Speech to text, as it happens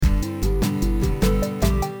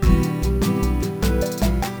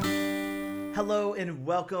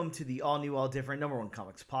welcome to the all new, all different number one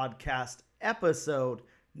comics podcast, episode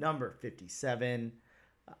number 57.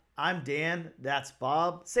 I'm Dan, that's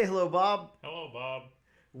Bob. Say hello, Bob. Hello, Bob.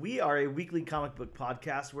 We are a weekly comic book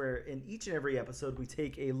podcast where in each and every episode we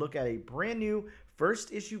take a look at a brand new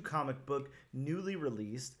first issue comic book newly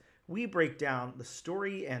released. We break down the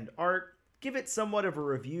story and art, give it somewhat of a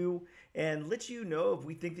review, and let you know if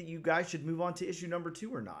we think that you guys should move on to issue number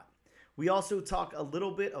 2 or not. We also talk a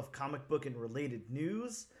little bit of comic book and related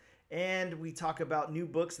news, and we talk about new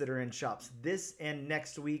books that are in shops this and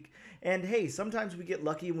next week. And hey, sometimes we get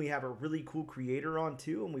lucky and we have a really cool creator on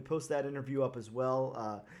too, and we post that interview up as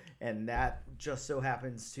well. And that just so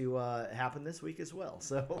happens to happen this week as well.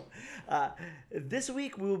 So this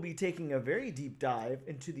week we will be taking a very deep dive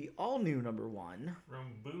into the all-new number 1.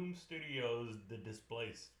 From Boom Studios, The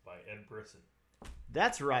Displaced by Ed Brisson.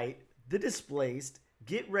 That's right, The Displaced.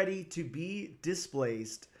 Get ready to be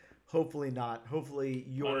displaced. Hopefully not. Hopefully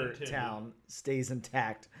your town stays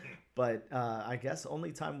intact. But I guess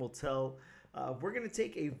only time will tell. We're going to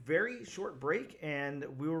take a very short break, and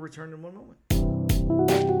we will return in one moment.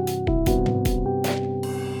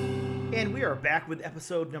 And we are back with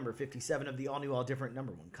episode number 57 of the all new, all different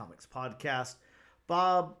number one comics podcast.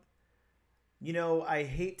 Bob, you know, I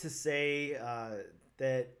hate to say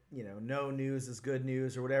that, you know, no news is good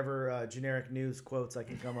news or whatever generic news quotes I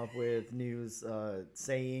can come up with, news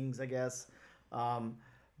sayings, I guess.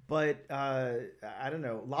 But I don't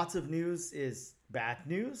know. Lots of news is bad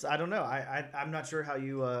news. I don't know. I'm not sure how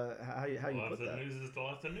you put that. Lots of news is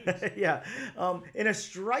lots of news. Yeah. In a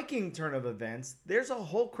striking turn of events, there's a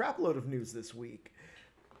whole crapload of news this week.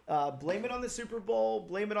 Blame it on the Super Bowl,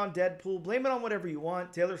 blame it on Deadpool, blame it on whatever you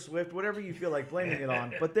want, Taylor Swift, whatever you feel like blaming it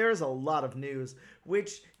on. But there's a lot of news,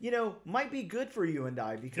 which, you know, might be good for you and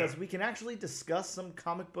I, because we can actually discuss some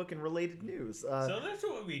comic book and related news. So that's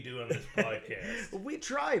what we do on this podcast. We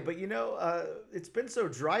try, but, you know, it's been so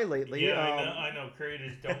dry lately. Yeah, I know.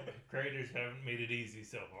 Creators haven't made it easy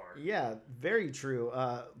so far. Yeah, very true.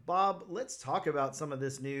 Bob, let's talk about some of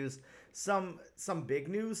this news. Some big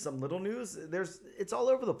news, some little news. It's all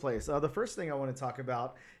over the place. The first thing I want to talk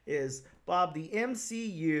about is, Bob, the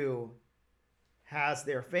MCU has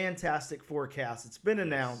their Fantastic Forecast. It's been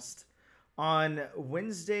announced on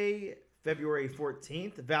Wednesday, February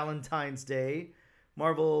 14th, Valentine's Day.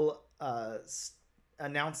 Marvel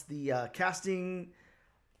announced the casting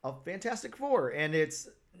of Fantastic Four, and it's,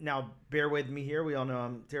 now bear with me here, we all know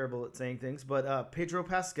I'm terrible at saying things, but Pedro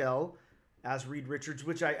Pascal as Reed Richards,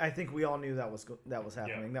 which I think we all knew that was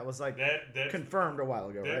happening. Yeah. That was like confirmed a while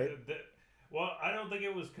ago, right? Well, I don't think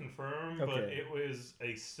it was confirmed, but it was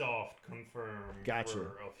a soft confirm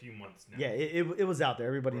for a few months now. Yeah, it was out there.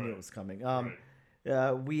 Everybody knew it was coming.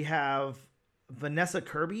 We have Vanessa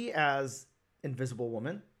Kirby as Invisible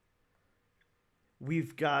Woman.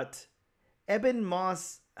 We've got Eben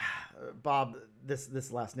Moss. Bob,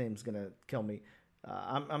 this last name's gonna kill me.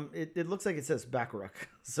 It looks like it says Bacharach,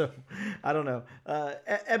 so I don't know.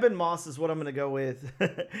 Eben Moss is what I'm going to go with.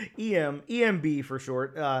 EMB for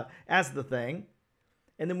short, as the Thing.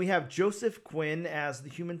 And then we have Joseph Quinn as the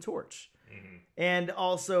Human Torch. Mm-hmm. And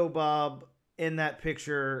also, Bob, in that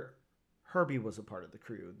picture, Herbie was a part of the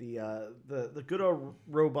crew. The good old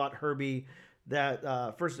robot Herbie,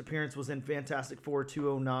 that first appearance was in Fantastic Four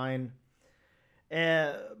 209.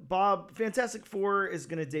 Bob, Fantastic Four is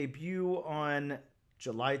going to debut on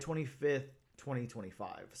July 25th,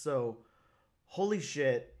 2025. So, holy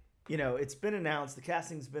shit, you know, it's been announced. The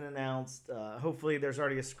casting's been announced. Hopefully there's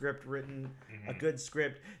already a script written, a good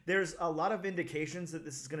script. There's a lot of indications that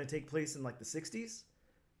this is going to take place in like the 60s.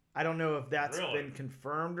 I don't know if that's been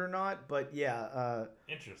confirmed or not, but yeah.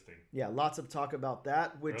 Interesting. Yeah, lots of talk about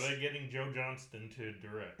that. Which, are they getting Joe Johnston to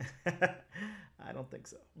direct? I don't think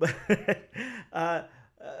so.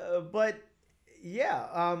 But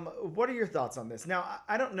yeah, what are your thoughts on this? Now,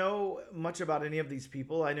 I don't know much about any of these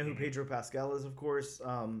people. I know who Pedro Pascal is, of course.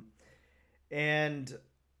 And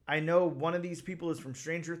I know one of these people is from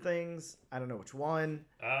Stranger Things. I don't know which one.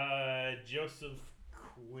 Joseph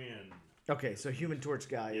Quinn. Okay, so Human Torch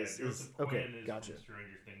guy is Quinn okay. Is gotcha. From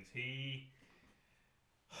Stranger Things.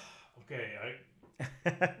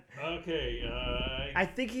 I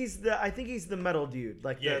think he's the metal dude,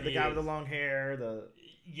 like the guy with the long hair.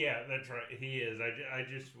 Yeah, that's right. He is. I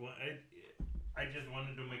just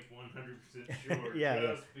wanted to make 100% sure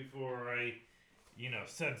before I,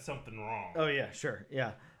 said something wrong. Oh yeah, sure,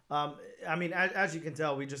 yeah. I mean, as you can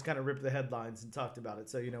tell, we just kind of ripped the headlines and talked about it,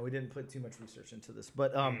 so we didn't put too much research into this,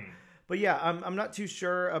 but yeah, I'm not too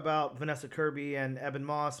sure about Vanessa Kirby and Eben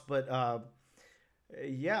Moss, but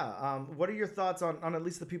what are your thoughts on at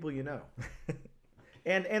least the people you know,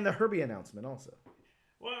 and the Herbie announcement also?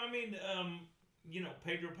 Well, I mean,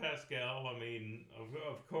 Pedro Pascal. I mean,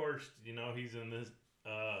 of course, he's in this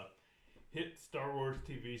hit Star Wars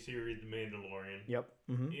TV series, The Mandalorian. Yep.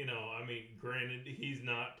 Mm-hmm. I mean, granted, he's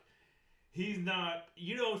not.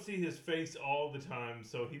 You don't see his face all the time,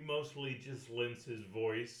 so he mostly just lends his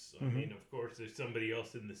voice. I mean, of course, there's somebody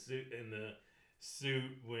else in the suit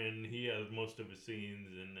when he has most of his scenes,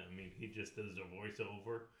 and I mean, he just does a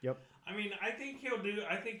voiceover. Yep. I mean, I think he'll do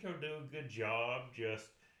a good job. Just,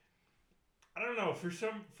 I don't know. For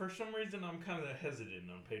some reason, I'm kind of hesitant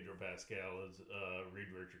on Pedro Pascal as Reed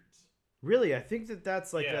Richards. Really, I think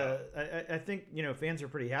that's like I think fans are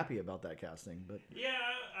pretty happy about that casting, but yeah,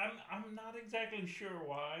 I'm not exactly sure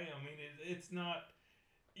why. I mean, it's not.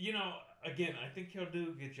 Again, I think he'll do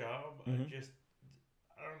a good job. I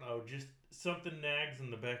don't know. Just something nags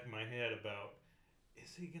in the back of my head about,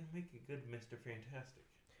 is he going to make a good Mr. Fantastic?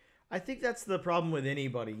 I think that's the problem with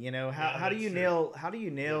anybody. How do you nail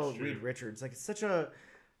Reed Richards? Like, it's such a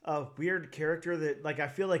weird character that, like, I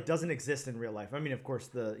feel like doesn't exist in real life. I mean, of course,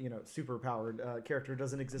 the super powered character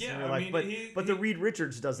doesn't exist in real life, but the Reed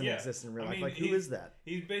Richards doesn't exist in real life. Like, who is that?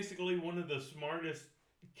 He's basically one of the smartest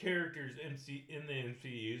characters in the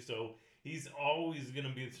MCU, so he's always going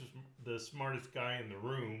to be the smartest guy in the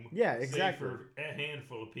room. Yeah, exactly. Save for a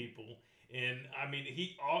handful of people. And, I mean,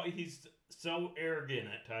 he's so arrogant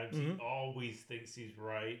at times. He always thinks he's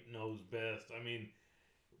right, knows best. I mean,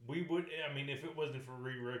 if it wasn't for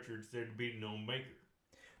Reed Richards, there'd be no Maker.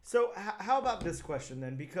 So, how about this question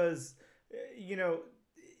then? Because,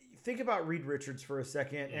 think about Reed Richards for a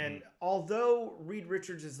second. And although Reed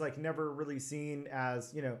Richards is, like, never really seen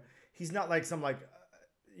as, he's not like some, like,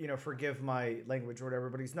 forgive my language or whatever,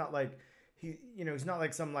 but he's not like, he's not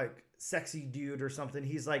like some, like, sexy dude or something.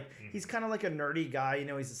 He's like, he's kind of like a nerdy guy,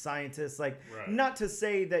 he's a scientist. Like, not to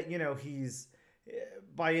say that, he's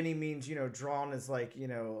by any means, drawn as like,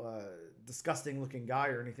 disgusting looking guy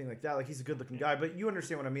or anything like that. Like, he's a good looking guy, but you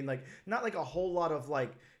understand what I mean? Like, not like a whole lot of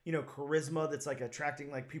like, charisma that's like attracting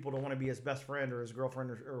like people to want to be his best friend or his girlfriend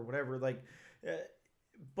or whatever. Like,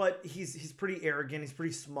 but he's pretty arrogant. He's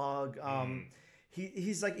pretty smug.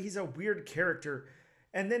 He's a weird character.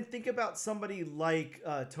 And then think about somebody like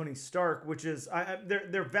Tony Stark, which is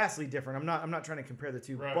they're vastly different. I'm not trying to compare the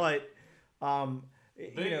two, but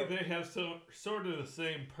they have sort of the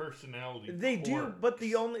same personality. They do, but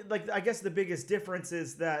the only I guess the biggest difference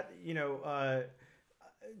is that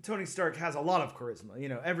Tony Stark has a lot of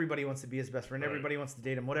charisma. Everybody wants to be his best friend. Everybody wants to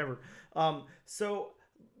date him. Whatever. So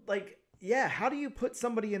like, yeah, how do you put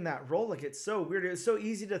somebody in that role? Like, it's so weird. It's so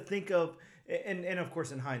easy to think of. And of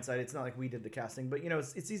course, in hindsight, it's not like we did the casting, but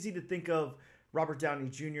it's easy to think of Robert Downey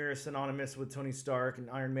Jr. synonymous with Tony Stark and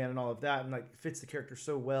Iron Man and all of that, and like fits the character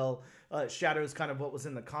so well. Shadows kind of what was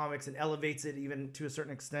in the comics and elevates it even to a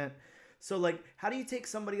certain extent. So like, how do you take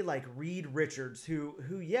somebody like Reed Richards, who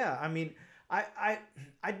yeah, I mean,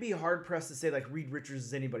 I'd be hard pressed to say like Reed Richards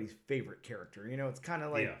is anybody's favorite character. It's kind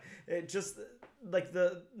of like it just. Like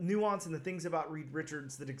the nuance and the things about Reed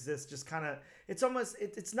Richards that exist just kind of, it's almost,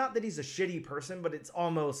 it's not that he's a shitty person, but it's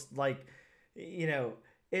almost like,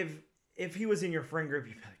 if he was in your friend group,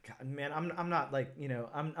 you'd be like, God, man, I'm not like,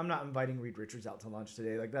 I'm not inviting Reed Richards out to lunch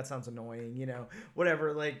today. Like, that sounds annoying,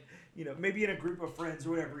 whatever. Like, maybe in a group of friends or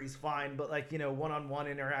whatever, he's fine. But like, one-on-one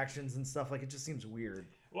interactions and stuff, like, it just seems weird.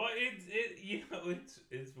 Well,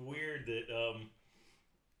 it's weird that,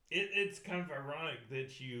 it's kind of ironic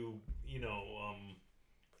that you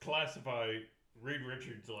classify Reed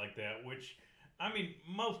Richards like that, which, I mean,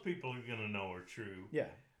 most people are going to know are true. Yeah.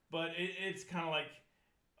 But it's kind of like,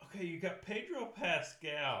 okay, you got Pedro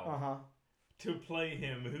Pascal to play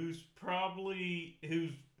him, who's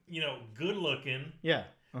good looking. Yeah.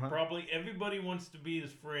 Probably everybody wants to be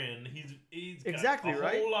his friend. He's got exactly a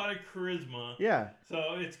whole lot of charisma. Yeah.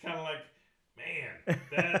 So it's kind of like, man,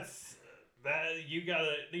 that's... That you got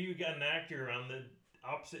an actor on the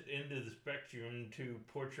opposite end of the spectrum to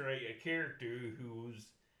portray a character who's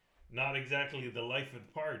not exactly the life of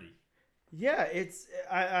the party. Yeah, it's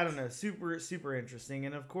I don't know, super interesting,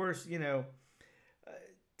 and of course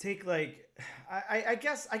take like I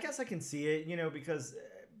guess I can see it because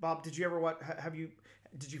Bob, did you ever watch?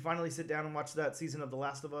 Did you finally sit down and watch that season of The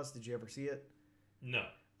Last of Us? Did you ever see it? No.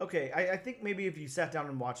 Okay, I think maybe if you sat down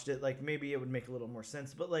and watched it, like maybe it would make a little more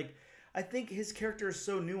sense, but like. I think his character is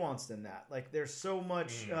so nuanced in that. Like, there's so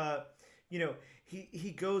much,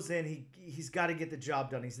 he goes in, he's got to get the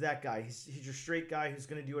job done. He's that guy. He's your straight guy who's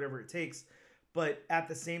going to do whatever it takes. But at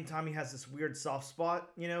the same time, he has this weird soft spot,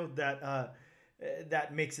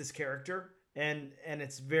 that makes his character. And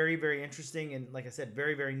it's very, very interesting. And like I said,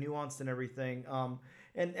 very, very nuanced and everything.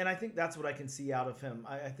 And I think that's what I can see out of him.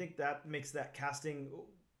 I think that makes that casting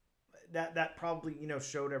that probably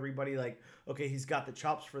showed everybody like, okay, he's got the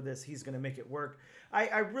chops for this. He's gonna make it work.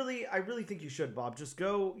 I really think you should, Bob. Just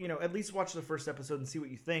go, at least watch the first episode and see what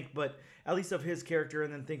you think. But at least of his character,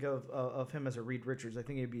 and then think of him as a Reed Richards. I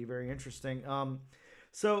think it'd be very interesting.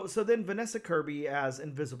 So then Vanessa Kirby as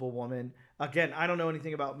Invisible Woman. Again, I don't know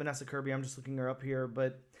anything about Vanessa Kirby. I'm just looking her up here,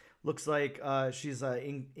 but looks like she's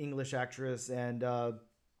an English actress, and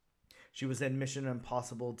she was in Mission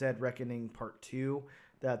Impossible: Dead Reckoning Part 2.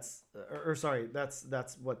 That's sorry, that's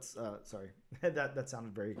what's sorry. that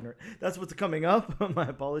sounded very ignorant. That's what's coming up. My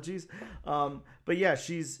apologies. But yeah,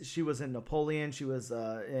 she was in Napoleon. She was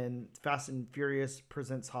in Fast and Furious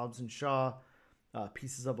Presents Hobbs and Shaw,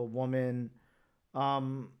 Pieces of a Woman.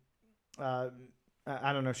 I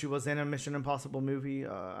don't know. She was in a Mission Impossible movie.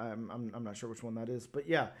 I'm not sure which one that is, but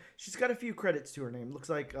yeah, she's got a few credits to her name. Looks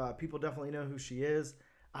like people definitely know who she is.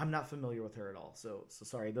 I'm not familiar with her at all, so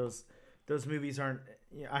sorry. Those movies aren't.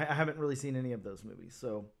 I haven't really seen any of those movies.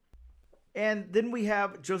 So, and then we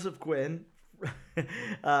have Joseph Quinn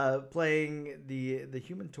playing the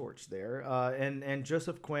Human Torch there, and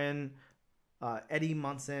Joseph Quinn, Eddie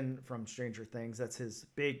Munson from Stranger Things. That's his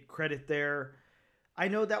big credit there. I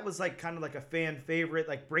know that was like kind of like a fan favorite,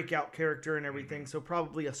 like breakout character and everything. So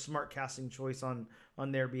probably a smart casting choice on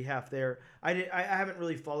their behalf there. I haven't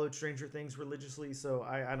really followed Stranger Things religiously, so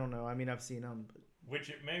I don't know. I mean, I've seen them. But... Which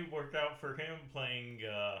it may work out for him playing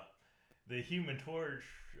the Human Torch,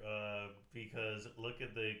 because look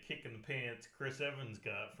at the kick in the pants Chris Evans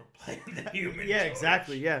got from playing the Human Torch. Yeah,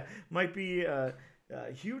 exactly. Yeah, might be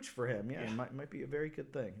huge for him. Yeah, yeah. Might be a very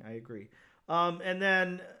good thing. I agree. And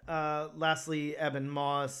then lastly, Evan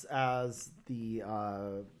Moss as the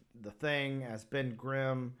Thing, as Ben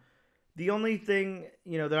Grimm. The only thing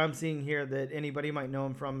that I'm seeing here that anybody might know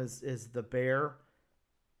him from is The Bear.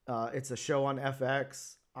 It's a show on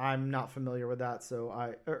FX. I'm not familiar with that,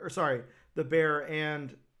 so sorry, The Bear.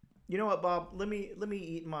 And you know what, Bob? Let me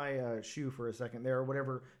eat my shoe for a second there, or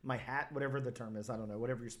whatever, my hat, whatever the term is. I don't know,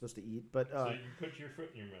 whatever you're supposed to eat. But so you put your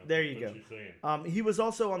foot in your mouth. There you go. He was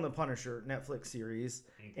also on the Punisher Netflix series,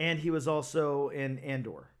 and he was also in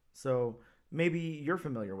Andor. So maybe you're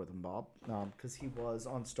familiar with him, Bob, because he was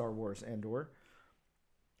on Star Wars Andor.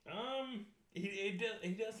 He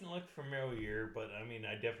doesn't look familiar, but I mean,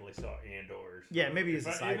 I definitely saw Andor. So yeah, maybe he's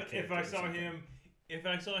a side character. If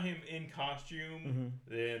I saw him in costume,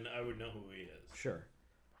 then I would know who he is. Sure.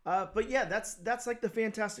 But yeah, that's like the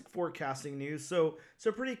Fantastic Four casting news. So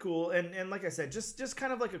pretty cool. And like I said, just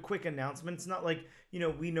kind of like a quick announcement. It's not like,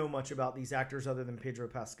 we know much about these actors other than Pedro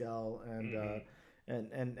Pascal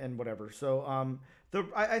and whatever. So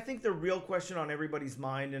I think the real question on everybody's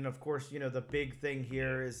mind, and of course, the big thing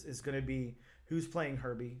here is going to be who's playing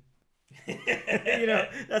Herbie.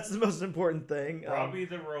 That's the most important thing. Probably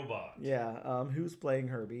the robot. Yeah. Who's playing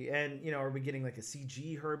Herbie? And are we getting like a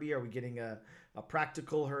CG Herbie? Are we getting a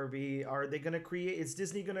practical Herbie? Are they going to create? Is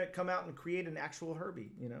Disney going to come out and create an actual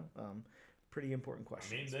Herbie? Pretty important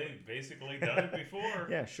question. I mean, they've basically done it before.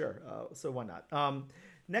 Yeah, sure. So why not?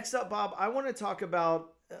 Next up, Bob, I want to talk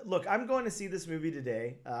about. Look, I'm going to see this movie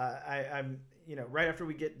today. I'm right after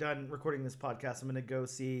we get done recording this podcast, I'm going to go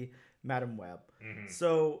see Madam Web. Mm-hmm.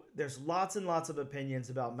 So there's lots and lots of opinions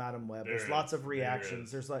about Madam Web. There's lots of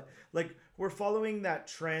reactions. There's like we're following that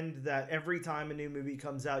trend that every time a new movie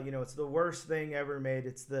comes out, it's the worst thing ever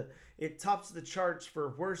made. It tops the charts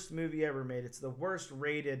for worst movie ever made. It's the worst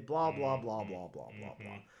rated. Blah blah blah blah blah blah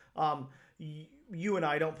blah. You and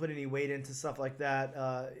I don't put any weight into stuff like that.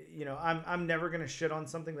 I'm never gonna shit on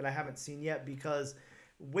something that I haven't seen yet, because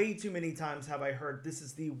way too many times have I heard this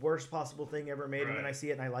is the worst possible thing ever made, and then I see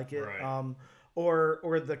it and I like it. Right.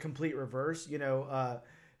 Or the complete reverse.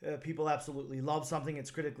 People absolutely love something,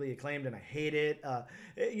 it's critically acclaimed, and I hate it.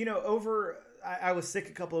 I was sick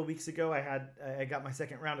a couple of weeks ago. I got my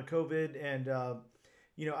second round of COVID, and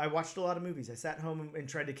I watched a lot of movies. I sat home and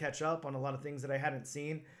tried to catch up on a lot of things that I hadn't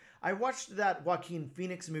seen. I watched that Joaquin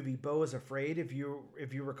Phoenix movie, Beau is Afraid, if you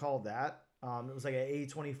recall that. It was like an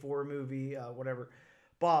A24 movie, whatever.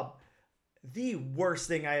 Bob, the worst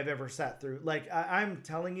thing I have ever sat through. Like, I'm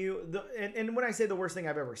telling you, and when I say the worst thing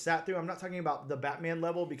I've ever sat through, I'm not talking about the Batman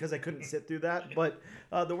level, because I couldn't sit through that. But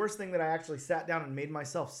the worst thing that I actually sat down and made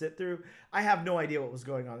myself sit through, I have no idea what was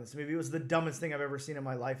going on in this movie. It was the dumbest thing I've ever seen in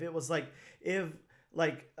my life. It was like if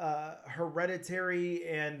Hereditary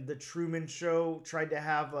and the Truman Show tried to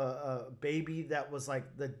have a baby that was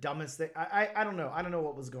like the dumbest thing. I don't know. I don't know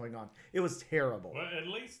what was going on. It was terrible. Well, at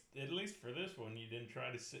least for this one, you didn't try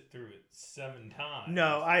to sit through it 7 times.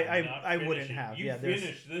 No, and not I finish wouldn't it. have. You Yeah,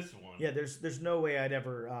 finished this one. Yeah, there's no way I'd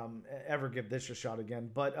ever give this a shot again.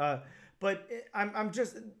 But I'm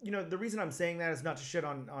just, the reason I'm saying that is not to shit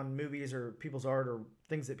on movies or people's art or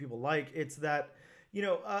things that people like. It's that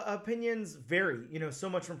opinions vary, so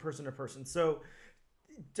much from person to person. So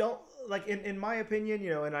don't, like, in my opinion,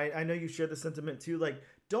 and I know you share the sentiment too, like,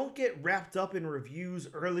 don't get wrapped up in reviews,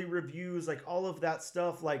 early reviews, like all of that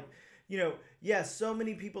stuff. Like, so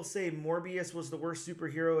many people say Morbius was the worst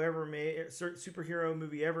superhero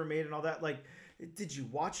movie ever made and all that. Like, did you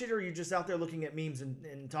watch it, or are you just out there looking at memes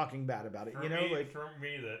and talking bad about it? For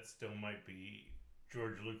me, that still might be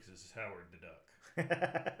George Lucas's Howard the Duck.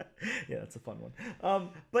 Yeah, that's a fun one.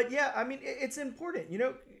 But yeah, I mean, it's important,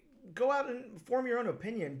 go out and form your own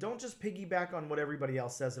opinion. Don't just piggyback on what everybody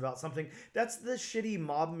else says about something. That's the shitty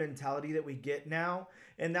mob mentality that we get now.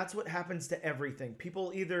 And that's what happens to everything.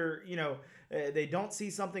 People either, they don't see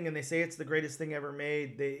something and they say it's the greatest thing ever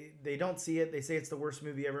made. They don't see it. They say it's the worst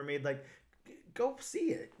movie ever made. Like, go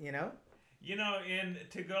see it, and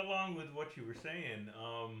to go along with what you were saying,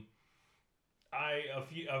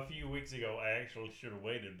 a few weeks ago, I actually should have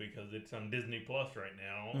waited because it's on Disney Plus right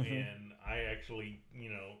now, and I actually,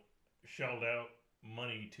 shelled out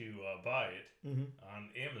money to buy it on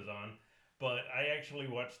Amazon. But I actually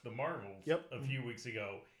watched the Marvels a few weeks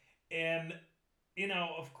ago, and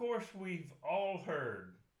of course, we've all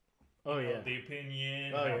heard, the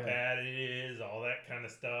opinion, how bad it is, all that kind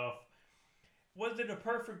of stuff. Was it a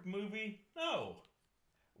perfect movie? No.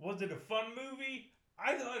 Was it a fun movie?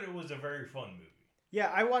 I thought it was a very fun movie. Yeah,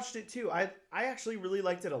 I watched it too. I actually really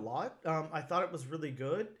liked it a lot. I thought it was really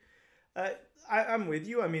good. I'm with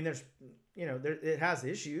you. I mean, there's, it has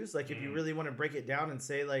issues. Like, if you really want to break it down and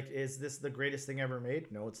say, like, is this the greatest thing ever made?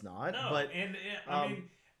 No, it's not. No, but I mean,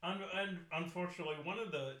 unfortunately, one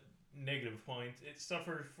of the negative points, it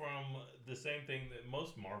suffers from the same thing that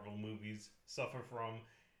most Marvel movies suffer from,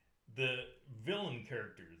 the villain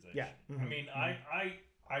characterization. Yeah. I mean, I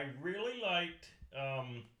really liked,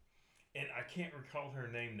 and I can't recall her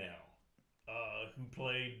name now, who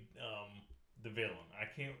played the villain. I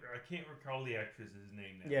can't recall the actress's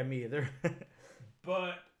name now. Yeah, me either.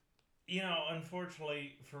 But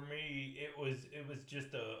unfortunately for me, it was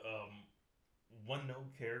just a one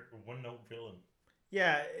note character, one note villain.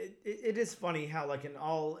 Yeah, it is funny how, like, in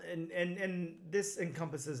all, and this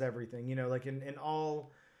encompasses everything, like in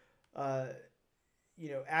all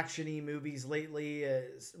action-y movies lately,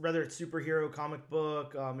 whether it's superhero, comic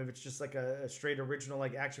book, if it's just like a straight original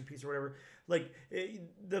like action piece or whatever, like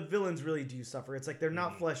the villains really do suffer. It's like they're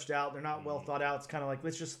not fleshed out, they're not well thought out. It's kind of like,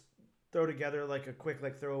 let's just throw together like a quick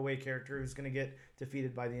like throwaway character who's going to get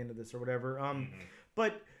defeated by the end of this or whatever.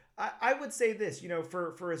 But I would say this,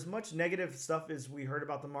 for as much negative stuff as we heard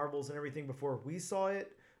about the Marvels and everything before we saw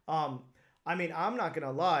it, I mean, I'm not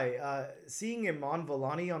gonna lie. Seeing Iman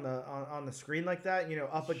Vellani on the screen like that,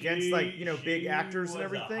 up against big actors and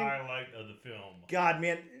everything, the highlight of the film. God,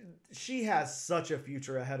 man, she has such a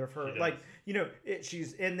future ahead of her. Like,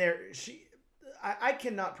 she's in there. I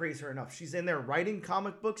cannot praise her enough. She's in there writing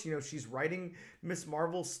comic books. She's writing Miss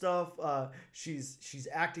Marvel stuff. She's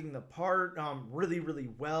acting the part really, really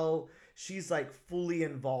well. She's like fully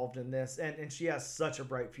involved in this, and she has such a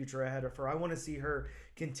bright future ahead of her. I want to see her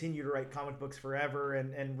continue to write comic books forever,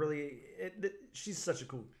 and really, she's such a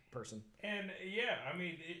cool person. And yeah, I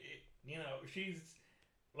mean, she's,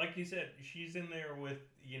 like you said, she's in there with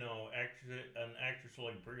an actress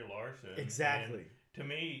like Brie Larson. Exactly. And to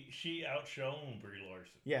me, she outshone Brie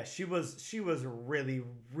Larson. Yeah, she was really,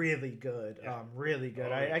 really good. Yeah. Really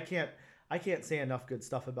good. Oh, yeah. I can't say enough good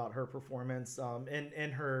stuff about her performance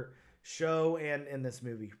in her show and in this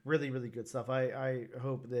movie. Really, really good stuff. I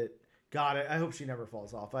hope that, God, I hope she never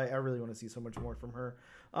falls off. I really want to see so much more from her.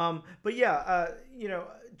 But yeah,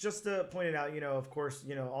 just to point it out, of course,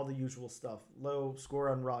 all the usual stuff. Low score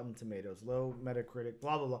on Rotten Tomatoes, low Metacritic,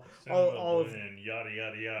 blah, blah, blah. All of, and yada,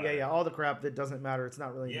 yada, yada. Yeah, all the crap that doesn't matter. It's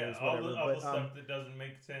not really news, whatever. All the stuff that doesn't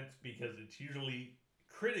make sense because it's usually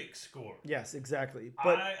critic score. Yes, exactly.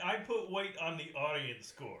 But I put weight on the audience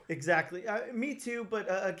score. Exactly. Me too. But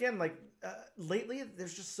again, like lately,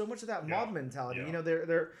 there's just so much of that mob mentality. Yeah.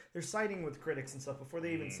 They're siding with critics and stuff before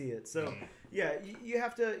they even see it. So yeah, you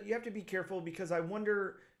have to be careful, because I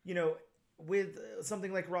wonder, with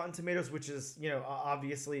something like Rotten Tomatoes, which is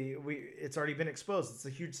obviously it's already been exposed. It's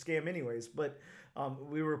a huge scam anyways. But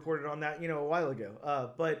we reported on that a while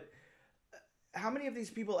ago. But how many of these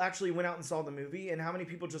people actually went out and saw the movie, and how many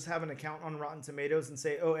people just have an account on Rotten Tomatoes and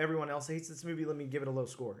say, "Oh, everyone else hates this movie. Let me give it a low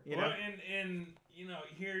score." You know? Well, and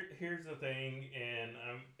here's the thing, and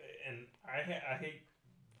I hate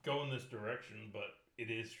going this direction, but it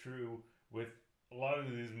is true with a lot of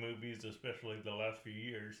these movies, especially the last few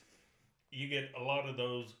years. You get a lot of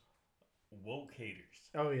those woke haters.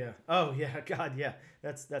 Oh yeah. God, yeah.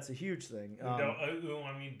 That's a huge thing.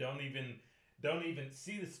 Don't even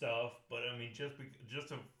see the stuff, but I mean,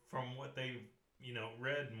 from what they've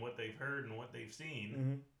read and what they've heard and what they've seen,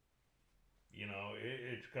 mm-hmm.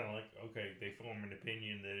 It's kind of like, okay, they form an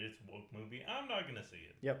opinion that it's a woke movie. I'm not gonna see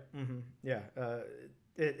it. Yep. Mm-hmm. Yeah.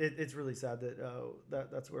 It's really sad that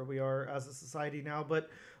that's where we are as a society now. But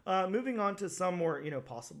moving on to some more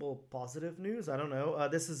possible positive news. I don't know.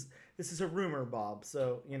 This is a rumor, Bob.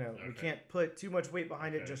 So Okay. we can't put too much weight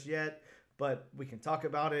behind it Okay. just yet. But we can talk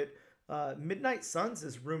about it. Midnight Suns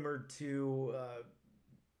is rumored to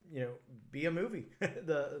be a movie.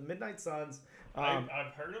 The Midnight Suns.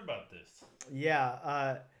 I've heard about this.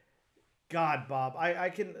 Yeah. God, Bob, I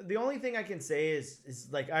can. The only thing I can say is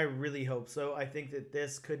like I really hope so. I think that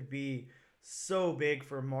this could be so big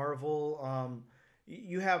for Marvel.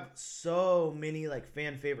 You have so many like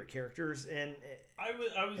fan favorite characters in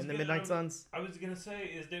the Midnight Suns. I was gonna say,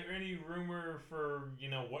 is there any rumor for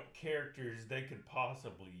what characters they could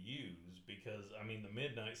possibly use? Because I mean, the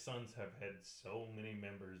Midnight Suns have had so many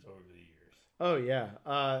members over the years. Oh yeah,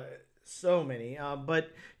 so many.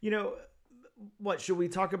 But what should we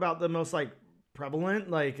talk about the most like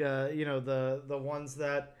prevalent, like the ones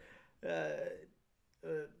that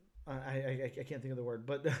I can't think of the word,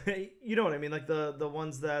 but you know what I mean, like the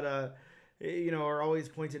ones that are always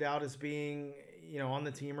pointed out as being on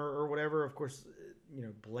the team or whatever. Of course,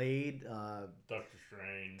 Blade,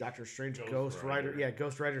 Doctor Strange, Ghost Rider. Yeah,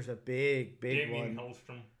 Ghost Rider's a big Damien one.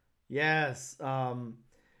 Hellstrom. Yes,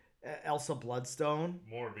 Elsa Bloodstone,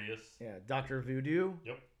 Morbius. yeah, Doctor Voodoo.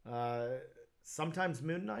 Yep. Sometimes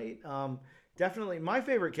Moon Knight. Definitely my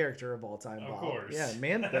favorite character of all time, Bob. Of course. Yeah,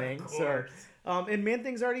 Man-Thing. Of course. And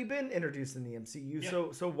Man-Thing's already been introduced in the MCU,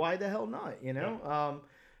 Yeah. so why the hell not? Yeah.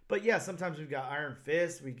 But yeah, sometimes we've got Iron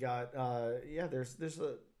Fist. We got there's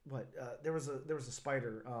a what? There was a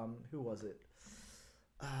spider. Who was it?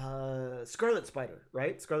 Scarlet Spider,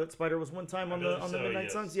 right? Scarlet Spider was one time on the Midnight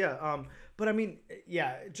yes. Suns. Yeah. But I mean,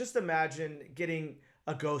 yeah, just imagine getting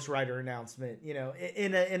a Ghost Rider announcement,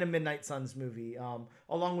 in a Midnight Suns movie,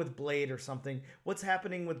 along with Blade or something. What's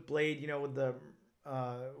happening with Blade, with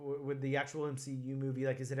the actual MCU movie?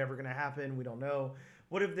 Like, is it ever going to happen? We don't know.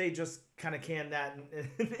 What if they just kind of that and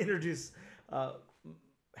introduce, how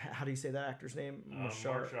do you say that actor's name?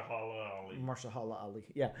 Mahershala Ali. Mahershala Ali.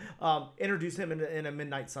 Yeah. Introduce him in a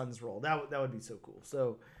Midnight Suns role. That would be so cool.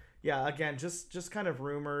 So, yeah, again, just kind of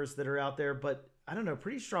rumors that are out there, but I don't know,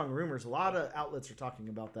 pretty strong rumors. A lot of outlets are talking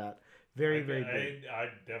about that. Very big.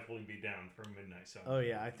 I'd definitely be down for Midnight Sun. Oh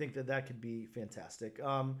yeah, I think that could be fantastic.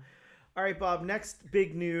 All right, Bob. Next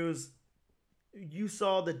big news. You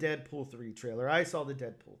saw the Deadpool 3 trailer. I saw the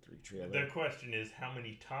Deadpool 3 trailer. The question is, how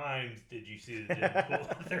many times did you see the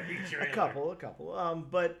Deadpool 3 trailer? A couple.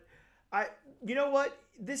 But you know what?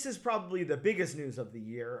 This is probably the biggest news of the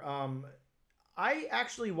year. I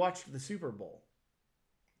actually watched the Super Bowl.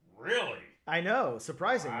 Really? I know,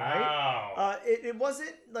 surprising, wow. Right? It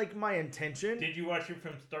wasn't like my intention. Did you watch it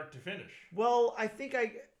from start to finish? Well, I think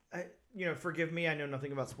I forgive me, I know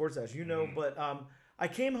nothing about sports, as you know, but I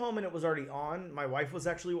came home and it was already on. My wife was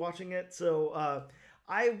actually watching it, so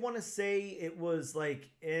I want to say it was like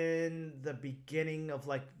in the beginning of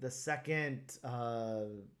like the second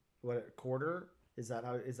quarter. Is that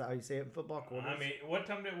how you say it in football? Quarters? I mean, what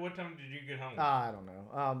time did you get home? I don't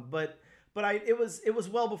know. But it was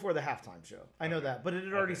well before the halftime show. I know that, but it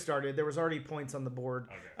had already started. There was already points on the board.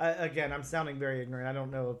 Okay. Again, I'm sounding very ignorant. I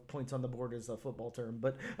don't know if points on the board is a football term,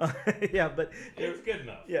 but yeah, but it's good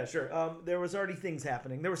enough. Yeah, sure. There was already things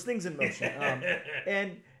happening. There was things in motion.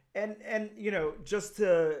 And just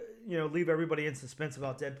to leave everybody in suspense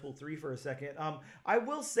about Deadpool 3 for a second. I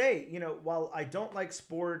will say, while I don't like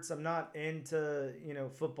sports, I'm not into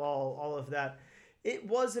football, all of that. It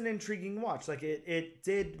was an intriguing watch. Like it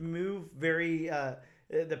did move very.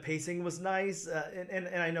 The pacing was nice, and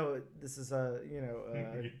I know this is a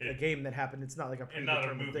game that happened. It's not like a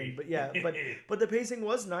predetermined thing, but yeah, but the pacing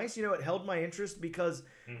was nice. It held my interest because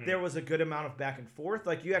there was a good amount of back and forth.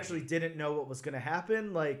 Like you actually didn't know what was going to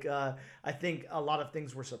happen. Like I think a lot of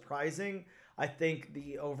things were surprising. I think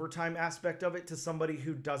the overtime aspect of it to somebody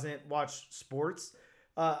who doesn't watch sports,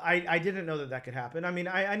 I didn't know that could happen. I mean,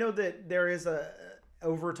 I know that there is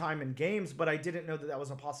overtime in games, but I didn't know that that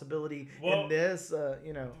was a possibility Well, in this.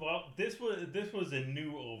 Well, this was a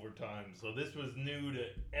new overtime, so this was new to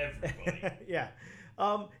everybody. Yeah.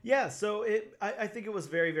 So I think it was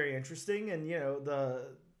very, very interesting. And,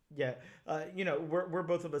 we're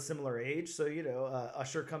both of a similar age. So,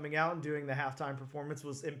 Usher coming out and doing the halftime performance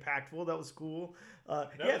was impactful. That was cool.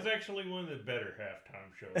 That was actually one of the better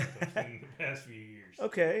halftime shows I've seen in the past few years.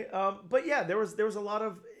 Okay. But yeah, there was a lot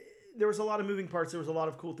of moving parts. There was a lot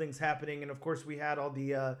of cool things happening, and of course we had all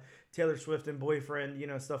the Taylor Swift and boyfriend,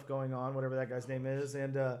 stuff going on, whatever that guy's name is,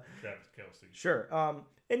 and Travis Kelce. Sure.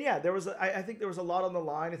 And yeah, I think there was a lot on the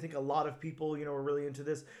line. I think a lot of people, were really into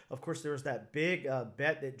this. Of course, there was that big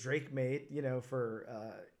bet that Drake made,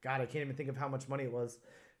 for God, I can't even think of how much money it was.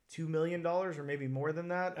 $2 million or maybe more than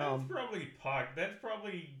that. That's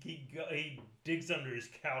probably he digs under his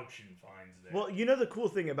couch and finds that. Well, the cool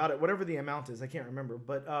thing about it, whatever the amount is, I can't remember,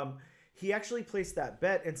 but he actually placed that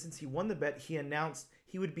bet, and since he won the bet, he announced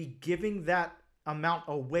he would be giving that amount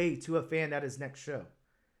away to a fan at his next show.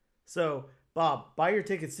 So, Bob, buy your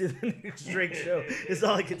tickets to the next Drake show is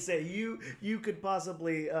all I can say. You could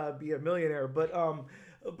possibly be a millionaire, but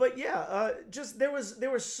yeah, just there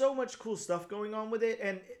was so much cool stuff going on with it,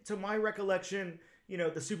 and to my recollection,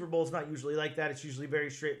 the Super Bowl is not usually like that. It's usually very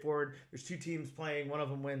straightforward. There's two teams playing, one of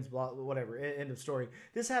them wins, blah, whatever. End of story.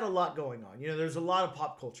 This had a lot going on. There's a lot of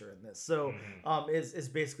pop culture in this. So, is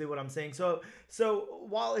basically what I'm saying. So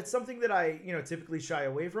while it's something that I typically shy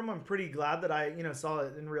away from, I'm pretty glad that I saw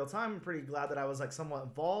it in real time. I'm pretty glad that I was like somewhat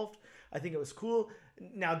involved. I think it was cool.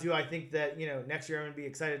 Now, do I think that, next year I'm going to be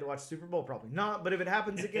excited to watch Super Bowl? Probably not. But if it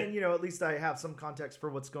happens again, at least I have some context for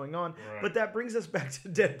what's going on. Right. But that brings us back to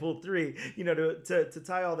Deadpool 3, to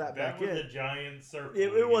tie all that back in. That was a giant circle.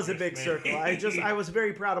 It was a big circle. I was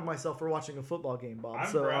very proud of myself for watching a football game, Bob.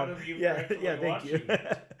 I'm proud of you for thank you.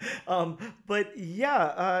 But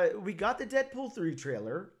yeah, we got the Deadpool 3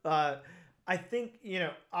 trailer. I think,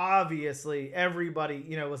 obviously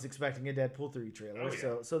everybody, was expecting a Deadpool 3 trailer. Oh,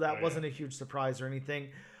 yeah. So that wasn't a huge surprise or anything.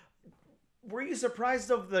 Were you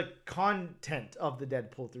surprised of the content of the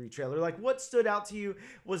Deadpool 3 trailer? Like, what stood out to you?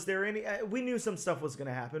 Was there any... we knew some stuff was going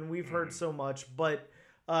to happen. We've heard so much. But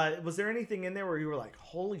was there anything in there where you were like,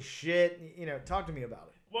 holy shit? Talk to me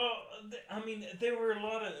about it. Well, there were a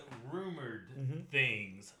lot of rumored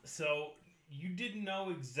things. So... you didn't know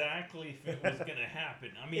exactly if it was going to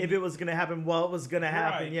happen. If it was going to happen, what was going to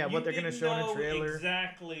happen, yeah, what they're going to show in a trailer.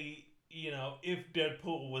 Exactly, if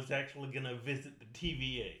Deadpool was actually going to visit the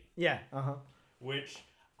TVA. Yeah, Which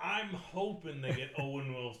I'm hoping they get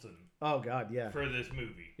Owen Wilson. Oh, God, yeah. For this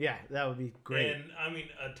movie. Yeah, that would be great. And,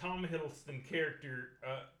 a Tom Hiddleston character,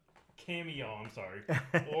 cameo, I'm sorry,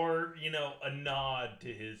 or, a nod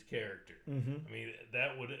to his character.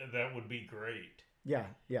 That would be great. Yeah.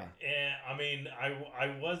 And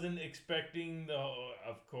I wasn't expecting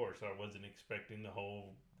of course I wasn't expecting the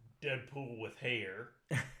whole Deadpool with hair.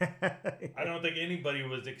 I don't think anybody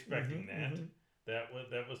was expecting that. That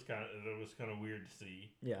was kind of weird to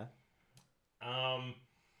see. Yeah. Of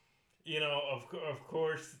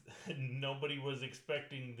course, nobody was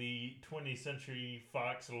expecting the 20th Century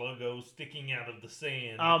Fox logo sticking out of the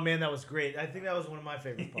sand. Oh man, that was great. I think that was one of my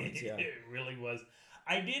favorite parts. Yeah, it really was.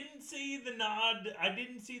 I didn't see the nod. I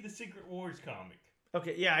didn't see the Secret Wars comic.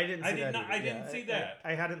 Okay, yeah, I didn't see that. I didn't see that.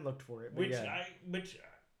 I hadn't looked for it. I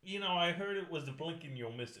heard it was a blink and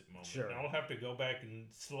you'll miss it moment. Sure. I'll have to go back and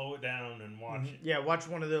slow it down and watch it. Yeah, watch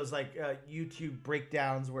one of those like YouTube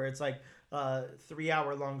breakdowns where it's like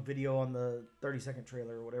 3-hour long video on the 30-second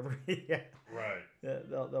trailer or whatever. Yeah. Right. Yeah,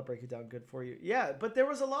 they'll break it down good for you. Yeah, but there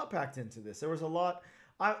was a lot packed into this. There was a lot.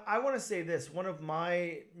 I want to say this. One of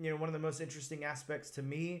the most interesting aspects to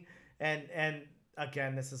me, and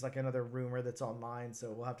again, this is like another rumor that's online,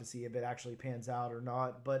 so we'll have to see if it actually pans out or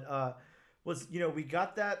not. But was we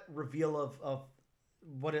got that reveal of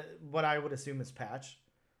what I would assume is Patch,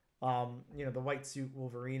 the white suit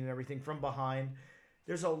Wolverine and everything from behind.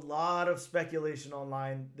 There's a lot of speculation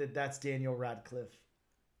online that that's Daniel Radcliffe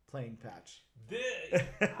playing Patch.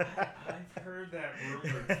 I've heard that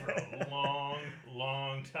rumor for a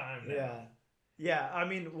long time now. Yeah.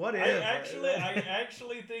 What if? I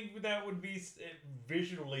actually think that would be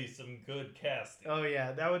visually some good casting. Oh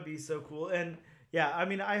yeah, that would be so cool. And yeah,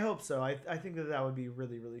 I hope so. I think that would be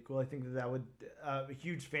really, really cool. I think that would a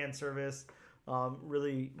huge fan service.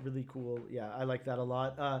 Really, really cool. Yeah, I like that a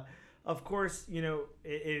lot. Of course,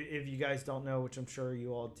 if you guys don't know, which I'm sure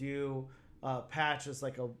you all do, Patch is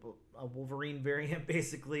like a Wolverine variant,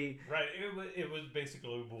 basically. Right. It was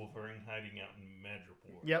basically Wolverine hiding out in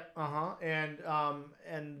Madripoor. Yep.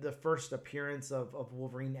 And the first appearance of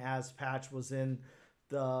Wolverine as Patch was in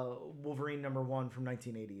the Wolverine #1 from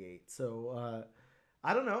 1988. So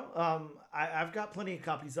I don't know. I've got plenty of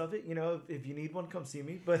copies of it. You know, if you need one, come see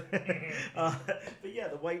me. But but yeah,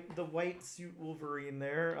 the white suit Wolverine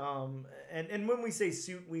there. And when we say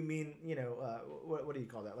suit, we mean, you know, what do you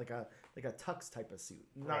call that? Like a tux type of suit,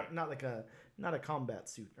 not like not a combat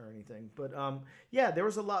suit or anything. But yeah, there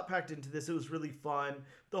was a lot packed into this. It was really fun.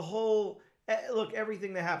 The whole look,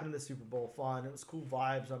 everything that happened in the Super Bowl, fun. It was cool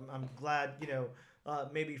vibes. I'm glad, you know.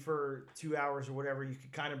 Maybe for 2 hours or whatever, you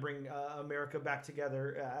could kind of bring America back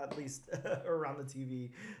together, at least around the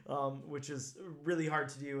TV, which is really hard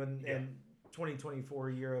to do in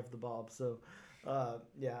 2024 year of the Bob. So,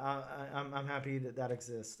 yeah, I'm happy that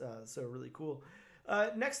exists. So really cool.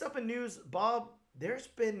 Next up in news, Bob, there's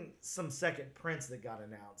been some second prints that got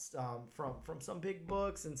announced from some big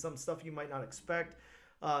books and some stuff you might not expect.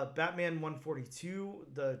 Batman 142,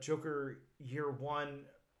 the Joker Year 1,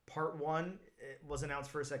 Part 1, it was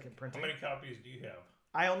announced for a second printing. How many copies do you have?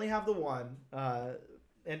 I only have the one,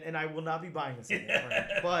 and I will not be buying a second print.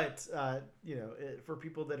 But, you know, for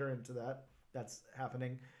people that are into that, that's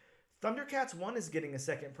happening. Thundercats 1 is getting a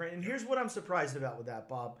second print. And here's what I'm surprised about with that,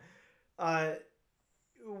 Bob.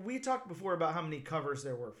 We talked before about how many covers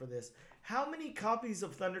there were for this. How many copies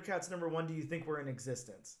of Thundercats #1 do you think were in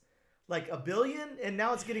existence? Like 1 billion? And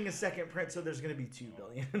now it's getting a second print, so there's going to be 2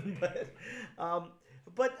 billion.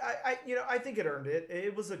 But I think it earned it.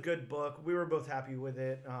 It was a good book. We were both happy with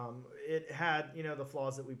it. It had, you know, the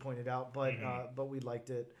flaws that we pointed out, but we liked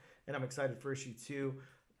it, and I'm excited for issue 2.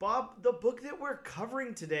 Bob, the book that we're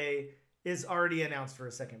covering today is already announced for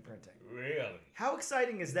a second printing. Really? How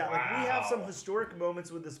exciting is that? Wow. Like, we have some historic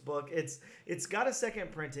moments with this book. It's got a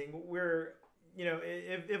second printing. We're, you know,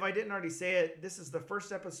 if I didn't already say it, this is the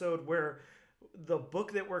first episode where the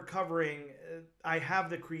book that we're covering, I have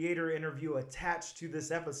the creator interview attached to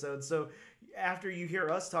this episode. So after you hear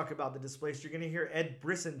us talk about the Displaced, you're going to hear Ed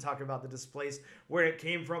Brisson talk about the Displaced, where it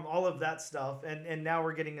came from, all of that stuff. And now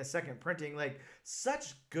we're getting a second printing. Like,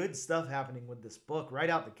 such good stuff happening with this book right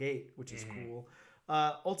out the gate, which is cool.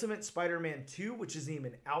 Ultimate Spider-Man 2, which isn't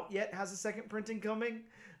even out yet, has a second printing coming.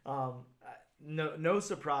 No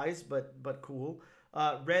surprise, but cool.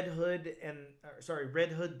 Red Hood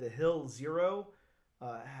the Hill Zero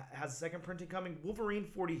has a second printing coming. Wolverine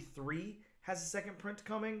 43 has a second print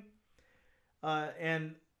coming.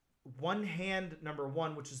 And One Hand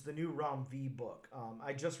 #1, which is the new Rom V book.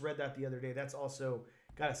 I just read that the other day. That's also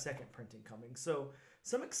got a second printing coming. So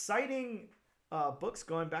some exciting books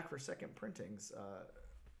going back for second printings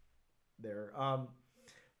there.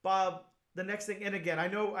 Bob, the next thing, and again, I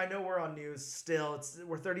know we're on news still.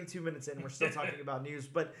 We're 32 minutes in. We're still talking about news,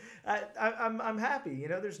 but I'm happy. You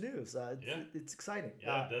know, there's news. It's exciting.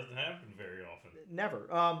 Yeah, it doesn't happen very often.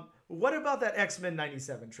 Never. What about that X-Men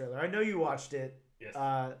 '97 trailer? I know you watched it. Yes.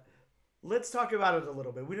 Let's talk about it a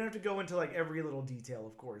little bit. We don't have to go into like every little detail,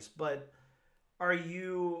 of course, but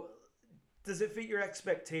does it fit your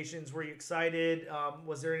expectations? Were you excited?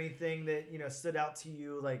 Was there anything that, you know, stood out to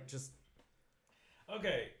you? Like, just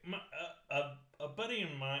okay, a buddy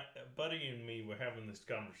and me were having this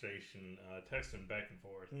conversation, texting back and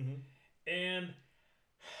forth, and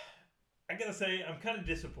I gotta say, I'm kind of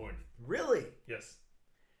disappointed. Really? Yes.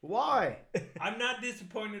 Why? I'm not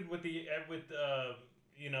disappointed with the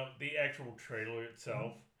you know, the actual trailer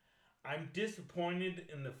itself. I'm disappointed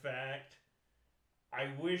in the fact I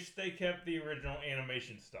wish they kept the original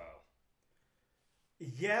animation style.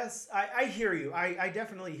 Yes, I hear you. I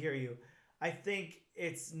definitely hear you. I think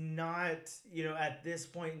it's not, you know, at this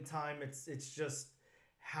point in time, it's just,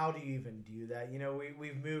 how do you even do that? You know,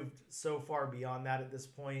 we've moved so far beyond that at this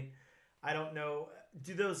point. I don't know.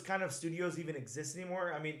 Do those kind of studios even exist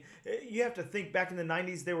anymore? I mean, you have to think back in the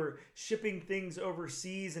 90s, they were shipping things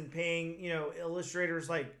overseas and paying, you know, illustrators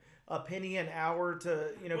like a penny an hour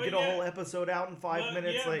to, you know, get a whole episode out in 5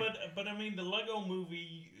 minutes. Yeah, like, but I mean, the Lego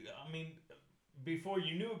movie, I mean, before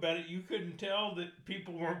you knew about it, you couldn't tell that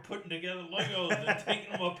people weren't putting together Legos and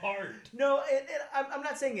taking them apart. No, and I'm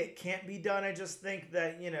not saying it can't be done. I just think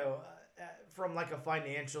that, you know, from like a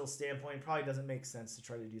financial standpoint, it probably doesn't make sense to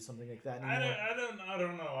try to do something like that anymore. I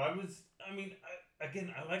don't know. I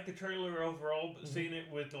like the trailer overall, but seeing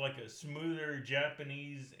it with like a smoother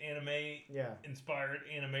Japanese anime inspired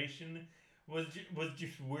animation was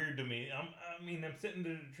just weird to me. I'm sitting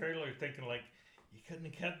in the trailer thinking like, you couldn't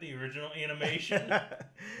have kept the original animation.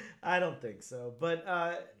 I don't think so, but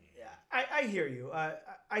I hear you.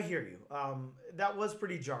 I hear you. That was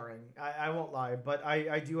pretty jarring. I won't lie, but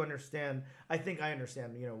I do understand. I think I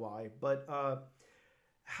understand, you know, why. But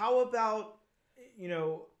how about, you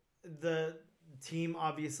know, the team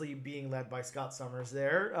obviously being led by Scott Summers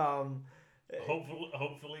there?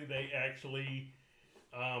 Hopefully they actually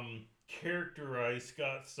characterize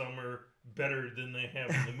Scott Summer better than they have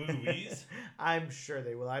in the movies. I'm sure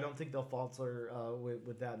they will. I don't think they'll falter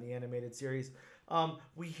with that in the animated series.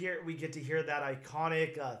 We get to hear that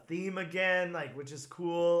iconic theme again, like, which is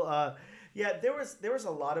cool. Yeah, there was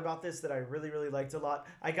a lot about this that I really liked a lot.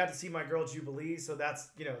 I got to see my girl Jubilee, so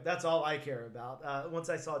that's all I care about. Once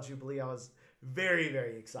I saw Jubilee, I was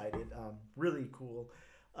very excited. Really cool.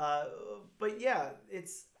 But yeah,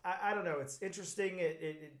 I don't know. It's interesting.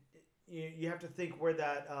 You have to think where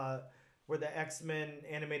the X-Men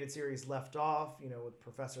animated series left off, with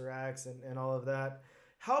Professor X and all of that.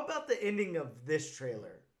 How about the ending of this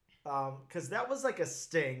trailer? Because that was like a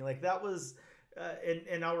sting. Like that was,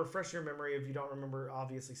 and I'll refresh your memory if you don't remember.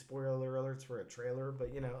 Obviously, spoiler alerts for a trailer, but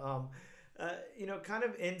kind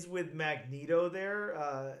of ends with Magneto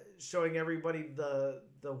there, showing everybody the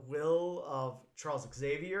will of Charles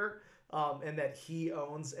Xavier, and that he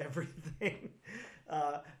owns everything.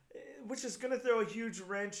 Which is going to throw a huge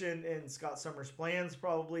wrench in Scott Summers' plans,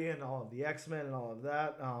 probably, and all of the X-Men and all of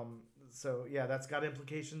that. So, yeah, that's got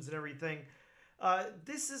implications and everything.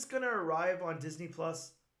 This is going to arrive on Disney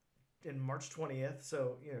Plus in March 20th,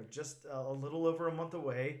 so, just a little over a month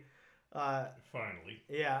away. Finally.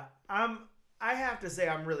 Yeah. I have to say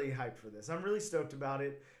I'm really hyped for this. I'm really stoked about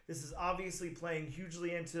it. This is obviously playing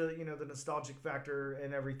hugely into, the nostalgic factor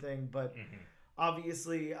and everything, but... Mm-hmm.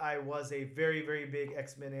 Obviously, I was a very big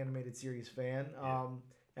X-Men animated series fan,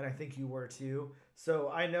 and I think you were too. So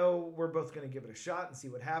I know we're both going to give it a shot and see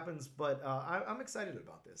what happens, but I'm excited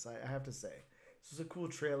about this, I have to say. This is a cool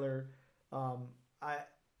trailer.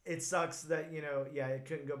 It sucks that, it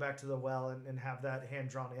couldn't go back to the well and have that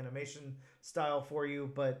hand-drawn animation style for you,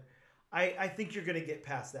 but I think you're going to get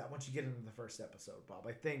past that once you get into the first episode, Bob.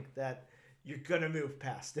 I think that you're going to move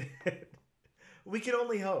past it. We can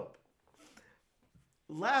only hope.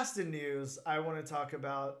 Last in news, I want to talk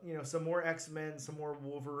about, some more X-Men, some more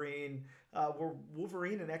Wolverine. We're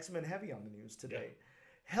Wolverine and X-Men heavy on the news today.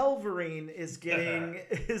 Yeah. Helverine is getting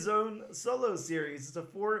his own solo series. It's a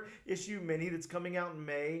 4-issue mini that's coming out in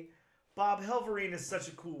May. Bob, Helverine is such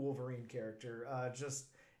a cool Wolverine character. Just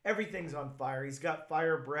everything's on fire. He's got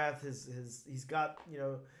fire breath. He's got,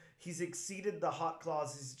 he's exceeded the hot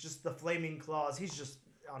claws. He's just the flaming claws. He's just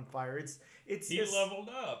on fire. He leveled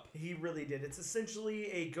up. He really did. It's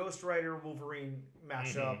essentially a Ghost Rider Wolverine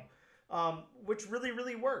mashup, which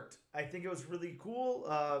really worked. I think it was really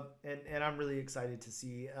cool, and I'm really excited to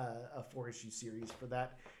see a 4-issue series for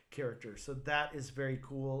that character. So that is very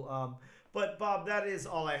cool. But Bob, that is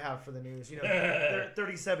all I have for the news.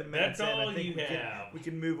 37 minutes That's in. all I think we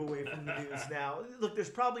can move away from the news now. Look, there's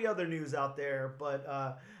probably other news out there, but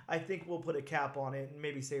I think we'll put a cap on it and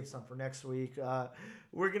maybe save some for next week.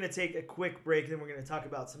 We're going to take a quick break, then we're going to talk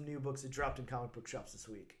about some new books that dropped in comic book shops this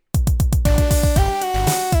week.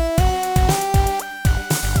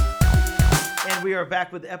 And we are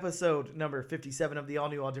back with episode number 57 of the All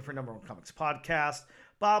New, All Different Number One Comics podcast.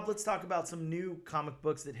 Bob, let's talk about some new comic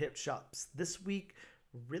books that hit shops this week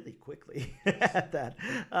really quickly at that.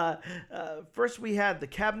 First, we had The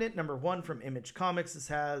Cabinet, number 1 from Image Comics. This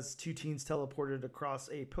has 2 teens teleported across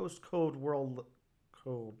a post-Cold War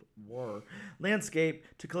landscape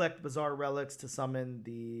to collect bizarre relics to summon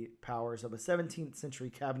the powers of a 17th century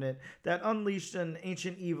cabinet that unleashed an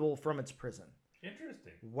ancient evil from its prison.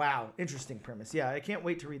 Interesting. Wow. Interesting premise. Yeah, I can't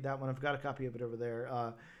wait to read that one. I've got a copy of it over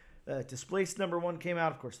there. Displaced number 1 came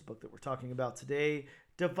out. Of course, the book that we're talking about today.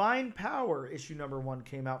 Divine Power issue number 1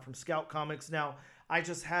 came out from Scout Comics. Now, I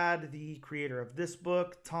just had the creator of this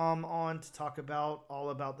book, Tom, on to talk all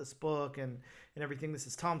about this book and everything. This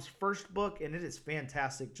is Tom's first book, and it is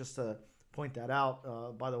fantastic, just to point that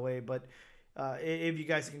out, by the way. But if you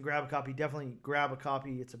guys can grab a copy, definitely grab a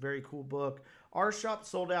copy. It's a very cool book. Our shop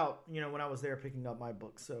sold out, when I was there picking up my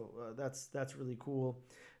book. So that's really cool.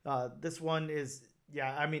 This one is,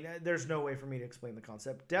 there's no way for me to explain the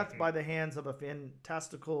concept. Death by the hands of a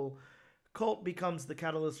fantastical cult becomes the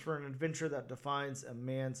catalyst for an adventure that defines a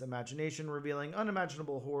man's imagination, revealing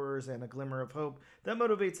unimaginable horrors and a glimmer of hope that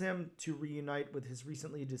motivates him to reunite with his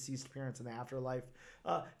recently deceased parents in the afterlife.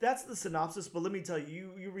 That's the synopsis, but let me tell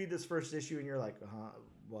you, you read this first issue and you're like,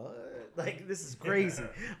 what? Like, this is crazy.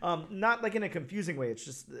 Not like in a confusing way. It's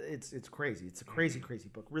just, it's crazy. It's a crazy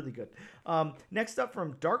book. Really good. Next up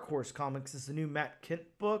from Dark Horse Comics is the new Matt Kent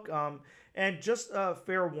book. And just a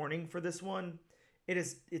fair warning for this one.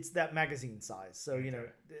 It's that magazine size. So,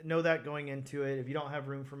 know that going into it. If you don't have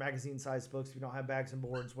room for magazine size books, if you don't have bags and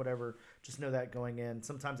boards, whatever, just know that going in.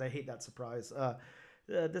 Sometimes I hate that surprise.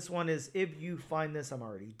 This one is If You Find This, I'm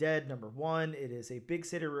Already Dead, number 1. It is a big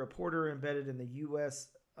city reporter embedded in the U.S.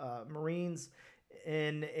 Marines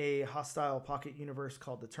in a hostile pocket universe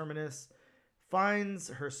called the Terminus finds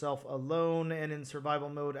herself alone and in survival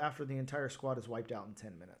mode after the entire squad is wiped out in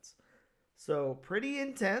 10 minutes. So pretty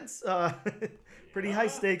intense, pretty high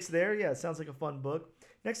stakes there. Yeah, it sounds like a fun book.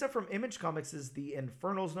 Next up from Image Comics is the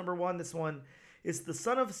Infernals #1. This one is the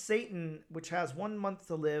son of Satan, which has 1 month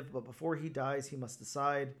to live, but before he dies, he must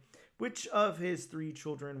decide which of his 3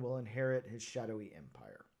 children will inherit his shadowy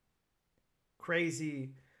empire.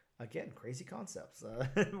 Crazy concepts.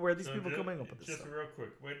 Where are these people coming up with this just stuff? real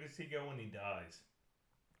quick, where does he go when he dies?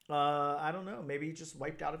 I don't know. Maybe he just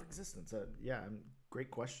wiped out of existence.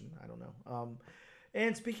 Great question. I don't know.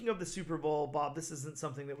 And speaking of the Super Bowl, Bob, this isn't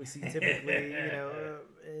something that we see typically,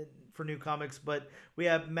 for new comics, but we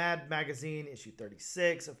have Mad Magazine issue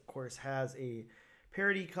 36. Of course, has a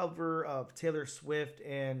parody cover of Taylor Swift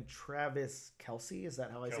and Travis Kelce. Is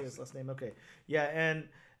that how I say his last name? Okay, yeah, and.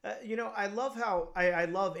 I love how I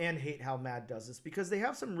love and hate how Mad does this because they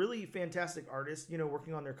have some really fantastic artists,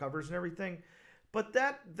 working on their covers and everything. But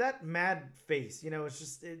that Mad face,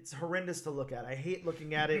 it's horrendous to look at. I hate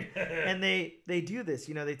looking at it. And they do this,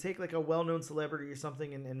 they take like a well-known celebrity or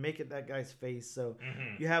something and make it that guy's face. So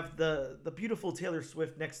you have the beautiful Taylor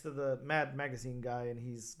Swift next to the Mad Magazine guy, and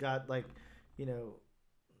he's got like, I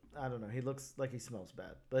don't know, he looks like he smells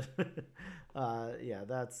bad. But yeah,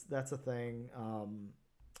 that's a thing.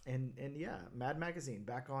 And yeah, Mad Magazine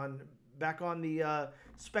back on the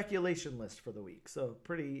speculation list for the week. So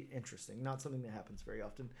pretty interesting. Not something that happens very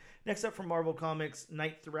often. Next up from Marvel Comics,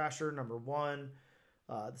 Night Thrasher #1.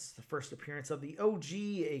 This is the first appearance of the OG,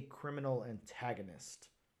 a criminal antagonist.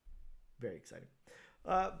 Very exciting.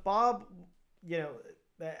 Bob,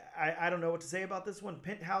 I don't know what to say about this one.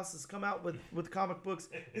 Penthouse has come out with comic books.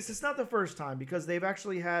 This is not the first time because they've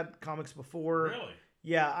actually had comics before. Really?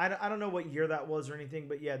 Yeah, I don't know what year that was or anything,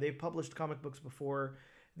 but yeah, they've published comic books before.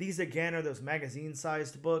 These, again, are those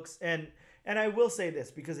magazine-sized books. And I will say this,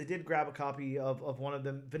 because I did grab a copy of one of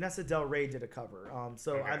them. Vanessa Del Rey did a cover.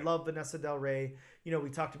 Okay. I love Vanessa Del Rey. We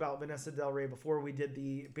talked about Vanessa Del Rey before we did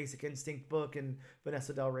the Basic Instinct book, and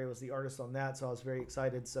Vanessa Del Rey was the artist on that, so I was very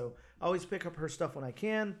excited. So I always pick up her stuff when I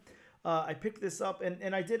can. I picked this up,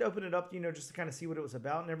 and I did open it up, just to kind of see what it was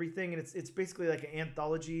about and everything. And it's basically like an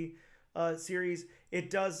anthology series. It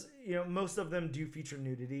does, most of them do feature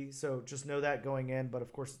nudity, so just know that going in. But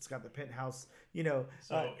of course, it's got the Penthouse, So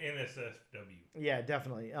NSFW. Yeah,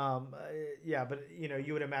 definitely. Yeah, but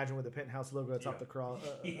you would imagine with the Penthouse logo atop the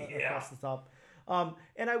across the top.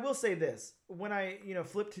 And I will say this: when I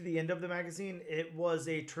flipped to the end of the magazine, it was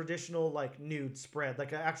a traditional like nude spread,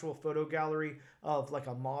 like an actual photo gallery of like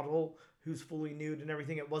a model who's fully nude and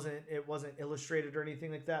everything. It wasn't illustrated or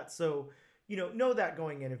anything like that. So. Know that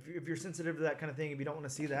going in. If you're sensitive to that kind of thing, if you don't want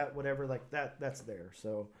to see that, whatever, like that's there.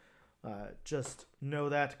 So just know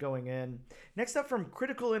that going in. Next up from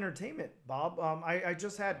Critical Entertainment, Bob. I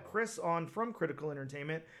just had Chris on from Critical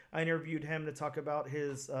Entertainment. I interviewed him to talk about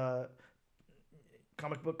his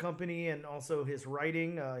comic book company and also his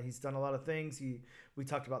writing. He's done a lot of things. We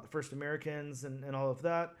talked about the First Americans and all of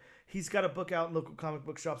that. He's got a book out in local comic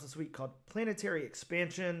book shops this week called Planetary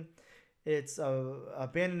Expansion. It's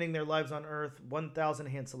abandoning their lives on Earth. 1,000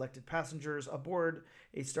 hand-selected passengers aboard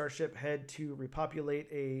a starship head to repopulate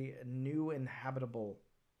a new habitable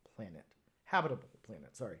planet.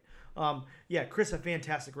 Sorry. Yeah, Chris, a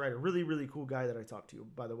fantastic writer. Really, really cool guy that I talked to,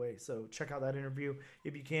 by the way. So check out that interview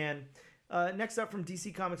if you can. Next up from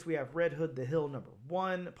DC Comics, we have Red Hood the Hill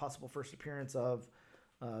 #1. Possible first appearance of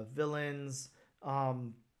villains.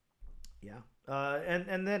 Yeah.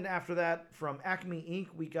 And then after that, from Acme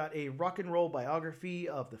Inc., we got a rock and roll biography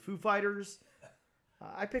of the Foo Fighters.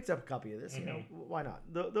 I picked up a copy of this. Why not?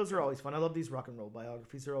 Those are always fun. I love these rock and roll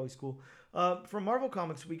biographies. They're always cool. From Marvel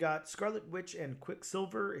Comics, we got Scarlet Witch and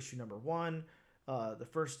Quicksilver, issue #1. The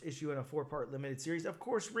first issue in a 4-part limited series. Of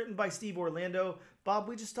course, written by Steve Orlando. Bob,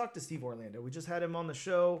 we just talked to Steve Orlando. We just had him on the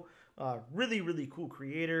show. Really, really cool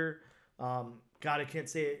creator. God, I can't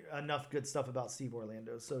say enough good stuff about Steve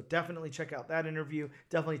Orlando. So definitely check out that interview.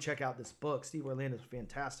 Definitely check out this book. Steve Orlando's a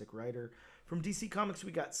fantastic writer. From DC Comics,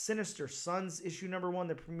 we got Sinister Sons issue #1,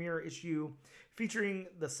 the premiere issue, featuring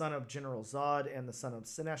the son of General Zod and the son of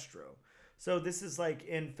Sinestro. So this is like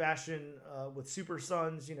in fashion with Super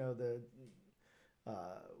Sons,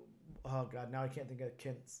 oh God, now I can't think of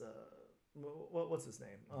Kent's, what's his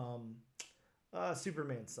name?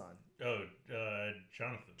 Superman's son.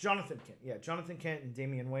 Jonathan. Jonathan Kent. Yeah, Jonathan Kent and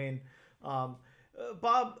Damian Wayne.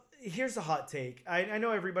 Bob, here's a hot take. I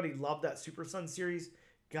know everybody loved that Super Son series.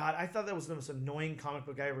 God, I thought that was the most annoying comic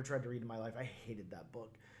book I ever tried to read in my life. I hated that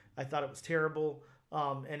book. I thought it was terrible.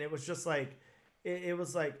 And it was just like, it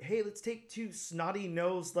was like, hey, let's take two snotty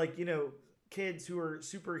nosed, like, kids who are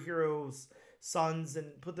superheroes sons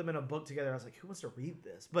and put them in a book together. I was like, who wants to read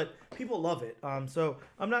this? But people love it. So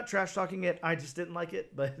I'm not trash talking it. I just didn't like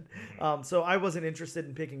it. But so I wasn't interested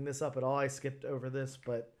in picking this up at all. I skipped over this.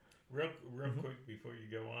 But real quick before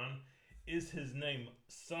you go on, is his name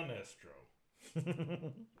Sinestro?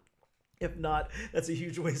 If not, that's a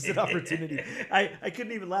huge wasted opportunity. I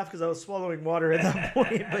couldn't even laugh because I was swallowing water at that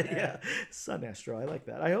point. But yeah, Sinestro. I like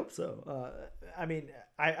that. I hope so. I mean,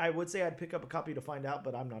 I would say I'd pick up a copy to find out,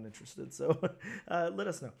 but I'm not interested. So let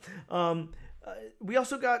us know. We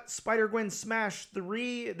also got Spider-Gwen Smash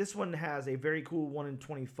 3. This one has a very cool 1 in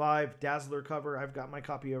 25 Dazzler cover. I've got my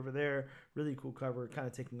copy over there. Really cool cover, kind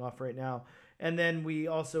of taking off right now. And then we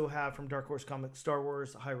also have from Dark Horse Comics Star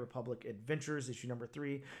Wars High Republic Adventures, issue number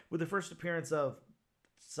 3, with the first appearance of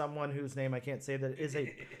someone whose name I can't say that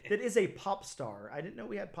is a pop star. I didn't know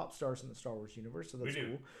we had pop stars in the Star Wars universe, so that's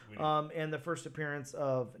cool. And the first appearance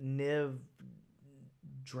of Niv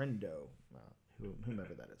Drendo,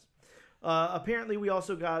 whomever that is. Apparently, we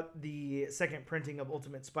also got the second printing of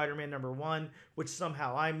Ultimate Spider-Man number 1, which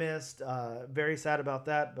somehow I missed. Very sad about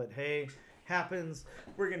that, but hey, happens.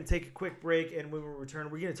 We're going to take a quick break, and when we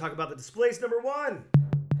return, we're going to talk about the Displaced number 1.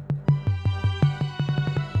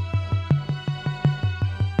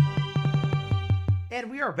 And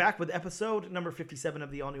we are back with episode number 57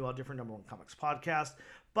 of the All New, All Different number 1 Comics podcast.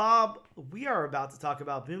 Bob, we are about to talk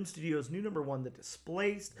about Boom Studios' new number 1, The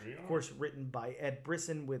Displaced. Of course, written by Ed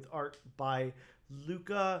Brisson with art by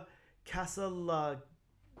Luca Casalaguida.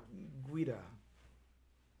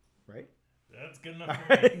 Right? That's good enough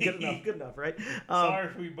for me. Good enough, right? Sorry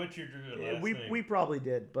if we butchered your last name. We probably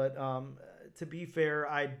did, but to be fair,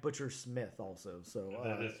 I'd butcher Smith also. So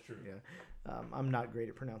that is true. Yeah, I'm not great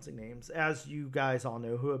at pronouncing names, as you guys all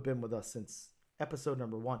know who have been with us since episode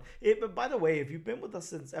number 1. But by the way, if you've been with us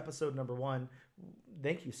since episode number 1,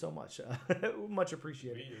 thank you so much. Much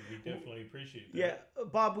appreciated. We definitely appreciate that. Yeah,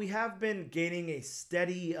 Bob, we have been gaining a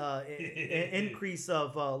steady increase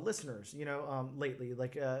of listeners, lately.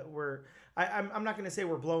 Like I'm not going to say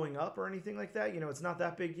we're blowing up or anything like that. It's not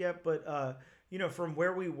that big yet, but from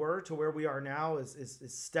where we were to where we are now is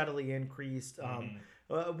steadily increased.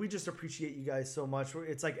 We just appreciate you guys so much.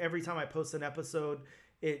 It's like every time I post an episode,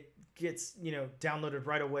 it gets downloaded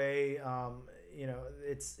right away.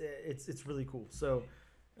 It's really cool. So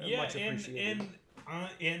much appreciated.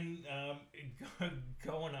 And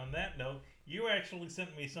going on that note, you actually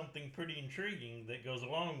sent me something pretty intriguing that goes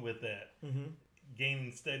along with that. Mm-hmm.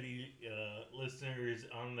 Gaining steady listeners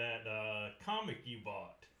on that comic you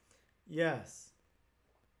bought. Yes.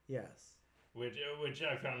 Which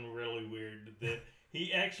I found really weird that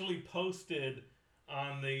he actually posted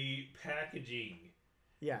on the packaging.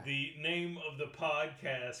 Yeah. The name of the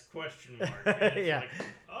podcast ? Yeah. Like,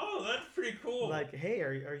 oh, that's pretty cool. Like, hey,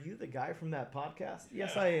 are you the guy from that podcast?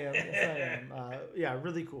 Yes, I am. Yeah,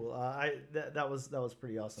 really cool. That was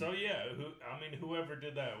pretty awesome. So yeah, whoever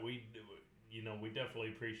did that, we definitely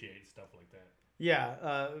appreciate stuff like that.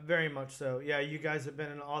 Yeah, very much so. Yeah, you guys have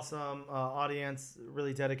been an awesome audience,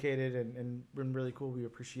 really dedicated and been really cool. We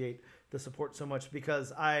appreciate the support so much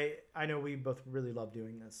because I know we both really love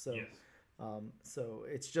doing this. So. Yes. So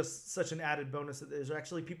it's just such an added bonus that there's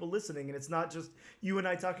actually people listening, and it's not just you and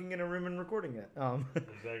I talking in a room and recording it.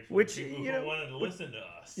 Which people who wanted to listen to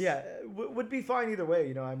us. Yeah, would be fine either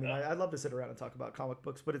way. I'd love to sit around and talk about comic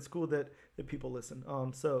books, but it's cool that people listen.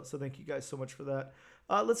 So thank you guys so much for that.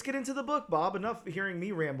 Let's get into the book, Bob. Enough hearing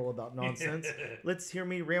me ramble about nonsense. Let's hear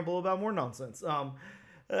me ramble about more nonsense.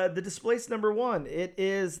 The Displaced number 1. It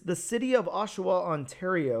is the city of Oshawa,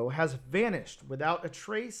 Ontario, has vanished without a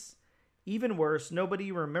trace. Even worse,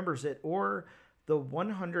 nobody remembers it or the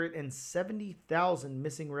 170,000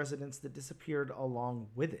 missing residents that disappeared along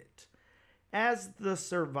with it. As the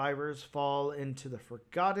survivors fall into the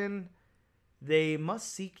forgotten, they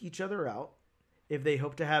must seek each other out if they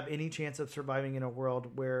hope to have any chance of surviving in a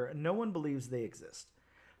world where no one believes they exist.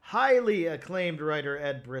 Highly acclaimed writer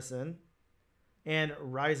Ed Brisson and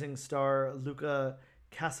rising star Luca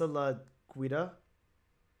Casalaguida,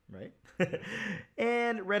 right?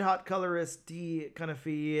 And red hot colorist D.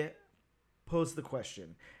 Canafi posed the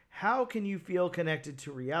question: how can you feel connected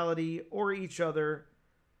to reality or each other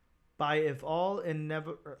by if all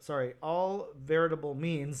veritable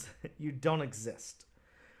means you don't exist?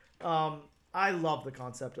 I love the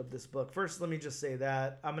concept of this book. First, let me just say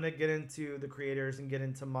that I'm going to get into the creators and get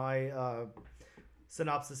into my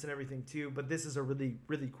synopsis and everything too, but this is a really,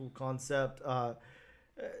 really cool concept.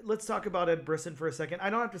 let's talk about Ed Brisson for a second. I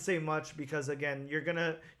don't have to say much because again, you're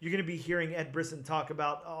gonna be hearing Ed Brisson talk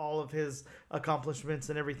about all of his accomplishments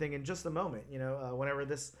and everything in just a moment. Whenever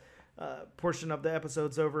this portion of the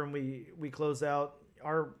episode's over and we close out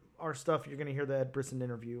our stuff, you're gonna hear the Ed Brisson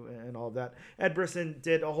interview and all of that. Ed Brisson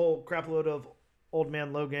did a whole crapload of Old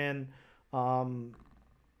Man Logan,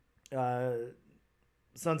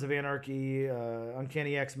 Sons of Anarchy,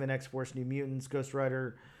 Uncanny X-Men, X-Force, New Mutants, Ghost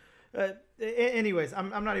Rider. Anyways,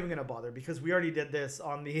 I'm not even gonna bother because we already did this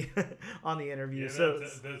on the on the interview. Yeah, so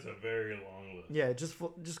that's a very long list. Yeah,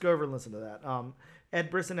 just go over and listen to that. Ed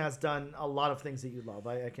Brisson has done a lot of things that you love.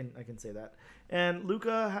 I can say that. And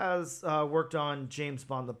Luca has worked on James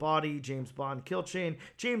Bond: The Body, James Bond: Kill Chain,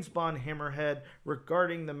 James Bond: Hammerhead,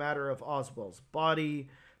 Regarding the Matter of Oswald's Body,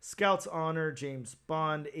 Scout's Honor, James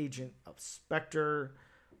Bond, Agent of Spectre,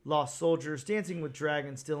 Lost Soldiers, Dancing with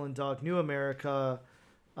Dragons, Dylan Dog, New America.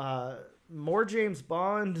 More James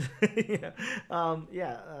Bond.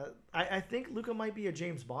 I think Luca might be a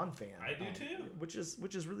James Bond fan. I do too, which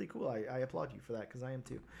is really cool. I applaud you for that because I am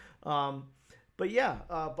too.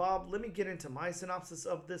 Bob, let me get into my synopsis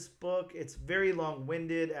of this book. It's very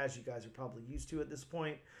long-winded, as you guys are probably used to at this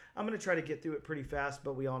point. I'm going to try to get through it pretty fast,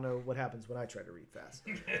 but we all know what happens when I try to read fast.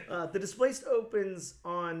 The Displaced opens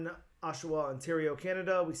on Oshawa, Ontario,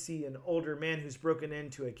 Canada. We see an older man who's broken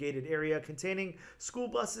into a gated area containing school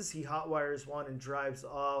buses. He hotwires one and drives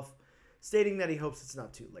off, stating that he hopes it's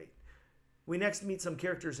not too late. We next meet some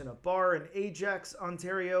characters in a bar in Ajax,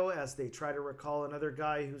 Ontario, as they try to recall another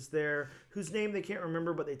guy who's there, whose name they can't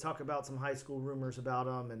remember, but they talk about some high school rumors about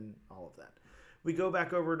him and all of that. We go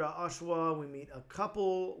back over to Oshawa. We meet a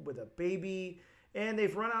couple with a baby, and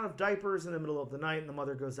they've run out of diapers in the middle of the night, and the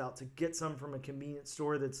mother goes out to get some from a convenience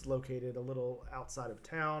store that's located a little outside of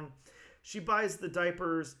town. She buys the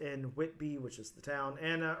diapers in Whitby, which is the town,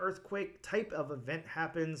 and an earthquake type of event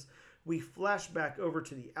happens. We flash back over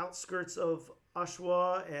to the outskirts of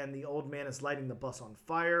Oshawa, and the old man is lighting the bus on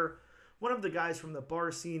fire. One of the guys from the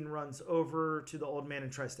bar scene runs over to the old man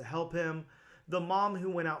and tries to help him. The mom who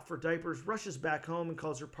went out for diapers rushes back home and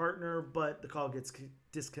calls her partner, but the call gets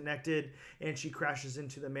disconnected, and she crashes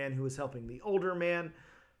into the man who is helping the older man.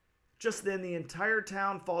 Just then, the entire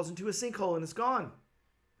town falls into a sinkhole and is gone.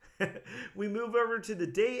 We move over to the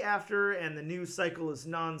day after, and the news cycle is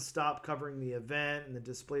non-stop covering the event, and the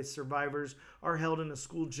displaced survivors are held in a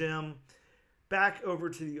school gym. Back over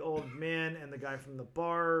to the old man and the guy from the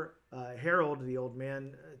bar. Harold, the old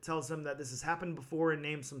man, tells him that this has happened before and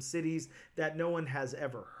names some cities that no one has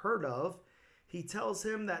ever heard of. He tells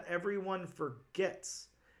him that everyone forgets.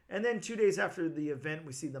 And then 2 days after the event,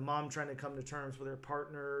 we see the mom trying to come to terms with her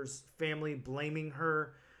partner's family blaming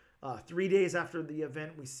her. 3 days after the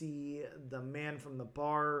event, we see the man from the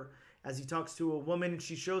bar as he talks to a woman.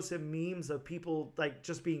 She shows him memes of people like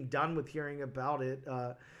just being done with hearing about it.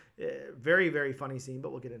 Very, very funny scene,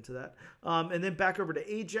 but we'll get into that. And then back over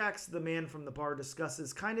to Ajax, the man from the bar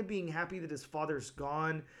discusses kind of being happy that his father's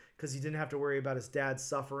gone because he didn't have to worry about his dad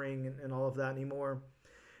suffering and all of that anymore.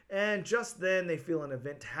 And just then they feel an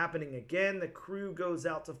event happening again. The crew goes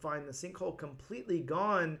out to find the sinkhole completely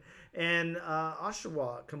gone, and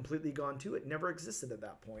Oshawa completely gone too. It never existed at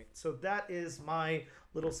that point. So that is my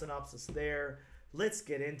little synopsis there. Let's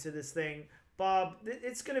get into this thing. Bob,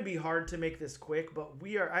 it's going to be hard to make this quick, but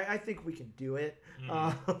I think we can do it.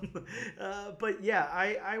 But yeah,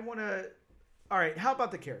 I want to. All right, how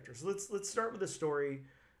about the characters? Let's start with the story.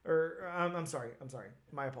 I'm sorry.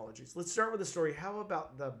 My apologies. Let's start with the story. How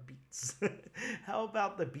about the beats? How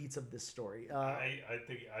about the beats of this story? I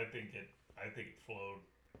think it flowed.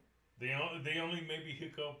 The only maybe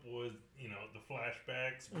hiccup was the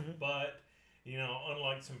flashbacks, but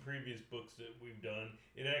unlike some previous books that we've done,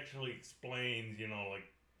 it actually explains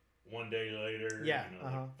like 1 day later,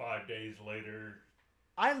 like 5 days later.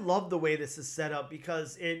 I love the way this is set up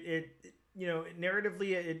because it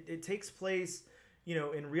narratively it takes place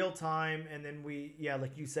in real time, and then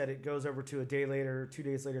like you said, it goes over to a day later, 2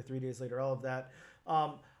 days later, 3 days later, all of that.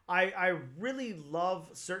 I really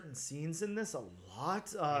love certain scenes in this a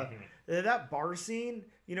lot. That bar scene,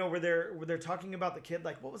 where they're talking about the kid,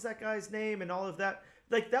 like what was that guy's name and all of that.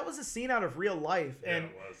 Like that was a scene out of real life. Yeah, and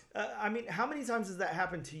it was. I mean, how many times has that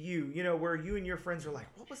happened to you? Where you and your friends are like,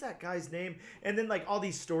 what was that guy's name? And then like all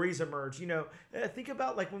these stories emerge. Think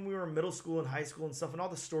about like when we were in middle school and high school and stuff, and all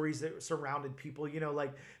the stories that surrounded people.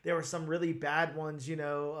 Like there were some really bad ones.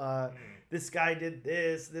 This guy did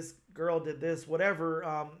this girl did this, whatever.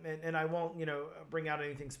 And I won't bring out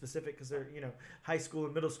anything specific because they're high school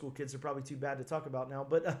and middle school kids are probably too bad to talk about now.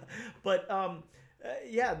 But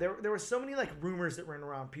Yeah, there were so many like rumors that ran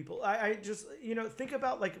around people. I just think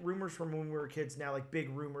about like rumors from when we were kids now, like big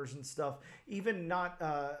rumors and stuff, even not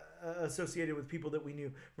associated with people that we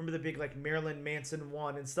knew. Remember the big like Marilyn Manson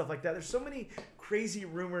one and stuff like that. There's so many crazy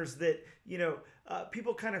rumors that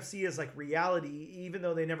people kind of see as like reality, even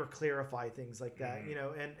though they never clarify things like that.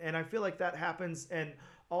 And I feel like that happens. And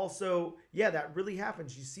also, yeah, that really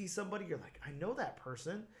happens. You see somebody, you're like, I know that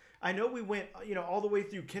person. I know we went, all the way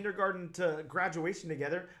through kindergarten to graduation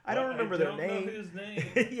together. I don't remember their name. Know his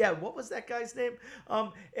name. Yeah, what was that guy's name?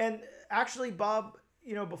 And actually, Bob,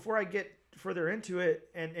 before I get further into it,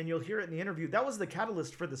 and you'll hear it in the interview, that was the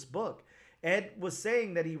catalyst for this book. Ed was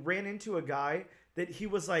saying that he ran into a guy that he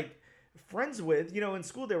was like friends with, in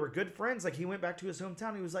school. They were good friends. Like he went back to his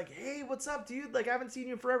hometown. He was like, "Hey, what's up, dude? Like I haven't seen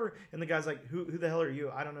you in forever." And the guy's like, "Who the hell are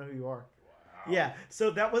you? I don't know who you are." Yeah,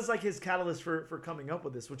 so that was like his catalyst for coming up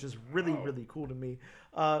with this, which is really, really cool to me.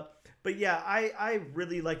 But yeah, I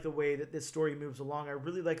really like the way that this story moves along. I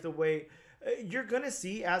really like the way you're going to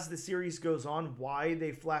see as the series goes on why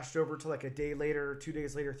they flashed over to like a day later, 2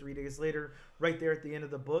 days later, 3 days later, right there at the end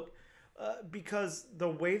of the book. Because the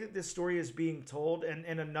way that this story is being told, and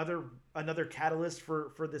another catalyst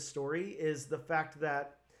for this story is the fact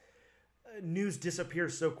that news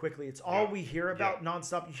disappears so quickly. It's all we hear about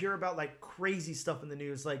nonstop. You hear about like crazy stuff in the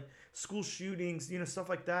news, like school shootings, stuff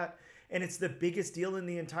like that. And it's the biggest deal in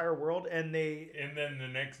the entire world. And then the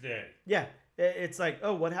next day. Yeah. It's like,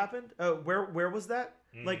 oh, what happened? Oh, where was that?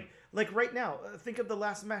 Like right now, think of the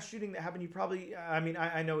last mass shooting that happened. You probably,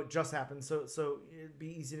 I know it just happened. So it'd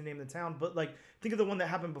be easy to name the town, but like, think of the one that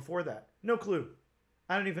happened before that. No clue.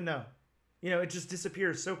 I don't even know. It just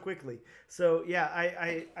disappears so quickly. So yeah,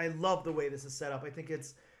 I love the way this is set up. I think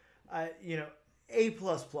it's, A++.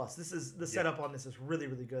 This is the setup on this is really,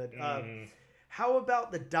 really good. How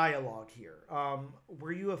about the dialogue here?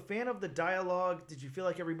 Were you a fan of the dialogue? Did you feel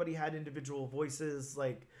like everybody had individual voices?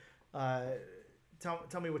 Like,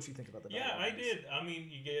 tell me what you think about the dialogue. Yeah, I did. I mean,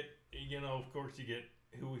 you get, of course you get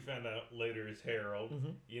who we found out later is Harold.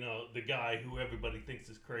 The guy who everybody thinks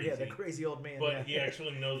is crazy. Yeah, the crazy old man. But he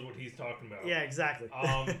actually knows what he's talking about. Yeah, exactly.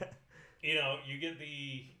 You get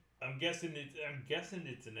the. I'm guessing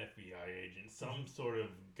it's an FBI agent, some sort of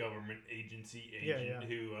government agency agent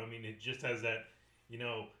who, it just has that,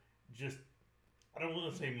 just, I don't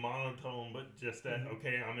want to say monotone, but just that,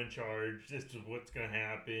 okay, I'm in charge, this is what's going to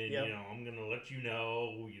happen, I'm going to let you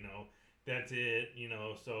know, that's it,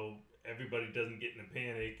 so everybody doesn't get in a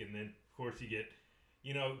panic. And then, of course, you get,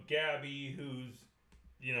 Gabby, who's,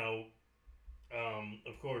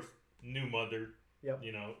 of course, new mother. Yep.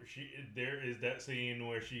 There is that scene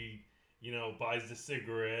where she, buys the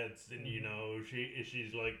cigarettes and,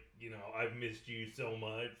 she's like, I've missed you so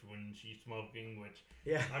much when she's smoking, which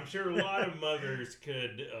I'm sure a lot of mothers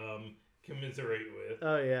could commiserate with.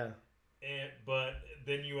 Oh, yeah. But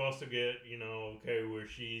then you also get, where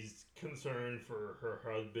she's concerned for her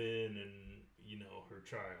husband and, her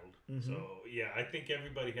child. So, yeah, I think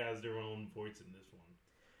everybody has their own voice in this one.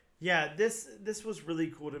 Yeah, this was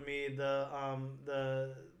really cool to me.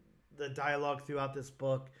 The dialogue throughout this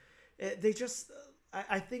book,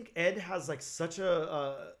 I think Ed has like such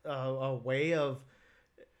a way of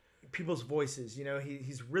people's voices.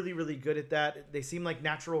 He's really, really good at that. They seem like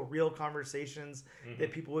natural, real conversations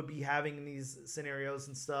that people would be having in these scenarios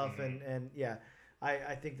and stuff. And yeah,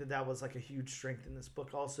 I think that was like a huge strength in this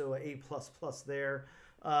book. Also, A++ there.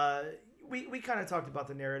 We kind of talked about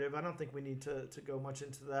the narrative. I don't think we need to go much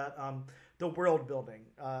into that. The world building.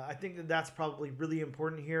 I think that's probably really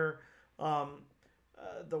important here.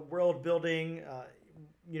 The world building,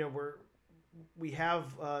 we have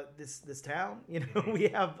this town, we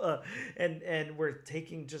have and we're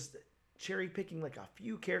taking just cherry picking like a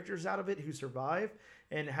few characters out of it who survive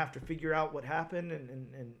and have to figure out what happened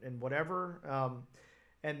and whatever.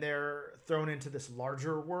 And they're thrown into this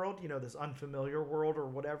larger world, this unfamiliar world or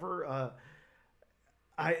whatever.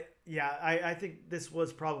 I think this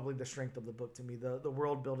was probably the strength of the book to me. The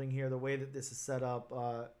world building here, the way that this is set up,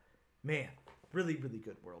 man, really, really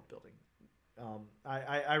good world building.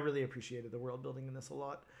 I really appreciated the world building in this a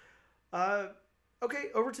lot.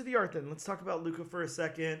 Okay, over to the art then. Let's talk about Luca for a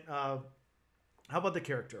second. How about the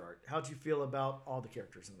character art? How'd you feel about all the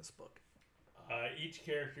characters in this book? Each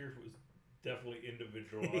character was definitely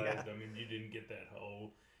individualized. Yeah. You didn't get that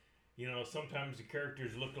whole, sometimes the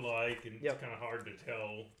characters look alike and it's kind of hard to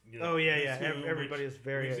tell. Everybody is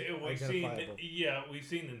very identifiable. We've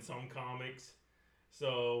seen in some comics.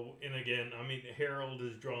 So, and again, Harold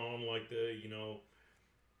is drawn like the,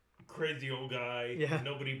 crazy old guy. Yeah.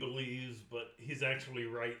 Nobody believes, but he's actually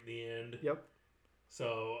right in the end. Yep.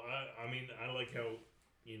 So, I like how,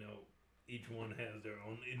 each one has their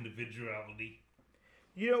own individuality.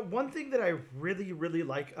 One thing that I really, really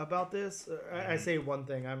like about this, I say one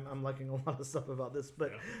thing, I'm liking a lot of stuff about this,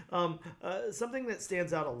 but something that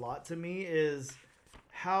stands out a lot to me is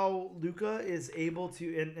how Luca is able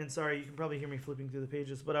to, and sorry, you can probably hear me flipping through the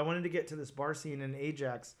pages, but I wanted to get to this bar scene in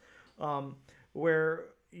Ajax, where,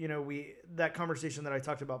 that conversation that I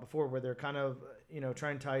talked about before, where they're kind of,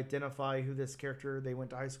 trying to identify who this character they went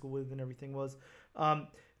to high school with and everything was.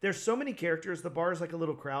 There's so many characters. The bar is like a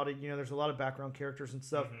little crowded. There's a lot of background characters and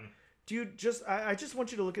stuff. I just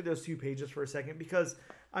want you to look at those 2 pages for a second, because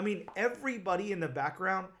everybody in the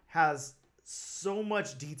background has so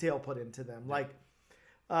much detail put into them. Like,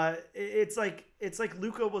 it's like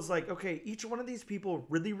Luca was like, okay, each one of these people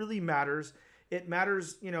really, really matters. It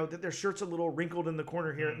matters, that their shirt's a little wrinkled in the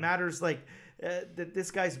corner here. It matters, that this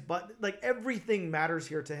guy's butt, everything matters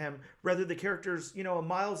here to him. Whether the character's,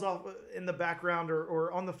 miles off in the background or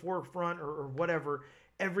on the forefront or whatever,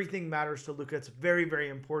 everything matters to Luca. It's very, very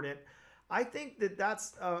important. I think that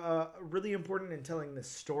that's really important in telling this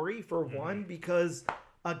story, for one, because,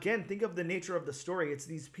 again, think of the nature of the story. It's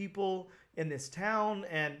these people in this town,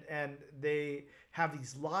 and they have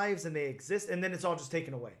these lives and they exist, and then it's all just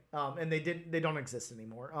taken away, and they don't exist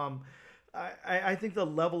anymore. I think the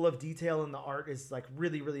level of detail in the art is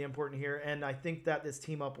really, really important here, and I think that this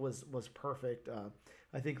team up was perfect.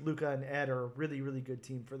 I think Luca and Ed are a really, really good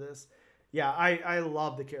team for this. Yeah, I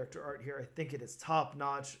love the character art here. I think it is top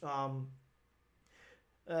notch.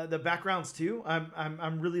 The backgrounds too.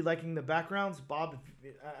 I'm really liking the backgrounds. Bob,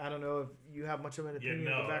 I don't know if you have much of an opinion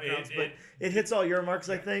of the backgrounds, but it hits all your marks,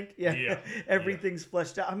 I think. Yeah. Everything's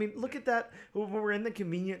fleshed out. I mean, look at that. When we're in the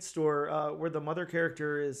convenience store, where the mother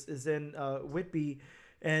character is in Whitby,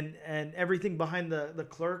 and everything behind the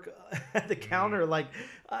clerk at the counter,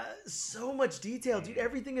 so much detail, dude.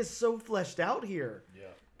 Everything is so fleshed out here. Yeah.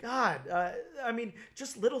 God,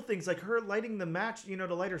 just little things like her lighting the match,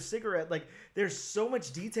 to light her cigarette. There's so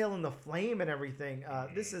much detail in the flame and everything.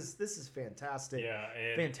 This is fantastic. Yeah,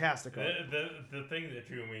 and fantastic art. The thing that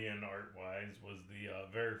drew me in art wise was the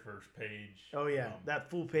very first page. Oh yeah, that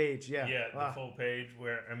full page. Yeah. Yeah, the full page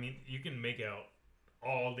where you can make out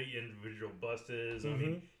all the individual buses. I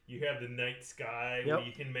mean, you have the night sky where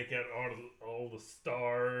you can make out all the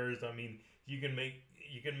stars. I mean, you can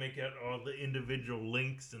make out all the individual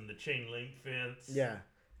links and the chain link fence. Yeah.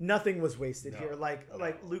 Nothing was wasted here.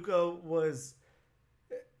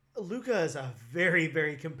 Luca is a very,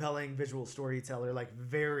 very compelling visual storyteller.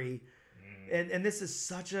 And this is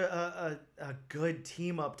such a good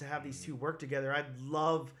team up to have these two work together.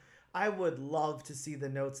 I would love to see the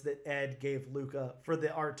notes that Ed gave Luca for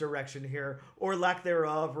the art direction here, or lack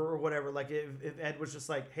thereof, or whatever. If Ed was just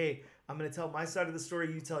like, hey, I'm going to tell my side of the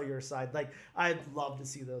story, you tell your side. I'd love to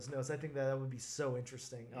see those notes. I think that would be so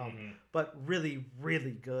interesting. But really,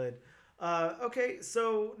 really good. Okay,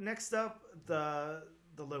 so next up, the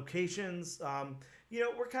locations.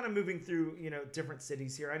 We're kind of moving through, different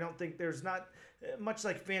cities here. I don't think there's not much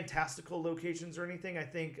fantastical locations or anything. I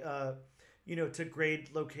think, to grade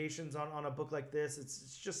locations on a book like this,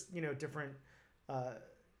 it's just, different,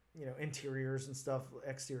 interiors and stuff,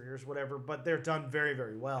 exteriors, whatever, but they're done very,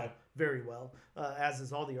 very well, as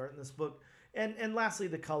is all the art in this book. And lastly,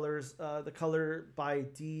 the colors, the color by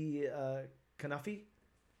D. Canuffy.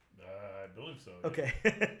 I believe so. Okay.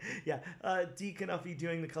 Yeah. D. Canuffy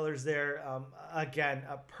doing the colors there. Again,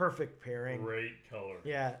 a perfect pairing. Great color.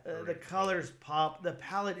 Yeah. The colors pop. The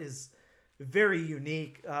palette is very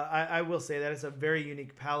unique. I will say that it's a very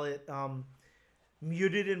unique palette.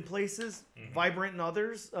 Muted in places, vibrant in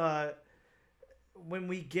others. When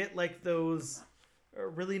we get those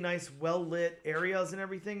really nice, well lit areas and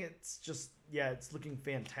everything, it's just it's looking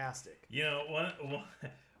fantastic.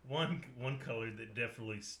 One color that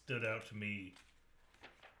definitely stood out to me.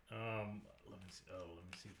 Let me see. Let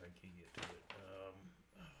me see if I can get to it.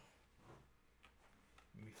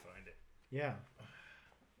 Let me find it. Yeah.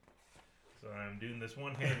 Sorry, I'm doing this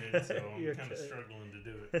one-handed, so I'm kind of struggling to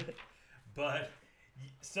do it. But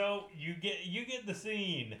so you get the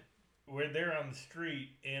scene where they're on the street,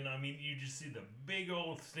 and you just see the big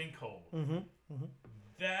old sinkhole.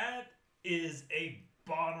 That is a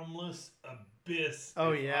bottomless abyss.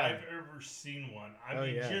 Oh, if yeah. I've ever seen one.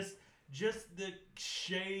 Just the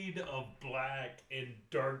shade of black and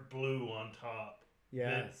dark blue on top.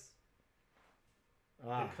 Yes.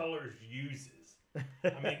 The colors uses.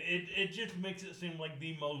 It just makes it seem like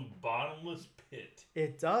the most bottomless pit.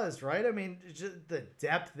 It does, right? Just the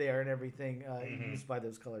depth there and everything used by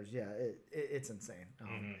those colors. Yeah, it's insane.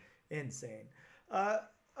 Insane.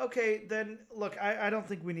 Okay, then look, I don't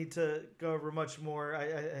think we need to go over much more.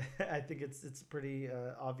 I think it's pretty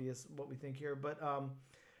obvious what we think here. But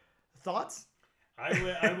thoughts? I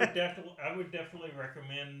would definitely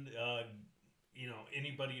recommend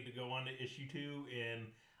anybody to go on to issue 2, and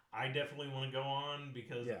I definitely want to go on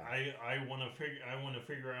because Yeah. I want to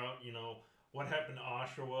figure out what happened to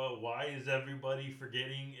Oshawa. Why is everybody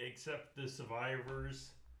forgetting except the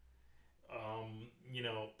survivors?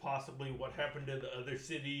 Possibly what happened to the other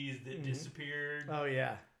cities that disappeared. Oh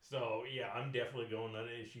yeah. So yeah, I'm definitely going on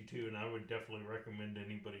to issue 2, and I would definitely recommend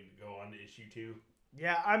anybody to go on to issue 2.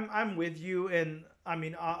 Yeah, I'm with you, and I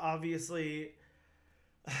mean, obviously,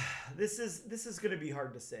 this is going to be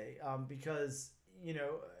hard to say because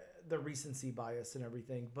the recency bias and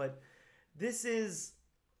everything, but this is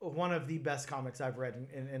one of the best comics I've read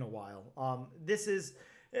in a while. This is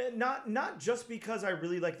not just because I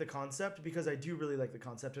really like the concept, because I do really like the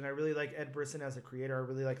concept, and I really like Ed Brisson as a creator. I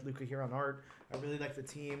really like Luca here on art. I really like the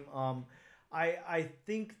team. I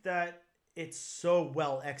think that it's so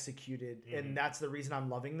well executed, and that's the reason I'm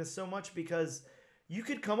loving this so much, because you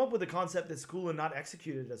could come up with a concept that's cool and not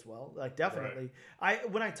execute it as well. Like definitely.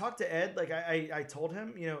 When I talked to Ed, like I told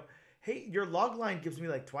him, hey, your log line gives me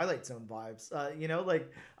like Twilight Zone vibes. Like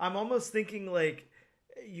I'm almost thinking like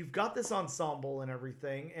you've got this ensemble and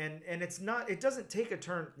everything, and it doesn't take a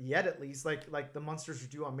turn yet, at least like the monsters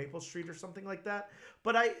do on Maple Street or something like that.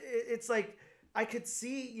 But it's like I could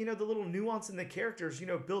see, the little nuance in the characters,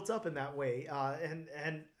 built up in that way.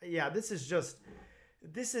 And yeah, this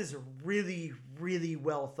is really, really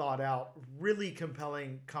well thought out, really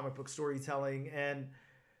compelling comic book storytelling. And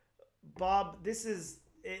Bob, this is,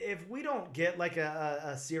 if we don't get like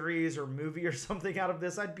a series or movie or something out of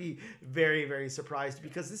this, I'd be very, very surprised,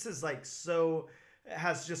 because this is like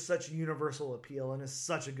has just such universal appeal and is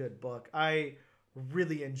such a good book. I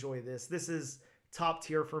really enjoy this. This is top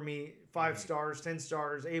tier for me. 5 stars, 10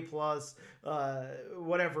 stars, A plus,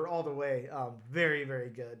 whatever, all the way. Very, very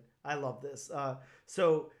good. I love this.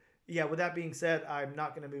 So yeah, with that being said, I'm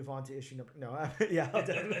not going to move on to issue number. No, yeah, I'm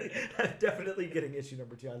definitely getting issue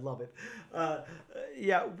number 2. I love it.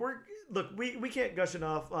 Yeah, we can't gush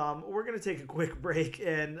enough. We're going to take a quick break,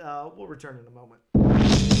 and we'll return in a moment.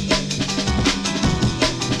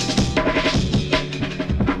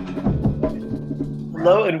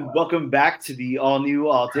 Hello and welcome back to the all new,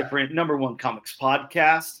 all different #1 Comics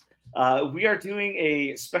podcast. We are doing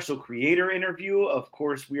a special creator interview. Of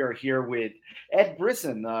course, we are here with Ed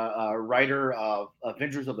Brisson, writer of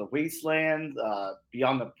Avengers of the Wasteland,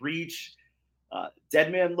 Beyond the Breach,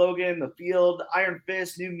 Dead Man Logan, The Field, Iron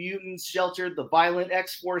Fist, New Mutants, Sheltered, The Violent,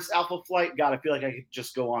 X-Force, Alpha Flight. God, I feel like I could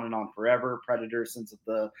just go on and on forever. Predator, Sins of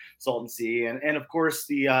the Salton Sea, and of course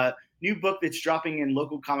the new book that's dropping in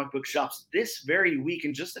local comic book shops this very week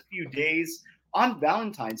in just a few days on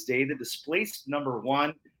Valentine's Day, The Displaced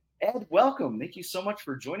 #1. Ed, welcome. Thank you so much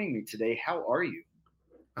for joining me today. How are you?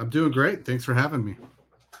 I'm doing great. Thanks for having me.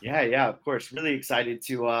 Yeah, of course. Really excited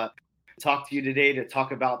to talk to you today to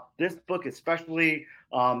talk about this book, especially.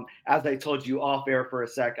 As I told you off air for a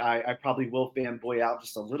sec, I probably will fanboy out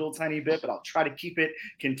just a little tiny bit, but I'll try to keep it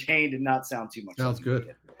contained and not sound too much. Sounds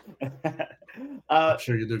good. I'm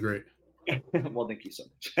sure you do great. Well, thank you so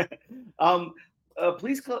much.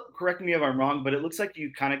 Please correct me if I'm wrong, but it looks like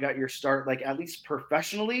you kind of got your start, like at least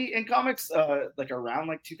professionally in comics, like around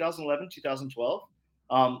like 2011, 2012,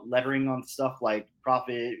 lettering on stuff like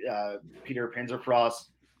Prophet, Peter Panzerfrost,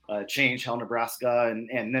 Change, Hell, Nebraska,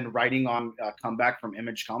 and then writing on Comeback from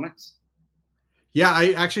Image Comics. Yeah,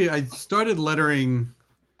 I started lettering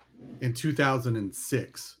in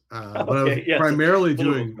 2006, but I was primarily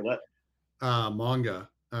doing manga.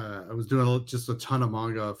 I was doing just a ton of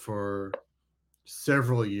manga for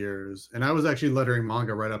several years, and I was actually lettering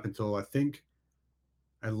manga right up until I think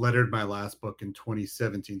I lettered my last book in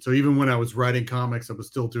 2017. So even when I was writing comics, I was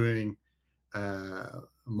still doing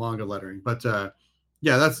manga lettering. But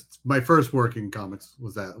yeah, that's my first work in comics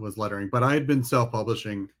was lettering. But I had been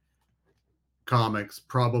self-publishing comics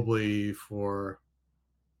probably for,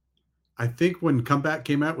 I think when Comeback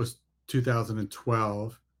came out was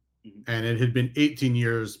 2012, and it had been 18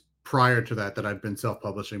 years prior to that I'd been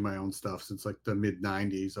self-publishing my own stuff since like the mid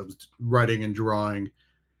 90s. I was writing and drawing,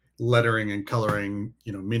 lettering and coloring,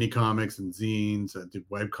 mini comics and zines. I did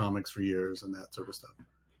web comics for years and that sort of stuff.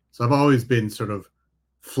 So I've always been sort of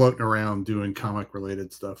floating around doing comic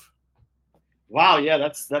related stuff. Wow, yeah,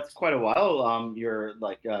 that's quite a while. You're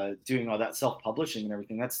like doing all that self-publishing and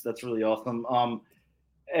everything. That's really awesome.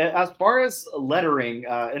 As far as lettering,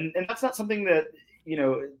 and that's not something that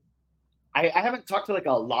I haven't talked to like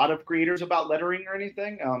a lot of creators about lettering or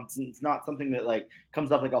anything. It's not something that like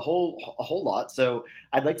comes up like a whole lot. So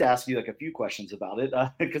I'd like to ask you like a few questions about it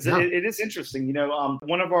because it is interesting. You know,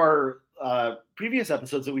 one of our previous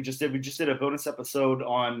episodes that we just did a bonus episode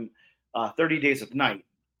on 30 Days of Night,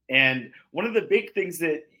 and one of the big things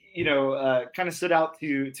that kind of stood out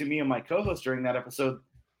to me and my co-host during that episode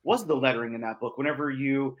was the lettering in that book. Whenever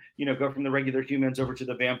you go from the regular humans over to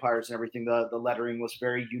the vampires and everything, the lettering was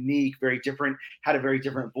very unique, very different, had a very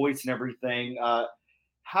different voice and everything.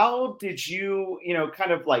 How did you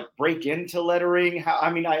kind of like break into lettering?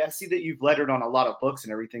 I see that you've lettered on a lot of books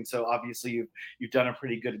and everything, so obviously you've done a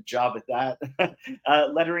pretty good job at that.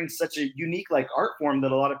 Lettering such a unique like art form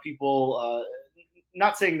that a lot of people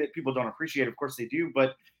not saying that people don't appreciate, of course they do,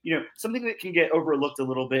 but something that can get overlooked a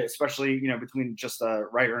little bit, especially between just a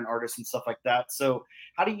writer and artist and stuff like that. So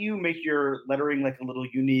how do you make your lettering like a little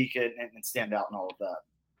unique and stand out and all of that?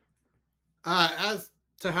 As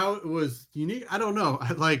to how it was unique, I don't know.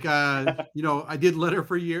 Like I did letter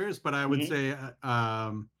for years, but I would say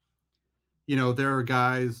there are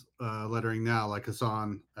guys lettering now like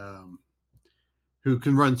Hassan who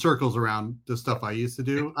can run circles around the stuff I used to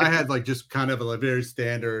do. I had like just kind of a very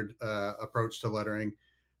standard approach to lettering,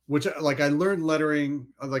 which like I learned lettering,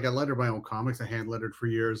 like I lettered my own comics. I hand lettered for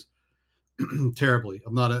years terribly.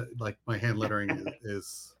 I'm not like my hand lettering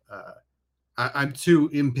is I'm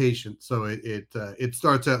too impatient. So it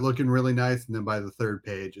starts out looking really nice. And then by the third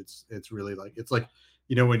page, it's really like, it's like,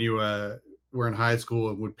 when you were in high school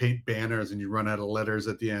and would paint banners and you run out of letters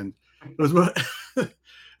at the end. It was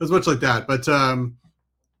it was much like that, but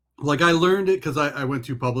like I learned it because I went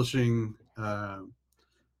to publishing. I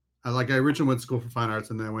originally went to school for fine arts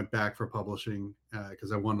and then I went back for publishing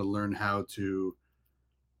because I wanted to learn how to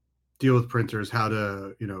deal with printers, how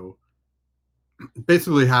to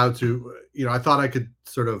basically how to I thought I could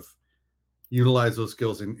sort of utilize those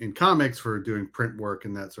skills in comics for doing print work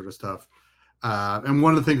and that sort of stuff. And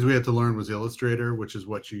one of the things we had to learn was Illustrator, which is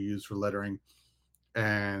what you use for lettering.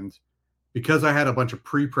 And because I had a bunch of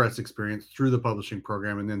pre-press experience through the publishing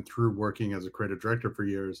program and then through working as a creative director for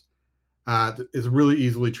years, it's really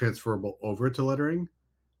easily transferable over to lettering.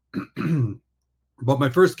 But my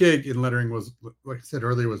first gig in lettering was, like I said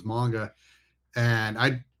earlier, was manga. And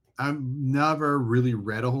I've never really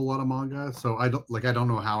read a whole lot of manga. So I don't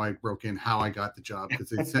know how I broke in, how I got the job, because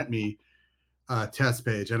they sent me a test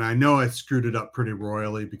page. And I know I screwed it up pretty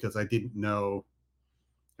royally because I didn't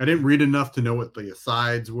read enough to know what the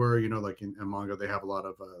asides were. Like in manga, they have a lot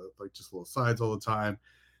of like just little asides all the time.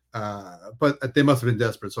 But they must have been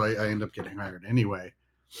desperate, so I ended up getting hired anyway.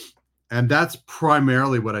 And that's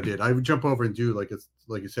primarily what I did. I would jump over and do like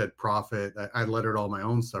you said, Profit. I lettered all my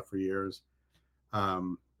own stuff for years.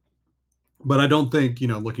 But I don't think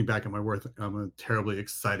looking back at my work, I'm a terribly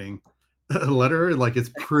exciting letterer. Like it's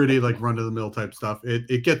pretty like run of the mill type stuff.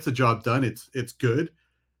 It gets the job done. It's good.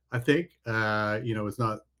 I think it's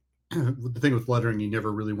not. The thing with lettering, you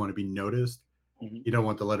never really want to be noticed. Mm-hmm. You don't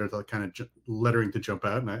want the letter to kind of lettering to jump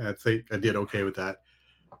out, and I think I did okay with that.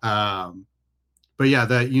 But yeah,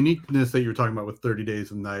 that uniqueness that you were talking about with 30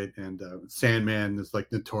 Days of Night and Sandman is like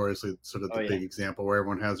notoriously sort of the big example where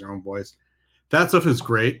everyone has their own voice. That stuff is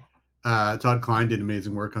great. Todd Klein did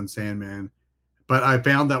amazing work on Sandman, but I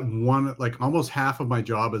found that like almost half of my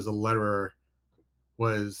job as a letterer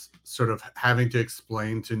was sort of having to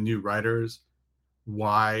explain to new writers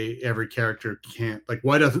why every character can't, like,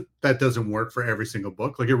 why doesn't work for every single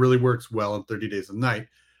book. Like it really works well in 30 Days of Night.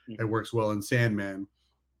 It works well in Sandman,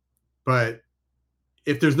 but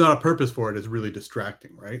if there's not a purpose for it, it's really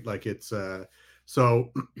distracting, right? Like it's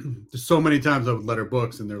so there's so many times I would letter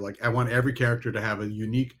books and they're like, I want every character to have a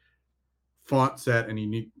unique font set and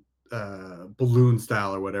unique balloon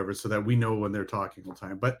style or whatever, so that we know when they're talking all the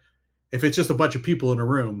time. But if it's just a bunch of people in a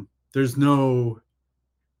room, there's no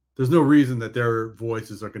reason that their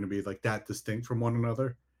voices are going to be like that distinct from one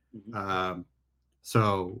another. Mm-hmm.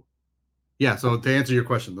 So to answer your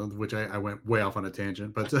question, which I went way off on a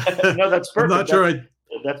tangent, but no, that's perfect. I'm not sure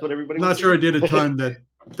that's what everybody. I'm not sure I did a ton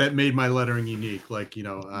that made my lettering unique. Like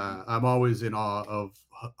I'm always in awe of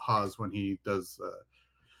Haas when he does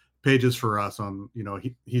pages for us on.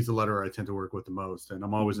 He's the letterer I tend to work with the most, and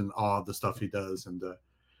I'm always in awe of the stuff he does, and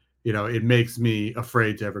it makes me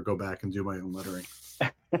afraid to ever go back and do my own lettering.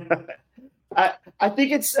 I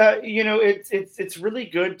think it's it's really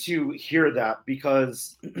good to hear that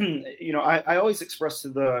because I always express to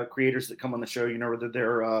the creators that come on the show, whether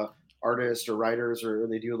they're artists or writers or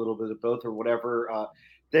they do a little bit of both or whatever,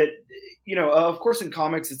 that of course in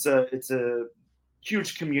comics it's a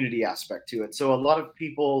huge community aspect to it. So a lot of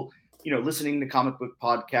people listening to comic book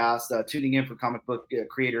podcasts, tuning in for comic book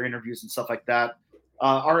creator interviews and stuff like that,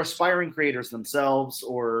 are aspiring creators themselves,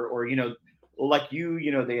 or like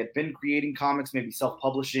they had been creating comics, maybe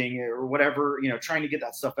self-publishing or whatever, trying to get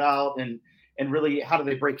that stuff out, and really how do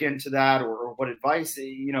they break into that, or what advice,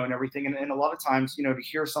 and everything. And a lot of times, to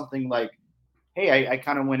hear something like, hey, I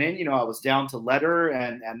kind of went in, I was down to letter,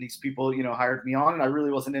 and these people, hired me on, and I really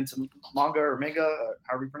wasn't into manga or manga,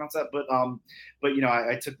 however you pronounce that. But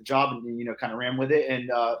I took the job and, kind of ran with it. And,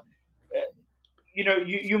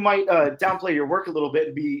 you might downplay your work a little bit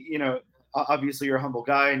and be, obviously you're a humble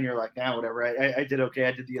guy and you're like, whatever, I did okay.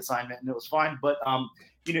 I did the assignment and it was fine. But,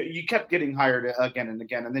 you kept getting hired again and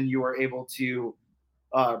again. And then you were able to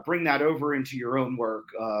bring that over into your own work,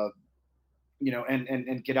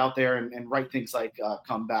 and get out there and write things like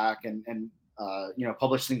Come Back and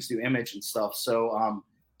publish things through Image and stuff. So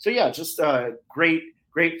yeah, just great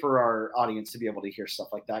for our audience to be able to hear stuff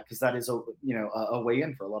like that, because that is a way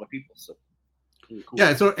in for a lot of people. So really cool.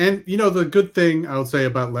 Yeah. So, and the good thing I'll say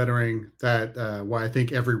about lettering, that why I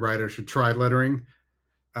think every writer should try lettering,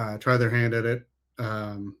 try their hand at it,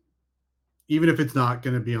 even if it's not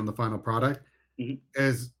going to be on the final product,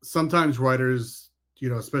 is sometimes writers,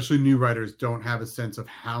 especially new writers, don't have a sense of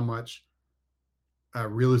how much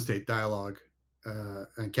real estate dialogue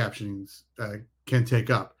and captionings can take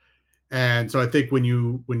up. And so I think when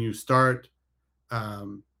you start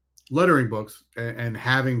lettering books and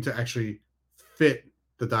having to actually fit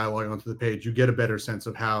the dialogue onto the page, you get a better sense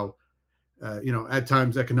of how, at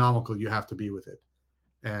times economical you have to be with it.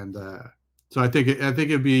 And so I think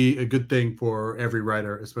it'd be a good thing for every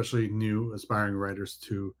writer, especially new aspiring writers,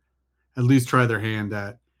 to at least try their hand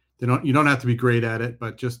at. You don't have to be great at it,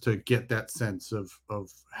 but just to get that sense of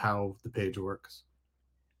how the page works.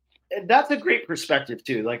 That's a great perspective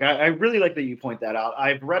too. Like, I really like that you point that out.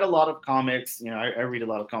 I've read a lot of comics, I read a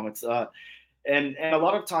lot of comics, and a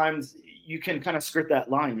lot of times you can kind of skirt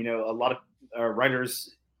that line. A lot of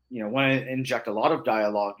writers, want to inject a lot of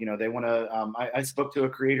dialogue. They want to. I spoke to a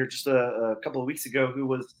creator just a couple of weeks ago who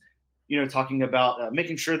was, talking about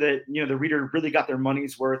making sure that, the reader really got their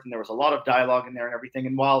money's worth, and there was a lot of dialogue in there and everything.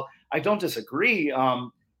 And while I don't disagree,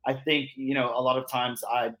 I think, a lot of times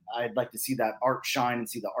I'd like to see that art shine and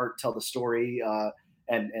see the art tell the story,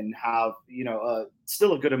 and have,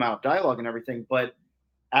 still a good amount of dialogue and everything. But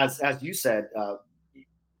as you said,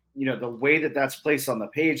 the way that that's placed on the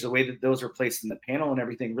page, the way that those are placed in the panel and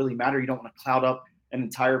everything really matter. You don't want to cloud up an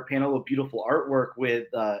entire panel of beautiful artwork with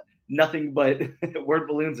nothing but word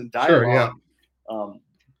balloons and dialogue. Sure,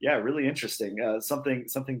 yeah. Really interesting.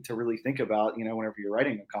 Something to really think about, whenever you're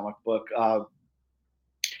writing a comic book.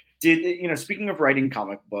 Speaking of writing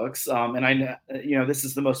comic books, and I know, this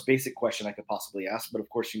is the most basic question I could possibly ask, but of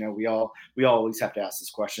course, we always have to ask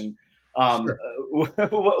this question. Sure.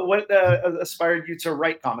 What inspired you to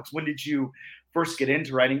write comics? When did you first get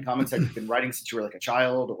into writing comics? Have you been writing since you were like a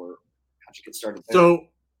child, or how'd you get started there? So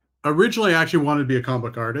originally, I actually wanted to be a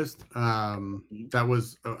comic book artist. I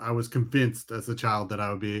was convinced as a child that I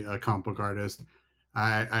would be a comic book artist.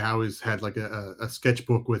 I always had like a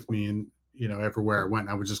sketchbook with me, and everywhere I went,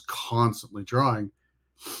 I was just constantly drawing.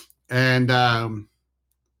 And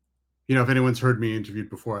if anyone's heard me interviewed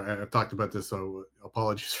before, I've talked about this, so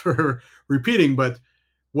apologies for repeating. But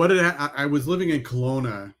I was living in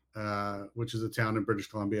Kelowna, which is a town in British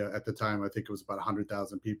Columbia at the time. I think it was about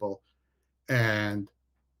 100,000 people, and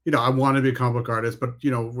I wanted to be a comic book artist, but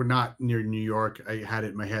we're not near New York. I had it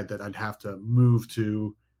in my head that I'd have to move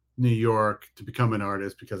to New York to become an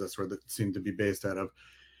artist, because that's where that seemed to be based out of.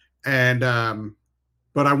 And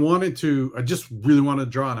but I just really wanted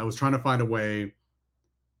to draw, and I was trying to find a way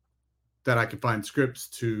that I could find scripts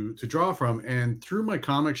to draw from. And through my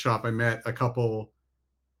comic shop, I met a couple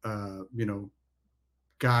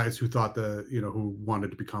guys who thought who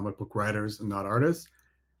wanted to be comic book writers and not artists.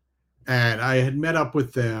 And I had met up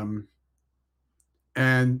with them,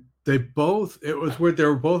 and it was weird. They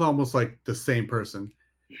were both almost like the same person,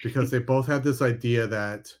 because they both had this idea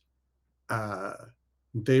that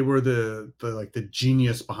they were the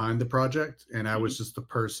genius behind the project, and I was just the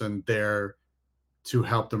person there to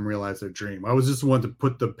help them realize their dream. I was just the one to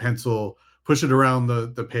put the pencil, push it around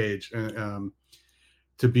the page, and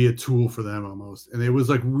to be a tool for them almost. And it was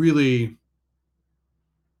like really,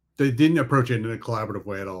 they didn't approach it in a collaborative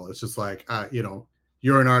way at all. It's just like,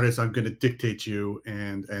 you're an artist, I'm going to dictate you,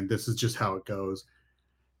 and this is just how it goes.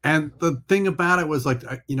 And the thing about it was like,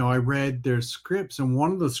 I read their scripts, and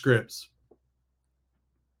one of the scripts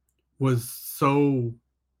was so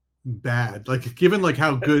bad, like given like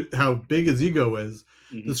how big his ego is,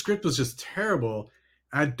 the script was just terrible.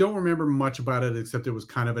 I don't remember much about it, except it was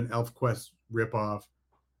kind of an ElfQuest ripoff,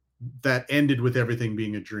 that ended with everything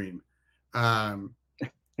being a dream. And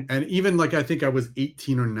even like, I think I was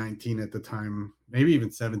 18 or 19 at the time, maybe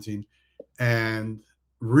even 17. And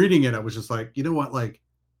reading it, I was just like, you know what? Like,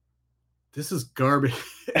 this is garbage.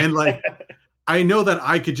 And like, I know that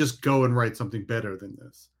I could just go and write something better than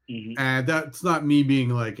this. Mm-hmm. And that's not me being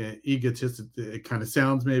like an egotist. It kind of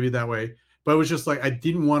sounds maybe that way, but it was just like, I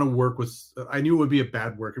didn't want to work with, I knew it would be a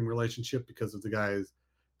bad working relationship because of the guy's,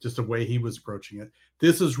 just the way he was approaching it.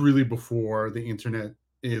 This is really before the internet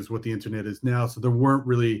is what the internet is now. So there weren't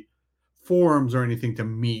really forums or anything to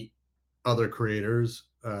meet other creators.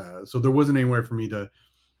 So there wasn't anywhere for me to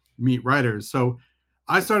meet writers. So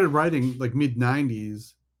I started writing like mid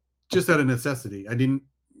 90s just out of necessity. I didn't,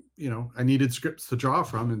 I needed scripts to draw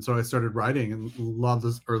from. And so I started writing, and a lot of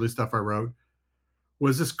this early stuff I wrote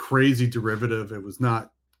was this crazy derivative. It was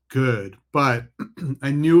not good, but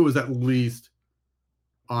I knew it was at least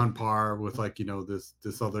on par with like,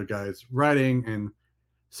 this other guy's writing. And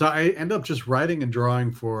so I end up just writing and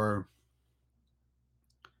drawing for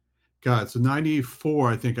so 94,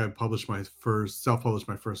 I think I self-published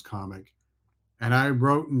my first comic. And I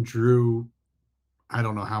wrote and drew, I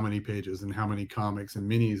don't know how many pages and how many comics and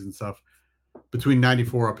minis and stuff between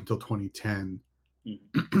 94 up until 2010.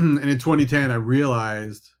 Mm-hmm. And in 2010, I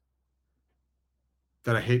realized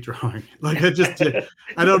that I hate drawing. Like,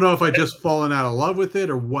 I don't know if I just fallen out of love with it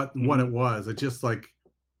or what it was. I just like,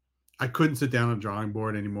 I couldn't sit down on a drawing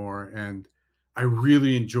board anymore. And I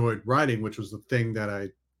really enjoyed writing, which was the thing that I,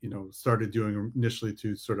 started doing initially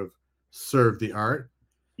to sort of serve the art.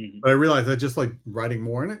 Mm-hmm. But I realized I just like writing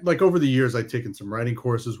more. And like over the years, I'd taken some writing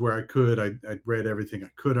courses where I could, I'd read everything I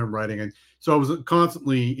could on writing. And so I was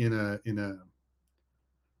constantly in a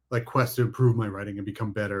like quest to improve my writing and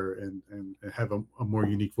become better and have a more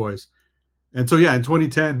unique voice. And so, yeah, in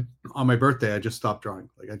 2010 on my birthday, I just stopped drawing.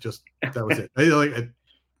 Like that was it.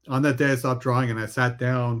 On that day I stopped drawing, and I sat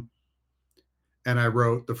down and I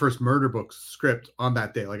wrote the first Murder Book script on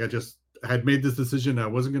that day. Like, I had made this decision. I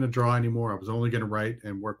wasn't going to draw anymore. I was only going to write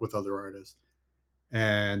and work with other artists.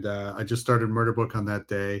 And I just started Murder Book on that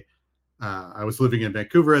day. I was living in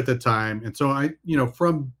Vancouver at that time. And so I,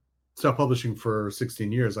 from self-publishing for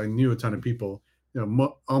 16 years, I knew a ton of people.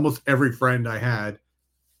 Almost every friend I had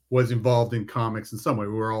was involved in comics in some way.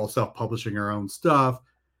 We were all self-publishing our own stuff.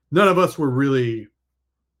 None of us were really,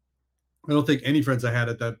 I don't think any friends I had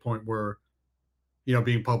at that point were,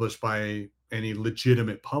 being published by any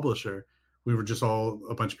legitimate publisher. We were just all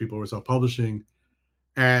a bunch of people who were self-publishing.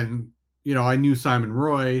 And, I knew Simon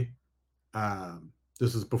Roy.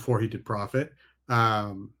 This is before he did Profit.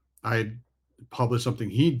 I had published something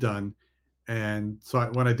he'd done. And so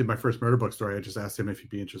when I did my first Murder Book story, I just asked him if he'd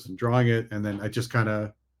be interested in drawing it. And then I just kind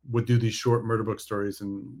of would do these short Murder Book stories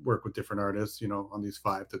and work with different artists, on these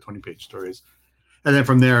 5 to 20 page stories. And then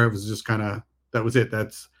from there, it was just kind of, that was it.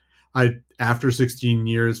 After 16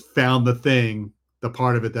 years, found the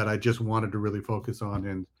part of it that I just wanted to really focus on.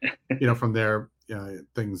 And, from there,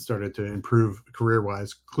 things started to improve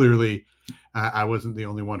career-wise. Clearly, I wasn't the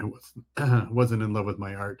only one who wasn't in love with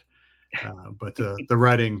my art. But the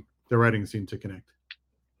writing seemed to connect.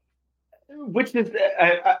 Which is,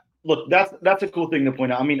 look, that's a cool thing to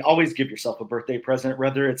point out. I mean, always give yourself a birthday present,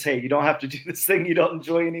 whether it's, hey, you don't have to do this thing you don't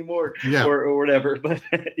enjoy anymore, or whatever. But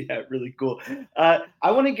yeah, really cool.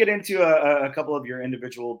 I want to get into a couple of your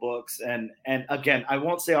individual books, and again, I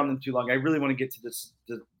won't stay on them too long. I really want to get to this.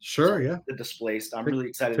 The Displaced. I'm really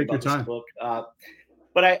excited about this book.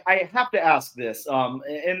 But I have to ask this.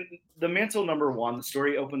 In the Mantle #1, the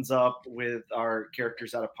story opens up with our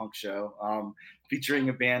characters at a punk show, featuring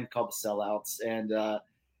a band called the Sellouts, and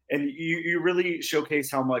you really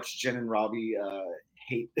showcase how much Jen and Robbie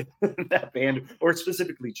hate that band, or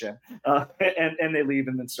specifically Jen, and they leave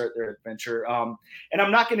and then start their adventure. And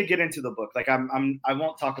I'm not going to get into the book. Like I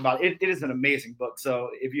won't talk about it. It is an amazing book. So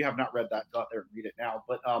if you have not read that, go out there and read it now.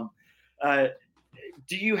 But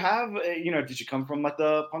do you have, did you come from like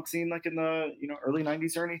the punk scene, like in the, early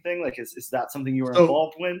 90s or anything? Like, is that something you were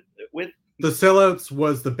involved with? The Sellouts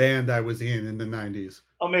was the band I was in the 90s.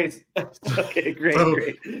 Amazing. Okay, great. So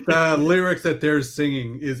great. The lyrics that they're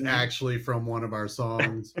singing is actually from one of our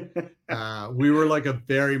songs. We were like a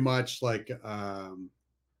very much like, I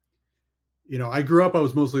grew up, I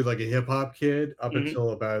was mostly like a hip hop kid up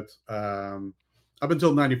until about, up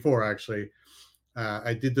until 94, actually.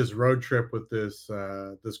 I did this road trip with this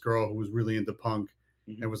girl who was really into punk.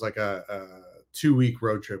 It was like a 2-week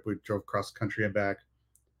road trip. We drove cross country and back.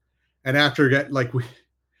 And after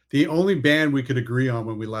the only band we could agree on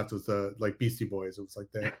when we left was the Beastie Boys. It was like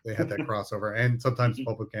they had that crossover, and sometimes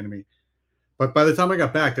Public Enemy. But by the time I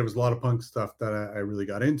got back, there was a lot of punk stuff that I really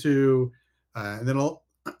got into. And then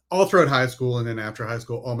all throughout high school and then after high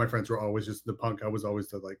school, all my friends were always just the punk. I was always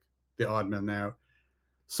the odd man out.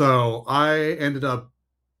 So I ended up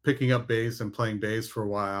picking up bass and playing bass for a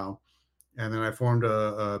while. And then I formed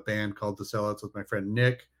a band called The Sellouts with my friend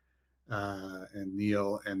Nick and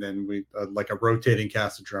Neil. And then we like a rotating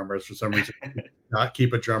cast of drummers. For some reason, not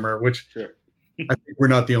keep a drummer, which sure. I think we're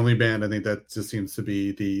not the only band. I think that just seems to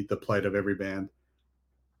be the plight of every band.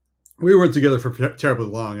 We weren't together for terribly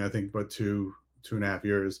long, I think, about 2.5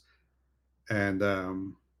 years. And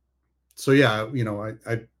so, yeah, you know,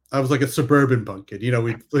 I was like a suburban punk kid. You know,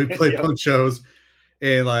 we played punk shows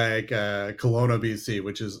in like Kelowna, BC,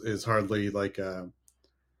 which is hardly like,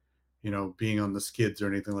 you know, being on the skids or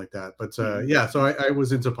anything like that. But yeah, so I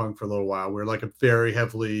was into punk for a little while. We're like a very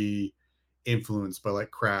heavily influenced by like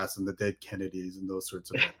Crass and the Dead Kennedys and those sorts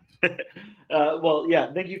of things. Well,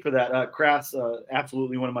 yeah, thank you for that. Crass,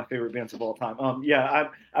 absolutely one of my favorite bands of all time. Yeah,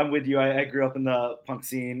 I'm with you. I grew up in the punk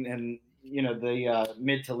scene and, you know, the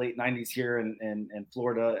mid to late 90s here in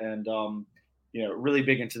Florida, and you know, really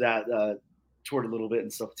big into that. Toured a little bit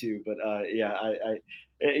and stuff too, but yeah, I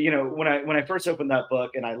you know, when I first opened that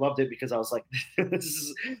book, and I loved it because I was like, this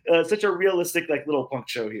is such a realistic like little punk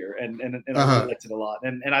show here, and I really liked it a lot,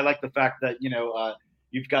 and I like the fact that, you know,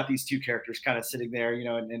 you've got these two characters kind of sitting there, you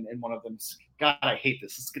know, and one of them's, God, I hate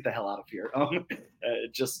this. Let's get the hell out of here.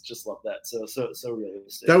 Just love that. So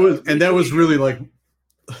realistic. That was really like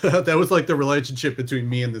that was like the relationship between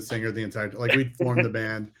me and the singer the entire time. Like we'd formed the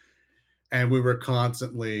band. And we were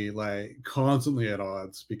constantly at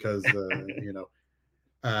odds because, you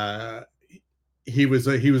know, he was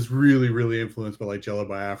really, really influenced by like Jello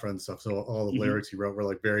Biafra and stuff. So all the lyrics he wrote were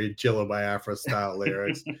like very Jello Biafra style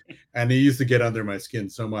lyrics. And he used to get under my skin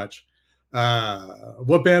so much.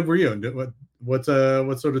 What band were you in? What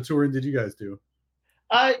sort of touring did you guys do?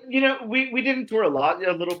 You know, we didn't tour a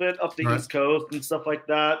little bit up the East Coast and stuff like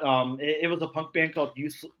that. It was a punk band called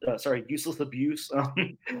Useless Abuse.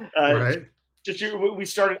 Right. I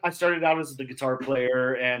started out as the guitar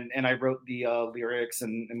player, and I wrote the lyrics,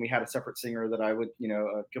 and we had a separate singer that I would, you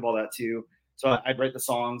know, give all that to. So I'd write the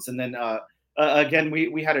songs, and then again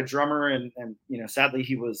we had a drummer, and you know, sadly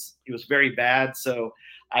he was very bad. So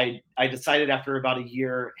I decided after about a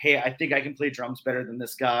year, hey, I think I can play drums better than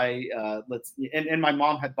this guy. And my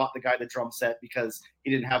mom had bought the guy the drum set because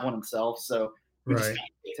he didn't have one himself. So we just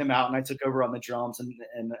kicked him out, and I took over on the drums, and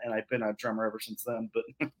I've been a drummer ever since then.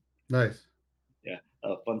 But nice. Yeah,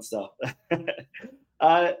 fun stuff.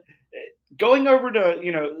 Going over to,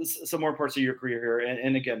 you know, some more parts of your career,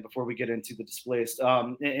 and again, before we get into the Displaced,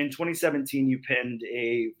 in 2017 you penned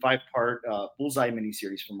a 5-part Bullseye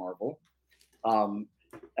miniseries for Marvel.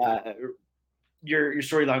 Your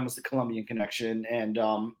storyline was the Colombian Connection, and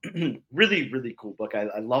really, really cool book.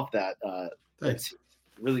 I love that. It's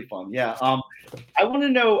really fun. Yeah. I want to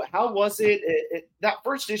know, how was it that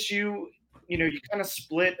first issue? You know, you kind of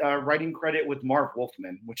split writing credit with Marv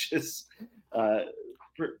Wolfman, which is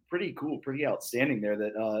pretty cool, pretty outstanding there.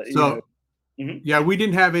 That yeah, we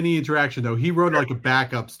didn't have any interaction though. He wrote like a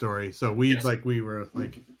backup story, so we were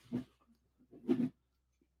like.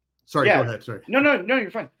 Sorry, go ahead. Sorry. No,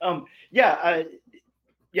 you're fine. Yeah,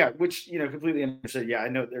 which, you know, completely understood. Yeah, I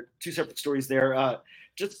know there are two separate stories there.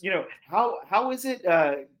 Just, you know, how is it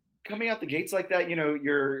coming out the gates like that? You know,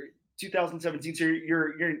 you're 2017, so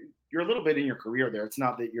you're a little bit in your career there. It's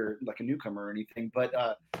not that you're like a newcomer or anything, but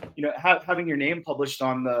you know, having your name published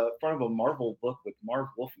on the front of a Marvel book with Marv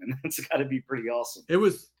Wolfman, that's got to be pretty awesome. It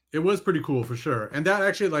was pretty cool for sure. And that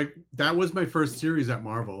actually, that was my first series at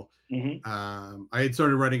Marvel. I had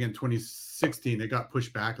started writing in 2016. It got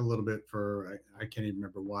pushed back a little bit for, I can't even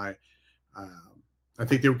remember why. I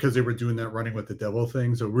think because they were doing that Running with the Devil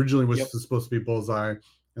thing. So originally it was supposed to be Bullseye,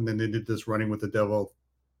 and then they did this Running with the Devil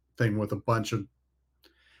thing with a bunch of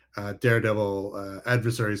Daredevil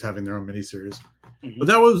adversaries having their own miniseries. But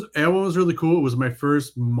that was really cool. It was my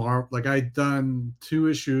first I'd done 2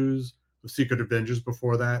 issues of Secret Avengers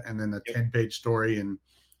before that, and then a 10-page story in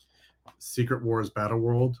Secret Wars Battle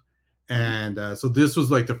World. And so this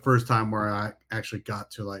was like the first time where I actually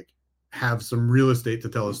got to like have some real estate to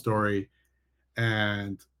tell a story.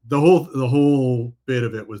 And the whole bit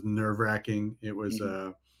of it was nerve-wracking. It was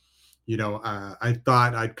you know, I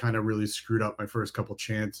thought I'd kind of really screwed up my first couple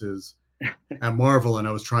chances at Marvel, and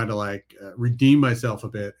I was trying to like redeem myself a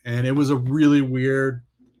bit. And it was a really weird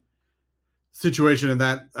situation in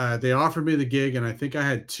that they offered me the gig, and I think I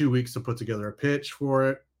had 2 weeks to put together a pitch for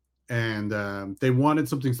it. And they wanted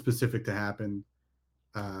something specific to happen,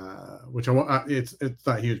 which it's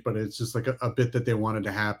not huge, but it's just like a bit that they wanted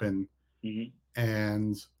to happen.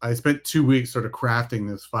 And I spent 2 weeks sort of crafting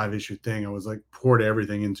this 5-issue thing. I was like poured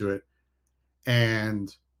everything into it.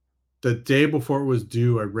 And the day before it was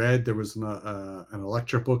due, I read there was an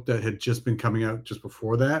Electra book that had just been coming out just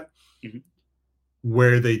before that,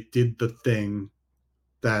 where they did the thing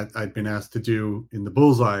that I'd been asked to do in the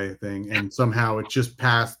Bullseye thing, and somehow it just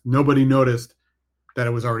passed. Nobody noticed that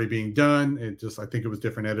it was already being done. I think it was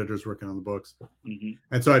different editors working on the books.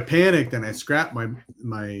 And so I panicked and I scrapped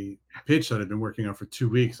my pitch that I'd been working on for 2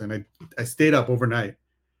 weeks. And I stayed up overnight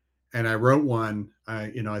and I wrote one. I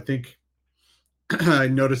think I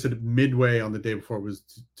noticed it midway on the day before it was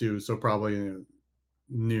due. So probably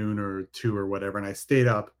noon or 2 or whatever. And I stayed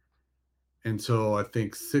up until I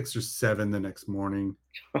think 6 or 7 the next morning.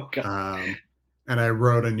 Okay. And I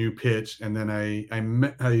wrote a new pitch, and then I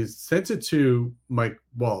sent it to Mike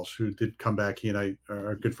Walsh, who did come back. He and I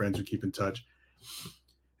are good friends who keep in touch.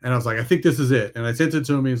 And I was like, I think this is it. And I sent it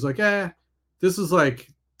to him. He was like,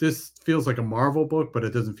 this feels like a Marvel book, but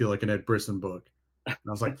it doesn't feel like an Ed Brisson book. And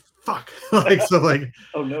I was like, fuck.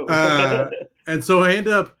 Oh no. And so I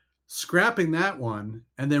ended up scrapping that one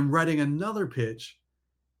and then writing another pitch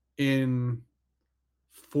in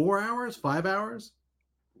 4 hours, 5 hours.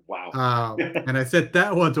 Wow. And I sent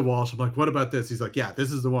that one to Walsh. I'm like, what about this? He's like, yeah,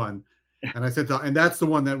 this is the one. And I said, and that's the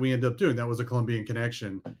one that we ended up doing. That was a Colombian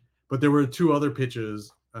Connection. But there were 2 other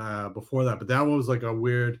pitches before that. But that one was like a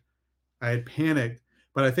weird, I had panicked.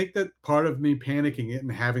 But I think that part of me panicking it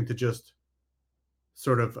and having to just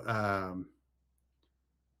sort of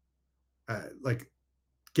like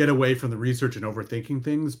get away from the research and overthinking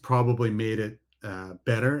things probably made it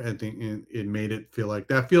better. I think it made it feel like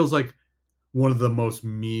that feels like one of the most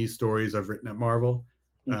me stories I've written at Marvel,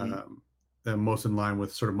 and most in line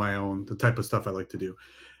with sort of the type of stuff I like to do.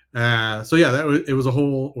 So yeah, it was a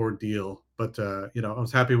whole ordeal, but I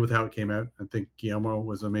was happy with how it came out. I think Guillermo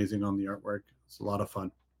was amazing on the artwork. It's a lot of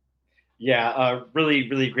fun. Yeah, really,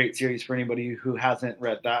 really great series for anybody who hasn't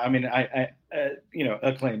read that. I mean, I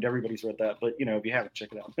acclaimed. Everybody's read that, but if you haven't, check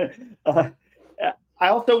it out. I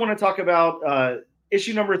also want to talk about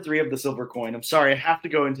issue number 3 of the Silver Coin. I'm sorry, I have to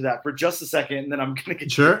go into that for just a second, and then I'm going to get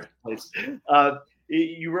sure. Place.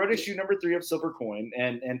 You wrote issue number 3 of Silver Coin,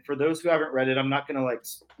 and for those who haven't read it, I'm not going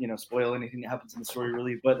to spoil anything that happens in the story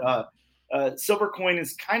really, but Silver Coin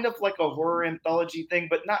is kind of like a horror anthology thing,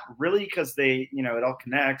 but not really, because they it all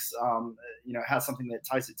connects. It has something that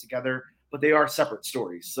ties it together, but they are separate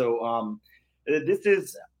stories. So this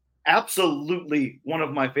is absolutely one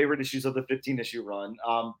of my favorite issues of the 15-issue run.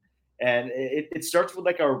 And it starts with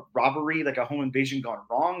like a robbery, like a home invasion gone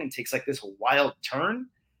wrong, and takes like this wild turn.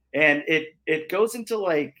 And it goes into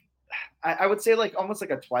like, I would say like almost like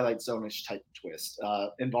a Twilight Zone-ish type twist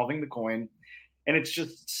involving the coin. And it's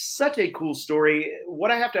just such a cool story. What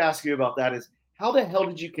I have to ask you about that is, how the hell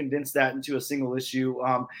did you condense that into a single issue?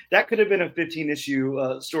 That could have been a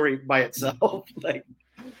 15-issue story by itself.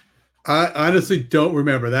 I honestly don't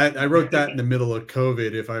remember that. I wrote that in the middle of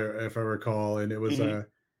COVID, if I recall, and it was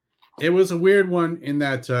it was a weird one in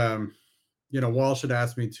that Walsh had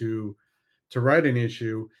asked me to write an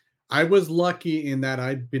issue. I was lucky in that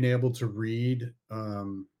I'd been able to read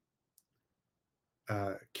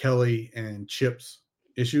Kelly and Chip's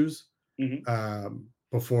issues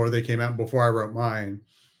before they came out, before I wrote mine.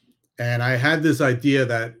 And I had this idea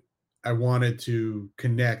that I wanted to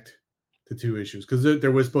connect the 2 issues, because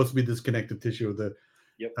there was supposed to be this connective tissue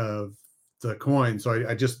of the coin. So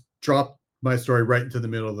I just dropped my story right into the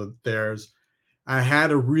middle of theirs. I had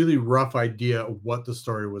a really rough idea of what the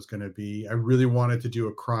story was going to be. I really wanted to do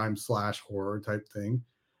a crime/horror type thing.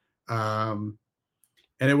 And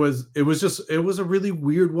it was a really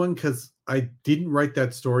weird one, because I didn't write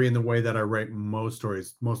that story in the way that I write most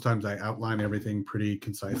stories. Most times I outline everything pretty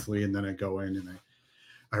concisely, and then I go in and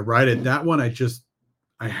I write it. That one, I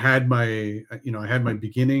had my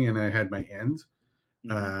beginning and I had my end.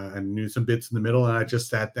 I knew some bits in the middle, and I just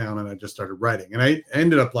sat down and I just started writing. And I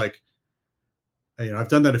ended up like, I've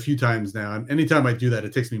done that a few times now. And anytime I do that,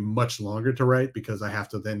 it takes me much longer to write, because I have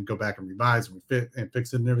to then go back and revise and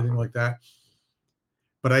fix it and everything like that.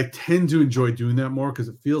 But I tend to enjoy doing that more, because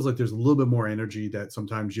it feels like there's a little bit more energy that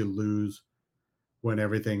sometimes you lose when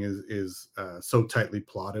everything is so tightly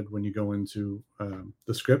plotted when you go into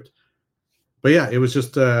the script. But yeah, it was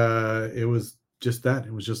just that. It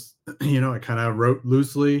was just, I kind of wrote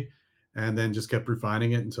loosely and then just kept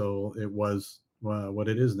refining it until it was what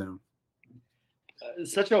it is now.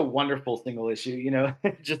 Such a wonderful single issue,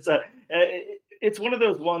 just it's one of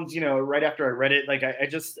those ones, right after I read it, like I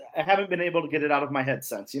haven't been able to get it out of my head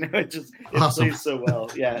since, it awesome. plays so well.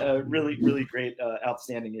 Yeah. Really, really great,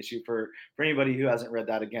 outstanding issue for anybody who hasn't read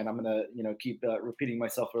that. Again, I'm going to, keep repeating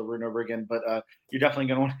myself over and over again, but you're definitely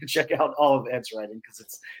going to want to check out all of Ed's writing because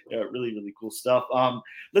it's really, really cool stuff.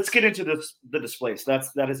 Let's get into the Displaced.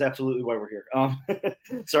 That is absolutely why we're here.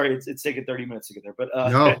 Sorry, it's taken 30 minutes to get there, but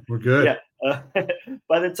no, we're good. Yeah.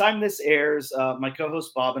 By the time this airs, my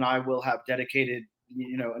co-host Bob and I will have dedicated,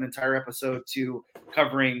 an entire episode to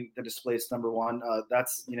covering the Displaced #1.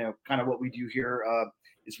 That's, kind of what we do here,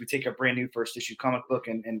 is we take a brand new first issue comic book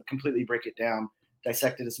and completely break it down,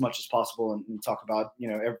 dissect it as much as possible, and talk about,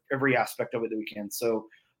 every aspect of it that we can. So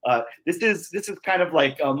this is kind of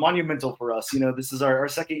like monumental for us. This is our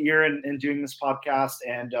second year in doing this podcast,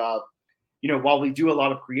 and while we do a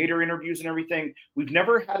lot of creator interviews and everything, we've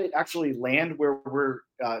never had it actually land where we're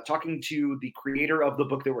talking to the creator of the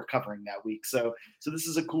book that we're covering that week. So this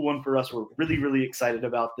is a cool one for us. We're really, really excited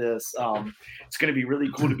about this. It's going to be really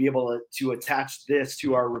cool to be able to attach this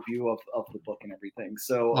to our review of the book and everything.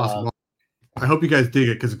 So awesome. I hope you guys dig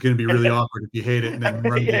it because it's going to be really awkward if you hate it and then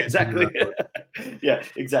run. Yeah, exactly. Yeah,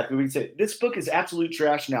 exactly. We say this book is absolute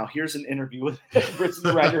trash. Now here's an interview with Brisson,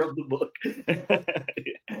 the writer of the book.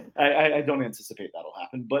 I don't anticipate that'll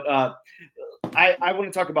happen, but I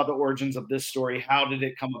want to talk about the origins of this story. How did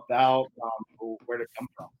it come about? Where did it come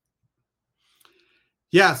from?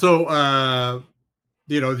 Yeah, so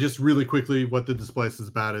just really quickly, what the Displaced is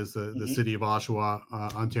about is the city of Oshawa,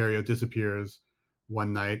 Ontario, disappears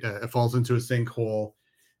one night. It falls into a sinkhole.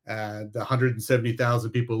 The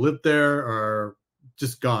 170,000 people who lived there are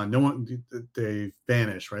just gone. No one, they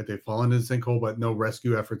vanish, right? They've fallen into the sinkhole, but no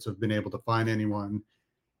rescue efforts have been able to find anyone.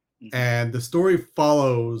 And the story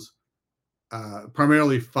follows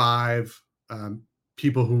primarily 5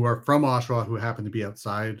 people who are from Oshawa who happen to be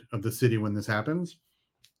outside of the city when this happens.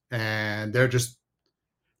 And they're just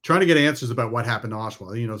trying to get answers about what happened to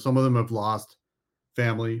Oshawa. Some of them have lost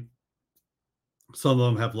family. Some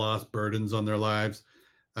of them have lost burdens on their lives.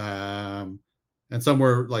 And some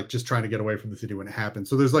were like just trying to get away from the city when it happened.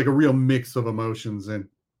 So there's like a real mix of emotions and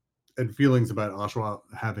feelings about Oshawa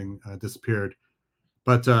having disappeared.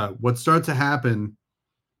 But what starts to happen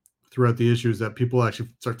throughout the issue is that people actually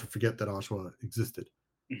start to forget that Oshawa existed.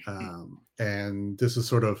 And this is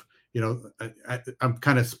sort of, I'm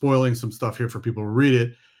kind of spoiling some stuff here for people to read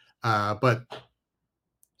it. But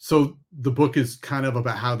so the book is kind of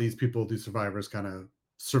about how these people, these survivors, kind of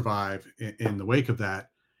survive in the wake of that.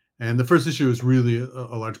 And the first issue is really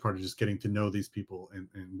a large part of just getting to know these people and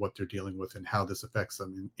what they're dealing with and how this affects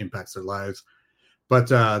them and impacts their lives. But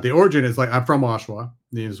the origin is like, I'm from Oshawa.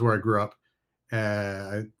 This is where I grew up.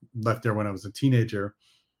 I left there when I was a teenager.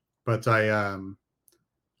 But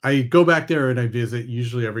I go back there and I visit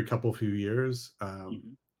usually every few years.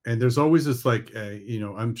 And there's always this like,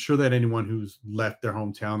 I'm sure that anyone who's left their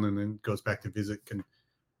hometown and then goes back to visit can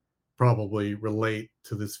probably relate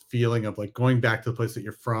to this feeling of like going back to the place that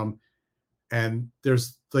you're from. And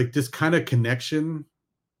there's like this kind of connection,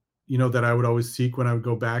 that I would always seek when I would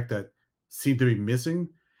go back that seemed to be missing.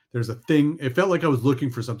 There's a thing. It felt like I was looking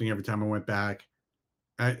for something every time I went back.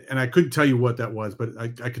 And I couldn't tell you what that was, but I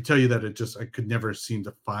could tell you that I could never seem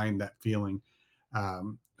to find that feeling.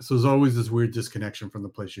 So there's always this weird disconnection from the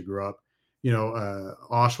place you grew up.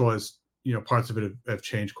 Oshawa is, parts of it have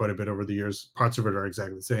changed quite a bit over the years. Parts of it are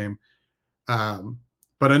exactly the same.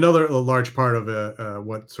 But a large part of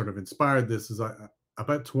what sort of inspired this is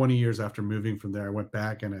about 20 years after moving from there, I went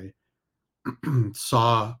back and I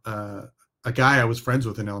saw a guy I was friends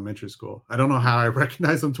with in elementary school. I don't know how I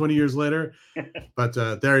recognized him 20 years later, but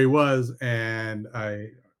there he was. And I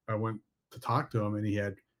went to talk to him and he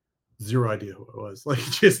had zero idea who I was. Like, he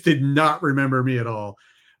just did not remember me at all.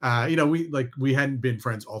 We hadn't been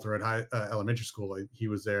friends all throughout elementary school. Like, he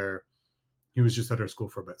was there. He was just at our school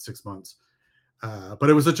for about 6 months. But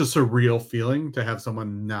it was such a surreal feeling to have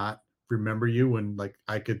someone not remember you when like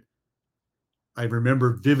I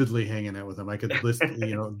remember vividly hanging out with him. I could list,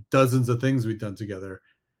 dozens of things we'd done together.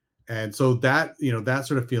 And so that, that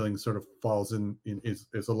sort of feeling sort of falls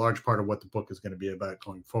is a large part of what the book is going to be about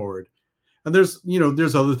going forward. And there's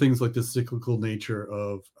other things like the cyclical nature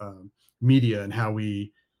of media and how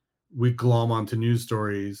we glom onto news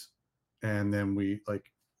stories. And then we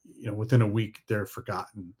within a week they're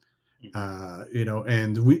forgotten, and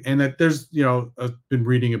that there's, I've been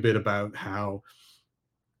reading a bit about how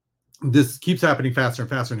this keeps happening faster and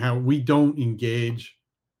faster and how we don't engage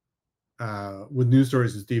with news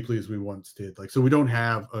stories as deeply as we once did. Like, so we don't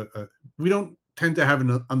tend to have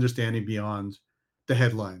an understanding beyond the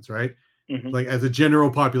headlines, right? Like as a general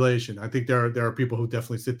population, I think there are people who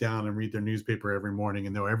definitely sit down and read their newspaper every morning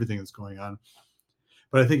and know everything that's going on.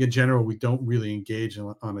 But I think in general, we don't really engage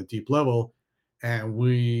on a deep level, and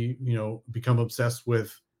we, become obsessed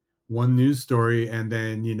with one news story, and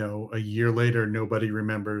then, a year later, nobody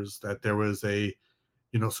remembers that there was a,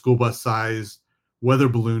 school bus sized weather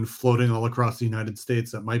balloon floating all across the United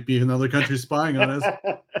States that might be another country spying on us,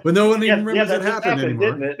 but no one even remembers it happened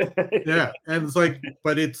anymore. Didn't it? Yeah, and it's like,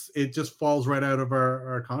 but it just falls right out of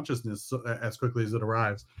our consciousness as quickly as it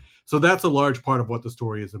arrives. So that's a large part of what the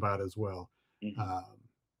story is about as well.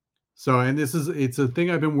 So, and it's a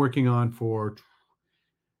thing I've been working on for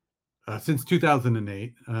since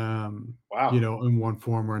 2008. Wow. In one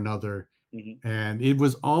form or another. And it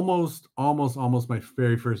was almost my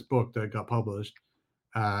very first book that got published.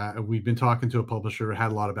 We've been talking to a publisher,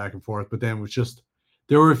 had a lot of back and forth, but then it was just,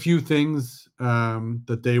 there were a few things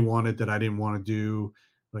that they wanted that I didn't want to do.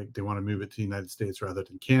 Like they want to move it to the United States rather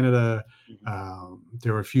than Canada.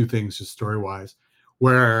 There were a few things just story-wise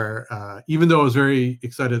where even though I was very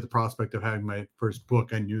excited at the prospect of having my first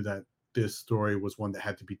book, I knew that this story was one that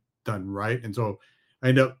had to be done right. And so I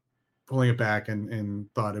ended up pulling it back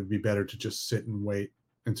and thought it would be better to just sit and wait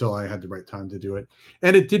until I had the right time to do it.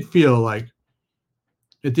 And it did feel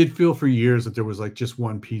for years that there was like just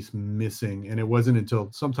one piece missing. And it wasn't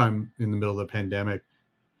until sometime in the middle of the pandemic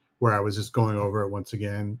where I was just going over it once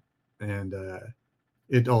again. And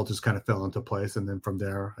it all just kind of fell into place. And then from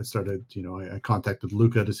there, I started, I contacted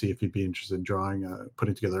Luca to see if he'd be interested in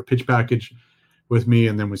putting together a pitch package with me.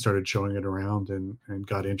 And then we started showing it around and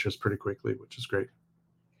got interest pretty quickly, which is great.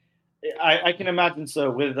 I can imagine so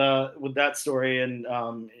with that story and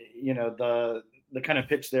the kind of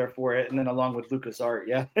pitch there for it, and then along with Luca's art,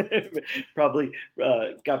 probably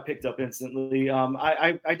got picked up instantly.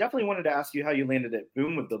 I definitely wanted to ask you how you landed at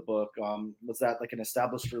Boom with the book. Was that like an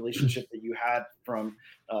established relationship that you had from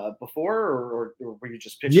before, or were you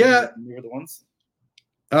just pitching? Yeah, you were the ones.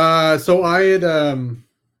 So I had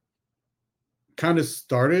kind of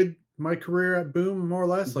started my career at Boom more or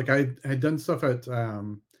less. Like I had done stuff at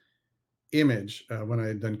Image when I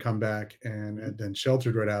had done Comeback and then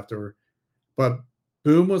Sheltered right after. But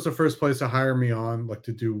Boom was the first place to hire me on, like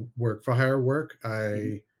to do work for hire work.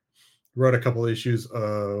 I wrote a couple issues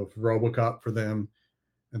of RoboCop for them,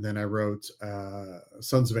 and then I wrote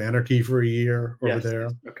Sons of Anarchy for a year over there.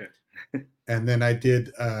 Okay. And then I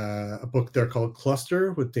did a book there called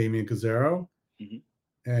Cluster with Damien Cazzaro,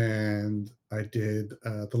 and I did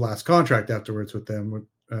The Last Contract afterwards with them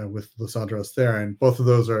with Lissandra Astaire, and both of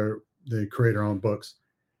those are the creator-owned books.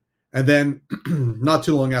 And then not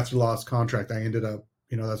too long after the Last Contract, I ended up,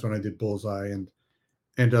 that's when I did Bullseye and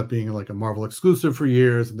ended up being like a Marvel exclusive for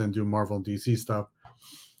years and then do Marvel and DC stuff.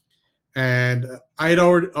 And I had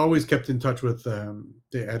always kept in touch with the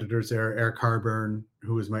editors there, Eric Harburn,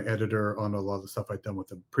 who was my editor on a lot of the stuff I'd done with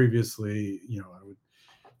them previously.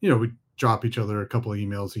 We'd drop each other a couple of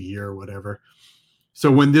emails a year or whatever. So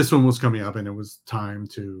when this one was coming up and it was time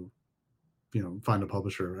to, find a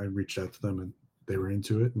publisher, I reached out to them and they were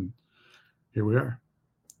into it, and here we are.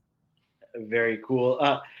 Very cool.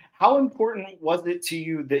 How important was it to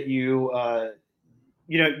you that you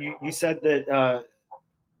said that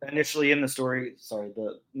initially in the story, sorry,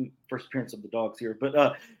 the first appearance of the dogs here,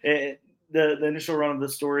 but the initial run of the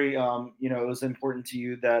story, it was important to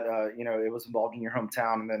you that, it was involved in your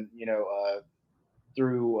hometown, and then,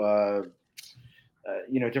 through,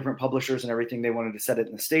 different publishers and everything, they wanted to set it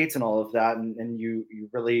in the States and all of that. And you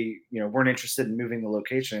really, weren't interested in moving the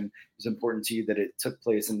location. It was important to you that it took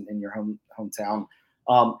place in your hometown.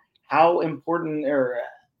 How important or,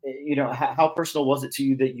 how personal was it to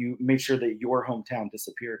you that you made sure that your hometown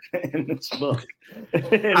disappeared in this book?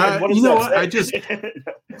 I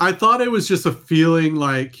thought it was just a feeling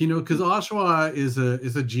like, because Oshawa is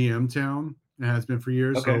a GM town and has been for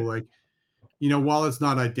years. Okay. So like, while it's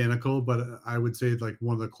not identical, but I would say like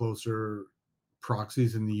one of the closer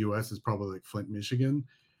proxies in the U.S. is probably like Flint, Michigan.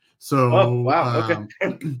 So wow.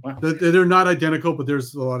 They're not identical, but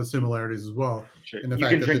there's a lot of similarities as well. Sure. And you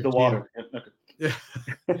can drink the water. Yeah.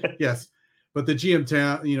 Yes. But the GM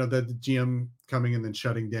town, the GM coming and then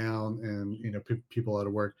shutting down and, people out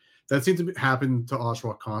of work, that seems to happen to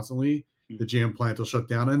Oshawa constantly. The GM plant will shut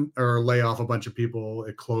down or lay off a bunch of people.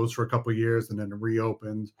 It closed for a couple of years and then it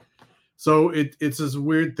reopened. So it's this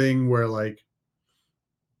weird thing where like,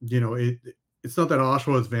 it's not that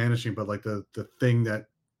Oshawa is vanishing, but like the thing that,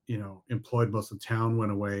 employed most of the town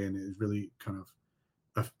went away, and it really kind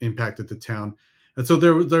of impacted the town. And so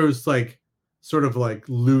there was like sort of like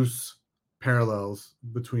loose parallels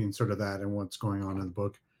between sort of that and what's going on in the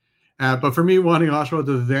book. But for me, wanting Oshawa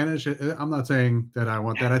to vanish, I'm not saying that I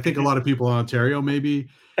want that. I think a lot of people in Ontario maybe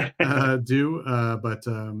do, but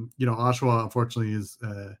Oshawa unfortunately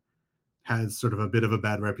has sort of a bit of a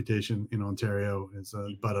bad reputation in Ontario. It's a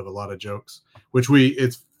butt of a lot of jokes, which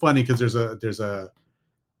it's funny because there's a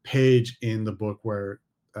page in the book where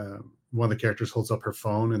one of the characters holds up her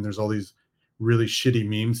phone and there's all these really shitty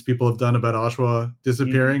memes people have done about Oshawa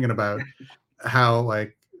disappearing and about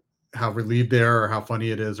how relieved they are or how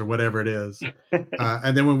funny it is or whatever it is.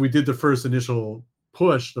 And then when we did the first initial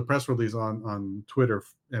push, the press release on Twitter,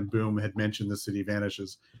 and Boom had mentioned the city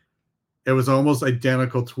vanishes, it was almost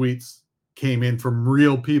identical tweets came in from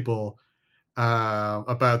real people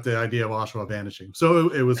about the idea of Oshawa vanishing. So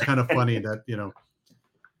it was kind of funny that,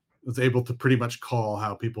 was able to pretty much call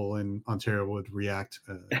how people in Ontario would react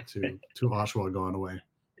to Oshawa going away.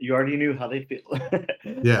 You already knew how they feel.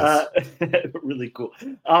 Yes. Really cool.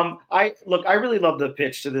 I really love the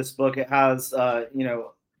pitch to this book. It has,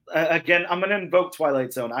 again, I'm going to invoke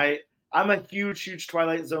Twilight Zone. I'm a huge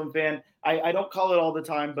Twilight Zone fan. I don't call it all the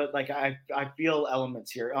time, but I feel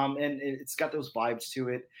elements here. And it's got those vibes to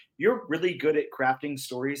it. You're really good at crafting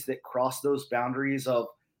stories that cross those boundaries of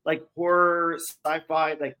like horror,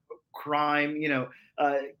 sci-fi, like crime,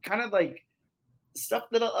 kind of like stuff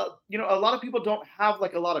that a lot of people don't have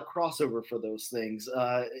like a lot of crossover for those things,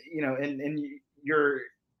 and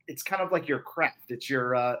it's kind of like your craft. It's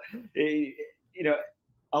your a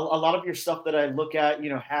lot of your stuff that I look at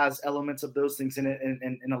has elements of those things in it,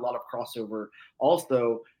 and a lot of crossover.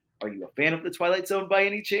 Also, are you a fan of the Twilight Zone by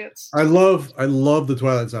any chance? I love the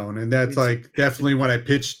Twilight Zone, and that's like definitely when I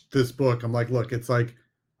pitched this book, I'm like, look, it's like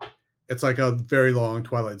a very long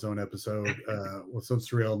Twilight Zone episode with some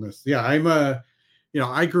surrealness. Yeah,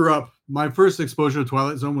 I grew up, my first exposure to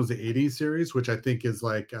Twilight Zone was the 80s series, which I think is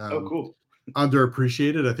like cool.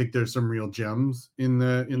 Underappreciated. I think there's some real gems in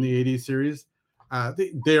the 80s series.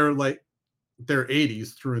 They're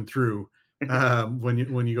 80s through and through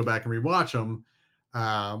when you go back and rewatch them.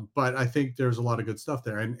 But I think there's a lot of good stuff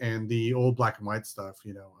there. And the old black and white stuff,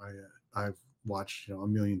 I've watched a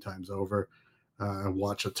million times over. I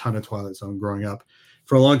watched a ton of Twilight Zone growing up.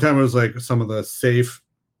 For a long time, it was like some of the safe.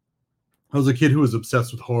 I was a kid who was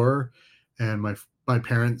obsessed with horror, and my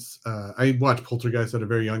parents. I watched Poltergeist at a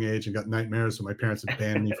very young age and got nightmares, so my parents had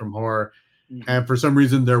banned me from horror. And for some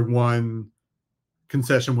reason, their one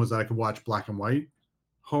concession was that I could watch black and white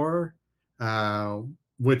horror,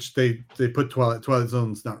 which they put Twilight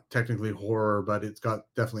Zone's not technically horror, but it's got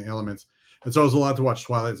definitely elements. And so I was allowed to watch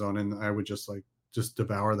Twilight Zone, and I would just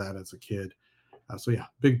devour that as a kid. So yeah,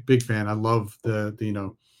 big fan. I love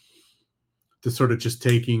the sort of just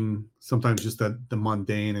taking sometimes just the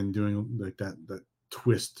mundane and doing like that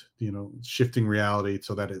twist, shifting reality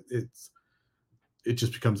so that it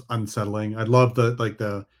just becomes unsettling. I love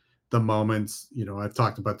the moments. I've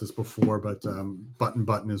talked about this before, but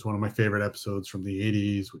Button is one of my favorite episodes from the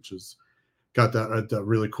 80s, which has got that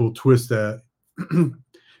really cool twist that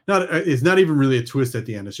it's not even really a twist at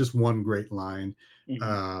the end. It's just one great line.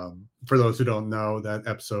 For those who don't know, that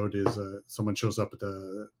episode is someone shows up at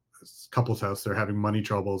the couple's house. They're having money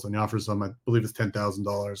troubles, and he offers them, I believe it's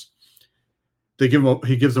 $10,000.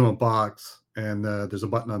 He gives them a box, and there's a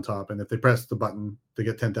button on top, and if they press the button, they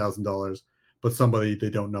get $10,000. But somebody they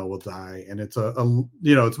don't know will die, and it's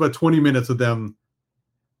it's about 20 minutes of them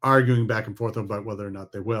arguing back and forth about whether or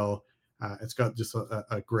not they will. It's got just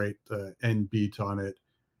a great end beat on it.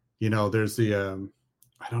 There's the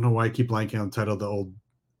I don't know why I keep blanking on the title, the old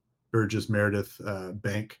Burgess Meredith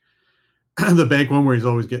bank. The bank one where he's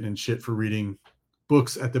always getting in shit for reading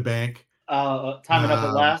books at the bank. Time It Up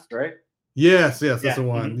at Last, right? Yes, that's the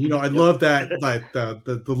one. I love that, like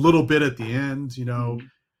the little bit at the end,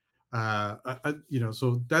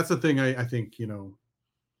 so that's the thing I think,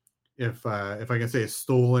 if I can say I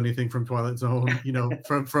stole anything from Twilight Zone,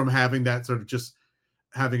 from having that sort of just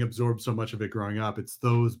having absorbed so much of it growing up, it's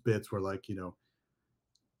those bits where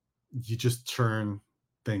you just turn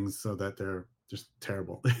things so that they're just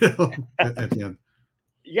terrible at the end.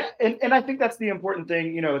 Yeah, and I think that's the important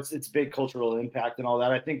thing. It's big cultural impact and all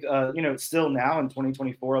that. I think still now in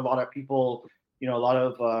 2024, a lot of people, a lot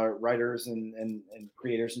of writers and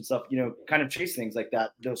creators and stuff, kind of chase things like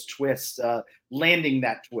that, those twists, landing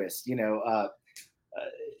that twist.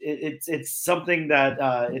 It's something that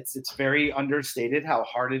it's very understated how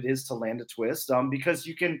hard it is to land a twist, because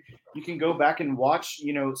you can go back and watch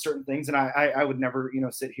certain things, and I would never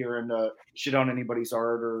sit here and shit on anybody's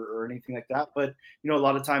art or anything like that, but a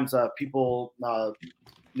lot of times people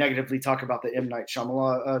negatively talk about the M. Night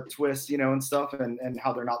Shyamalan twist, and stuff, and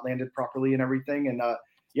how they're not landed properly and everything, and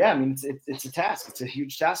it's a task. It's a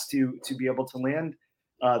huge task to be able to land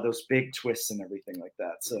those big twists and everything like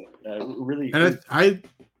that. So really, and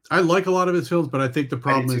I like a lot of his films, but I think the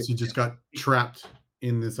problem is he just got trapped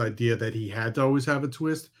in this idea that he had to always have a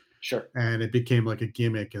twist. Sure. And it became like a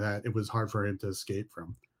gimmick that it was hard for him to escape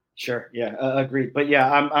from. Sure. Yeah. Agreed. But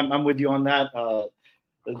yeah, I'm with you on that.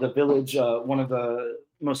 The Village, one of the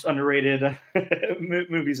most underrated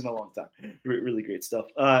movies in a long time. Really great stuff.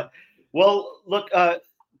 Well, look,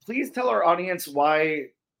 please tell our audience why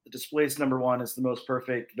Displaced #1 is the most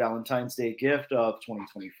perfect Valentine's Day gift of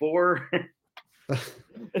 2024.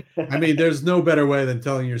 I mean, there's no better way than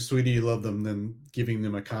telling your sweetie you love them than giving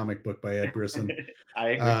them a comic book by Ed Brisson. I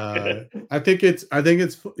agree. I think it's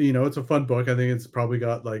it's a fun book. I think it's probably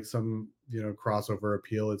got like some crossover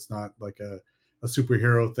appeal. It's not like a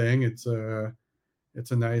superhero thing. It's a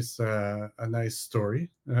nice story.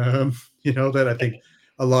 That I think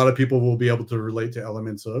a lot of people will be able to relate to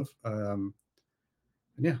elements of. And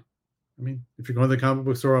yeah. I mean, if you're going to the comic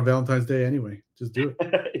book store on Valentine's Day anyway, just do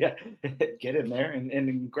it. Yeah, get in there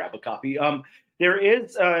and grab a copy. There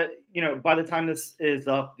is, by the time this is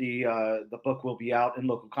up, the book will be out in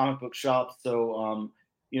local comic book shops. So,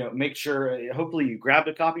 make sure, hopefully you grabbed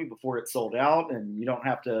a copy before it's sold out, and you don't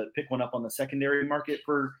have to pick one up on the secondary market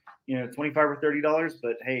for, $25 or $30.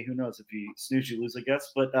 But hey, who knows? If you snooze, you lose, I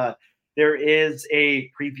guess. But there is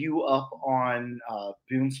a preview up on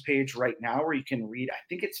Boom's page right now where you can read, I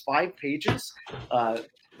think it's 5 pages.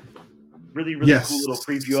 Really cool little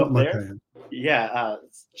preview up there. Like yeah,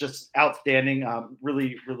 just outstanding.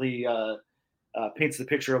 Really paints the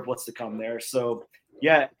picture of what's to come there. So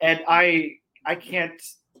yeah, and I can't,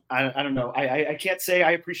 I don't know. I can't say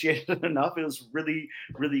I appreciate it enough. It was really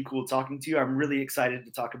cool talking to you. I'm really excited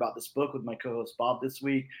to talk about this book with my co-host Bob this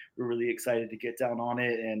week. We're really excited to get down on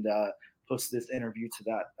it and post this interview to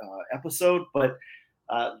that episode. But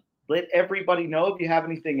let everybody know if you have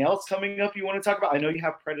anything else coming up you want to talk about. I know you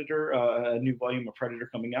have Predator, a new volume of Predator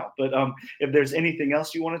coming out. But if there's anything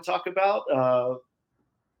else you want to talk about,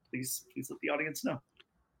 please let the audience know.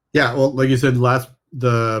 Yeah, well, like you said,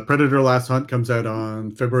 the Predator Last Hunt comes out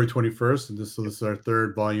on February 21st, and this is our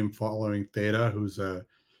 3rd volume following Theta, who's a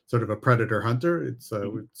sort of a predator hunter. It's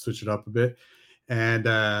we switch it up a bit, and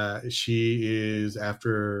she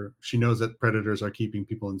knows that predators are keeping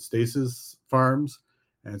people in stasis farms,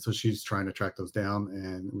 and so she's trying to track those down,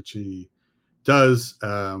 and which she does,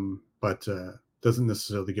 but doesn't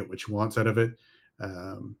necessarily get what she wants out of it.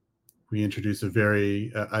 We introduced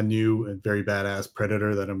a new and very badass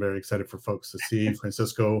predator that I'm very excited for folks to see.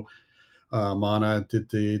 Francisco Mana did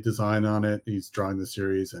the design on it. He's drawing the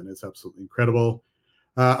series, and it's absolutely incredible.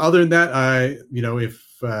 Other than that,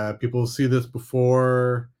 if people see this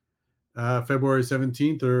before February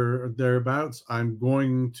 17th or thereabouts, I'm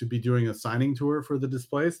going to be doing a signing tour for the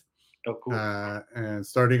Displaced. Oh, cool. And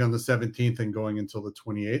starting on the 17th and going until the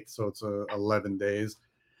 28th. So it's 11 days.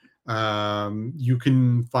 You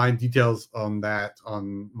can find details on that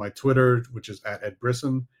on my Twitter, which is @Ed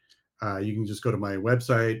Brisson. You can just go to my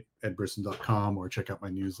website, edbrisson.com, or check out my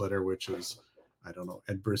newsletter, which is,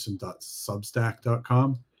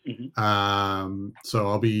 edbrisson.substack.com. Mm-hmm. So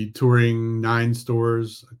I'll be touring 9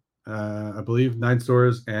 stores, I believe 9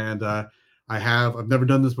 stores. And I've never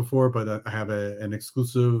done this before, but I have an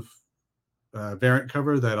exclusive variant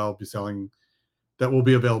cover that I'll be selling that will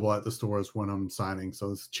be available at the stores when I'm signing.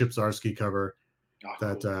 So it's Chip Zdarsky cover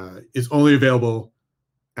that is only available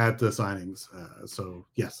at the signings. So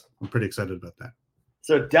yes, I'm pretty excited about that.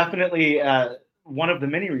 So definitely one of the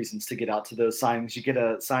many reasons to get out to those signings. You get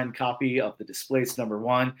a signed copy of the Displaced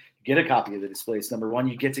 #1. You get a copy of the Displaced #1.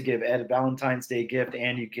 You get to give Ed a Valentine's Day gift,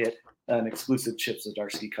 and you get an exclusive Chip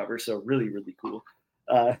Zdarsky cover. So really cool.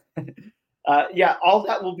 Yeah, all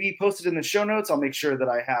that will be posted in the show notes. I'll make sure that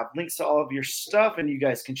I have links to all of your stuff, and you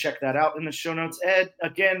guys can check that out in the show notes. Ed,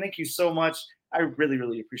 again, thank you so much. I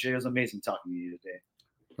really appreciate it. It was amazing talking to you today.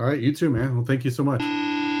 All right, you too, man. Well, thank you so much.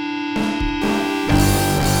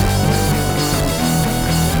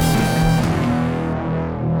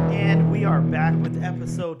 And we are back with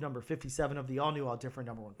episode number 57 of the all-new, all-different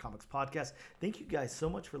 #1 Comics podcast. Thank you guys so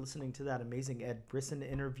much for listening to that amazing Ed Brisson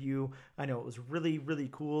interview. I know it was really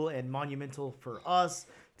cool and monumental for us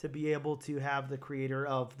to be able to have the creator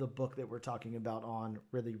of the book that we're talking about on.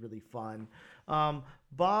 Really fun.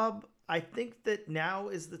 Bob, I think that now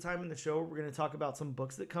is the time in the show we're going to talk about some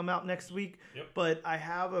books that come out next week. Yep. But I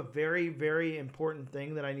have a very important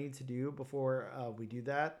thing that I need to do before we do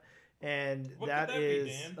that. And that is,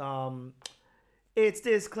 it's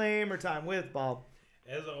disclaimer time with Bob.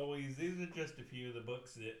 As always, these are just a few of the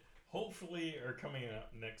books that hopefully are coming out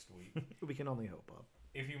next week. We can only hope, Bob.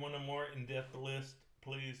 If you want a more in-depth list,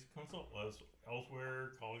 please consult us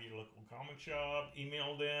elsewhere. Call your local comic shop.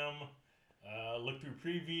 Email them. Look through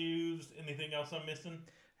previews. Anything else I'm missing?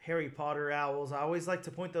 Harry Potter owls. I always like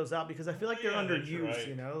to point those out because I feel like they're underused, right.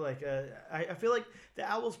 You know? Like, I feel like the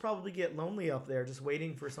owls probably get lonely up there just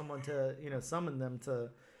waiting for someone to, summon them to,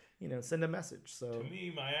 send a message. So to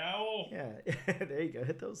me, my owl. Yeah, there you go.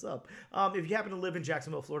 Hit those up. If you happen to live in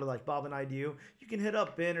Jacksonville, Florida, like Bob and I do, you can hit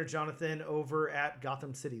up Ben or Jonathan over at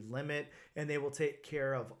Gotham City Limit, and they will take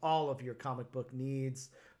care of all of your comic book needs.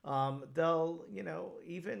 They'll,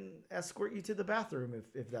 even escort you to the bathroom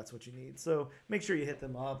if that's what you need. So make sure you hit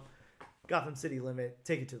them up. Gotham City Limit,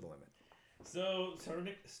 take it to the limit. So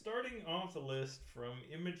starting off the list from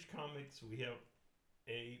Image Comics, we have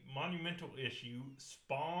a monumental issue,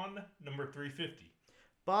 Spawn number 350.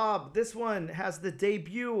 Bob, this one has the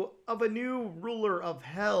debut of a new ruler of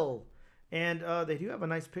hell. And they do have a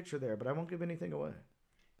nice picture there, but I won't give anything away.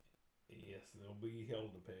 Yes, they'll be hell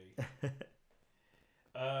to pay.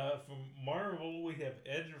 From Marvel, we have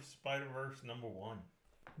Edge of Spider-Verse number 1.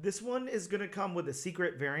 This one is going to come with a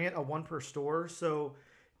secret variant, a 1 per store. So,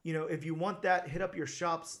 if you want that, hit up your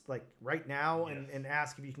shops like right now and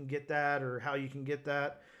ask if you can get that or how you can get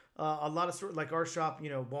that. A lot of stores, like our shop,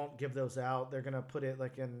 won't give those out. They're going to put it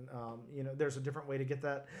like in, there's a different way to get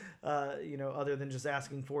that, other than just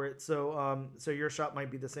asking for it. So, so your shop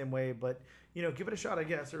might be the same way, but, give it a shot, I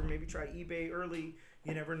guess, or maybe try eBay early.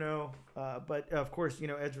 You never know. But of course,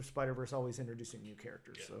 Edge of Spider-Verse always introducing new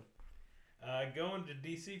characters. Yeah. So. Going to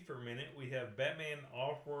DC for a minute, we have Batman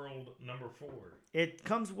Off-World number 4. It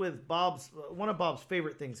comes with one of Bob's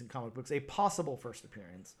favorite things in comic books, a possible first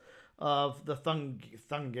appearance of the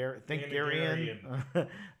Thungarian,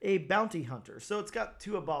 a bounty hunter. So it's got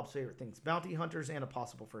 2 of Bob's favorite things, bounty hunters and a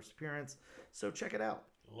possible first appearance. So check it out.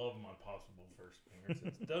 Love my possible first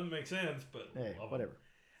appearances. Doesn't make sense, but hey, whatever.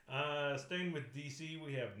 Staying with DC,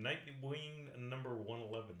 we have Nightwing number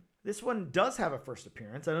 111. This one does have a first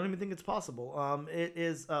appearance. I don't even think it's possible. It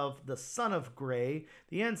is of the son of Grey,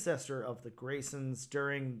 the ancestor of the Graysons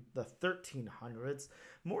during the 1300s.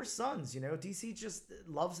 More sons, DC just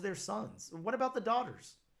loves their sons. What about the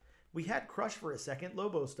daughters? We had Crush for a second,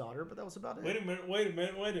 Lobo's daughter, but that was about it. Wait a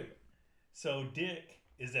minute. So Dick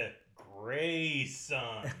is a Grayson.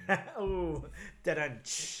 Oh, da-dun.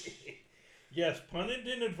 Yes, pun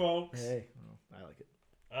intended, folks. Hey, well, I like it.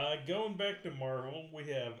 Going back to Marvel, we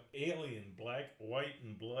have Alien, Black, White,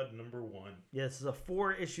 and Blood number 1. Yeah, this is a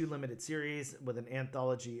 4-issue limited series with an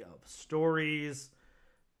anthology of stories.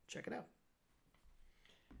 Check it out.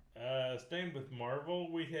 Staying with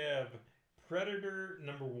Marvel, we have Predator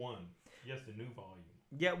number 1. Yes, the new volume.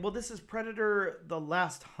 Yeah, well, this is Predator The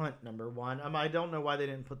Last Hunt number 1. I don't know why they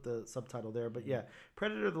didn't put the subtitle there, but yeah,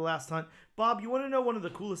 Predator The Last Hunt. Bob, you want to know one of the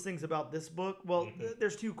coolest things about this book? Well,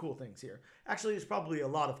 there's 2 cool things here. Actually, there's probably a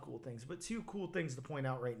lot of cool things, but 2 cool things to point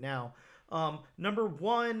out right now. Number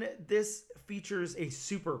 1, this features a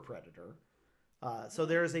super predator. So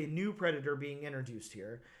there is a new predator being introduced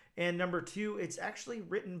here. And number 2, it's actually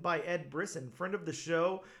written by Ed Brisson, friend of the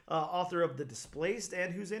show, author of The Displaced,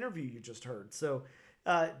 and whose interview you just heard. So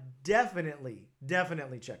definitely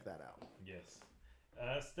check that out. Yes.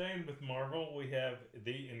 Staying with Marvel, we have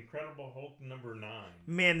The Incredible Hulk number 9.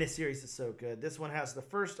 Man, this series is so good. This one has the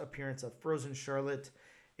first appearance of Frozen Charlotte,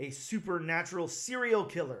 a supernatural serial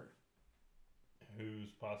killer.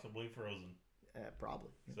 Who's possibly frozen. Probably.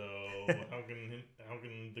 So how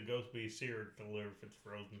can the ghost be a serial killer if it's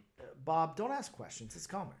frozen? Bob, don't ask questions. It's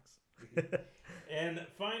comics. And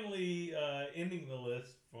finally, ending the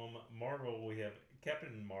list from Marvel, we have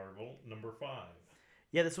Captain Marvel number 5.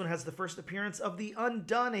 Yeah, this one has the first appearance of the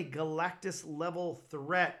Undone, a Galactus-level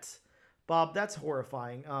threat. Bob, that's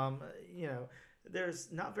horrifying.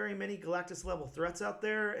 There's not very many Galactus-level threats out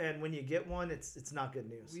there, and when you get one, it's not good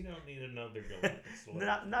news. We don't need another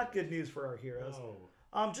Galactus. not good news for our heroes.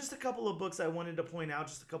 No. Just a couple of books I wanted to point out,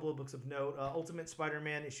 just a couple of books of note. Ultimate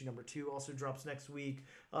Spider-Man issue number 2 also drops next week.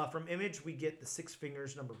 From Image, we get the Six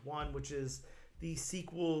Fingers number 1, which is the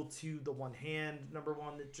sequel to the One Hand number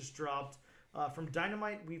 1 that just dropped. From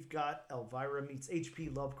Dynamite, we've got Elvira meets H.P.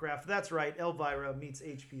 Lovecraft. That's right, Elvira meets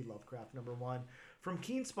H.P. Lovecraft number 1. From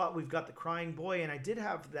Keen Spot, we've got The Crying Boy, and I did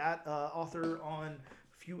have that author on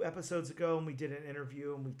a few episodes ago, and we did an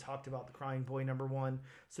interview, and we talked about The Crying Boy number 1.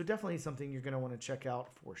 So definitely something you're going to want to check out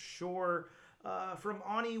for sure. From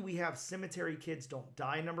Ani, we have Cemetery Kids Don't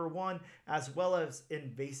Die number 1, as well as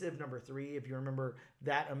Invasive number 3, if you remember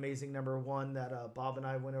that amazing number 1 that Bob and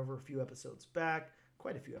I went over a few episodes back.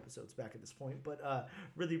 Quite a few episodes back at this point, but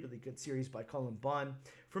really, really good series by Cullen Bunn.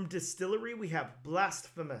 From Distillery, we have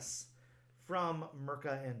Blasphemous from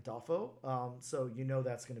Merca and Doffo. So you know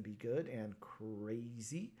that's going to be good and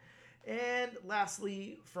crazy. And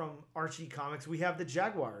lastly, from Archie Comics, we have the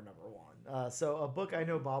Jaguar #1. So a book I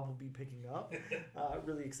know Bob will be picking up.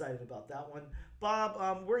 Really excited about that one.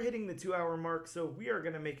 Bob, we're hitting the 2-hour mark, so we are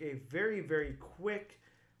going to make a very, very quick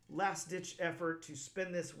last-ditch effort to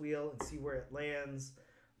spin this wheel and see where it lands.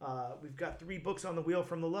 We've got 3 books on the wheel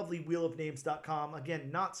from the lovely wheelofnames.com. Again,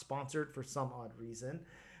 not sponsored for some odd reason.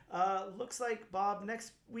 Looks like, Bob,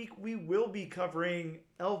 next week we will be covering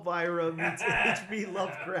Elvira meets H.P.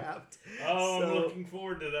 Lovecraft. I'm looking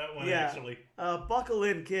forward to that one, actually. Buckle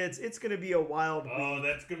in, kids. It's going to be a wild week. Oh,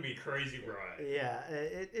 that's going to be crazy, Brian. Yeah,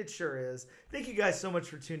 it sure is. Thank you guys so much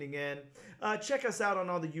for tuning in. Check us out on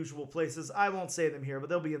all the usual places. I won't say them here, but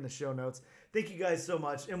they'll be in the show notes. Thank you guys so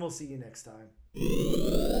much, and we'll see you next time.